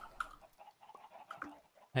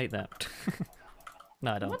 Hate that.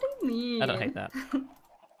 No, I don't. What do you mean? I don't hate that.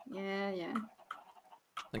 Yeah.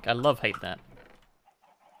 Like I hate that.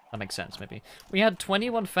 That makes sense, maybe. We had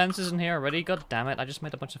 21 fences in here already. God damn it! I just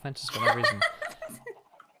made a bunch of fences for no reason.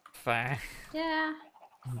 Fair. Yeah.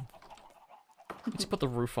 Let's put the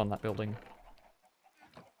roof on that building.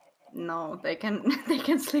 No, they can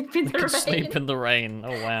sleep in They the can rain. sleep in the rain.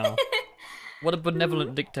 Oh wow. What a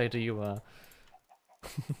benevolent dictator you are.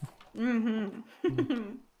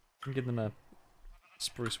 Give them a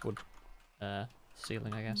spruce wood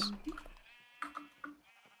ceiling, I guess.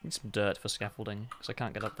 Need some dirt for scaffolding, because I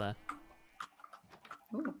can't get up there.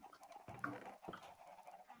 Ooh.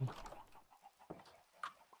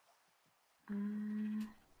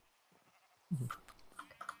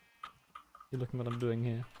 You're looking what I'm doing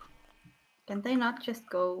here. Can they not just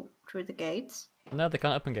go through the gates? No, they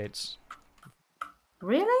can't open gates.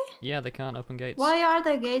 Really? Yeah, they can't open gates. Why are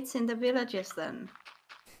there gates in the villages then?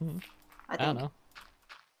 I don't know.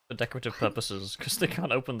 For decorative purposes, because they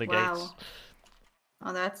can't open the Wow. gates.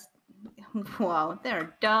 Oh, that's... Wow,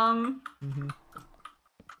 they're dumb.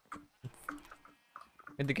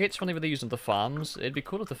 And the gates are only really used on the farms. It'd be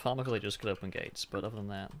cool if the farmer villagers could open gates, but other than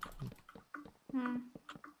that...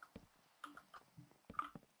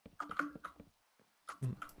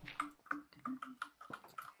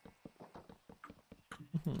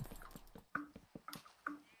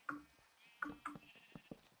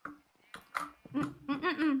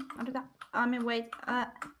 I'll do that. I mean, wait.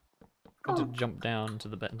 To jump down to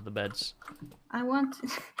into the beds. I want.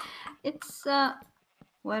 It's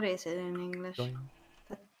what is it in English? Going.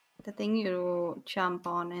 The thing you jump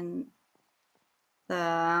on in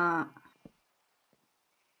the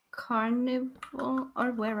carnival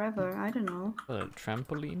or wherever. I don't know. A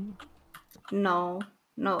trampoline? No,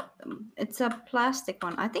 no, it's a plastic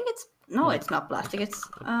one. I think it's no, Like it's not plastic. It's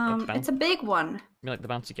bounce- it's a big one. You mean like the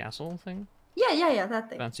bouncy castle thing? Yeah, that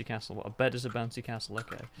thing. Bouncy castle. What? A bed is a bouncy castle.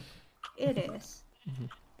 Okay. It is.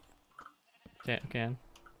 Okay. Okay.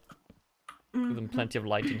 Give them plenty of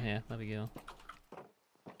light in here. There we go.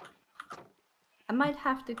 I might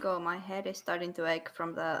have to go. My head is starting to ache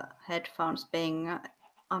from the headphones being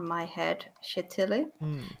on my head shittily.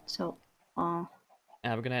 So, Yeah,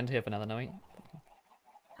 we're gonna end here for now then, are we?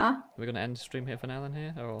 huh? We're gonna end the stream here for now then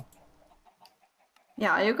here, or?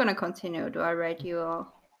 Yeah, are you gonna continue? Do I rate you or?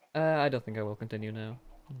 I don't think I will continue now.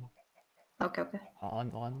 Okay, okay. I'll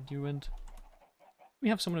end you and... We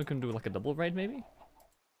have someone who can do like a double raid maybe?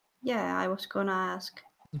 Yeah, I was gonna ask.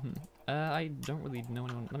 I don't really know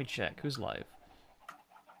anyone. Let me check. Who's live?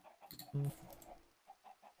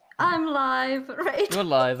 I'm live, right? You're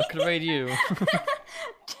live. I could raid you.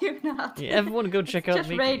 Do not. Yeah, everyone go check out Just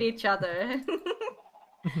me. raid each other.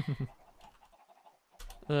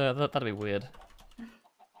 That'd be weird.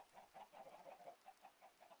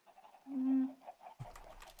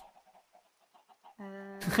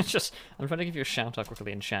 I'm trying to give you a shout out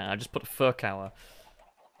quickly in chat. I just put Furkower.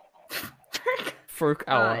 Furkower.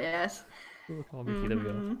 Ah, yes. Furkower Miki, there we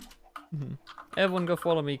go. Everyone go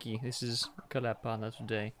follow Miki. This is collab partner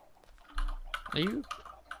today. Are you?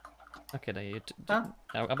 Okay, there you. Huh?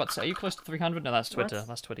 I'm about to say, are you close to 300? No, that's Twitter. What's-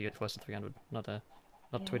 That's Twitter. You're close to 300. Not Yeah.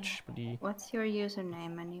 Twitch, but the What's your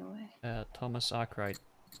username anyway? Thomas Arkwright.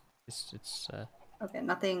 It's Okay,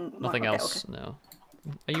 nothing. nothing okay, else. okay. No.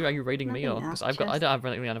 Are you raiding me or? Nothing Because else, I don't have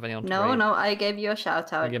really anyone to No, raid. no, I gave you a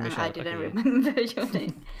shout out gave me a and shout I out, didn't okay. remember your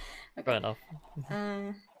name. Fair enough.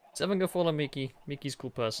 So everyone go follow Miki. Miki's a cool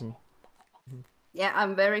person. Yeah,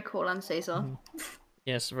 I'm very cool and say so.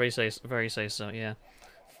 Yes, very say so. Yeah.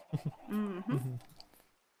 I don't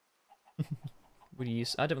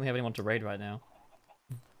really have anyone to raid right now.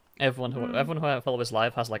 Everyone who I follow this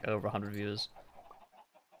live has like over 100 viewers.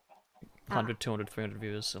 100, 200, 300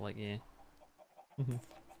 viewers, so like, yeah.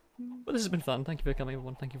 But this has been fun. Thank you for coming,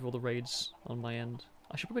 everyone. Thank you for all the raids on my end.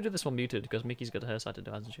 I should probably do this one muted, because Miki's got her side to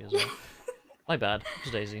do, hasn't she, as well? My bad.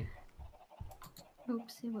 It's Daisy.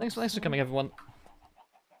 Oopsie. Thanks for coming, everyone.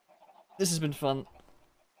 This has been fun.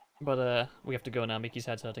 But, we have to go now. Miki's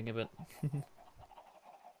head's hurting a bit.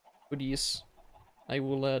 Goodies. I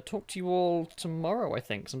will, talk to you all tomorrow, I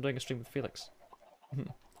think, because I'm doing a stream with Felix.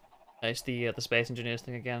 It's the space engineers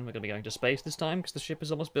thing again. We're going to be going to space this time, because the ship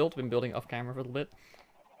is almost built. We've been building it off camera for a little bit.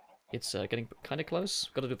 It's, getting kind of close.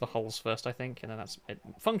 Got to do the hulls first, I think, and then that's...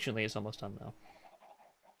 functionally, it's almost done now.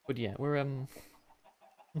 But yeah, we're,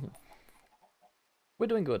 we're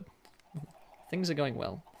doing good. Things are going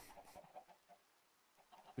well.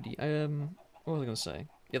 But yeah, what was I going to say?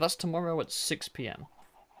 Yeah, that's tomorrow at 6 PM.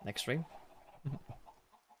 Next stream.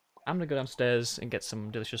 I'm gonna go downstairs and get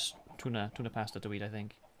some delicious tuna pasta to eat, I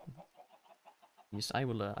think. Yes, I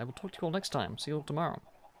will talk to you all next time. See you all tomorrow.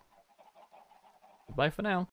 Goodbye for now.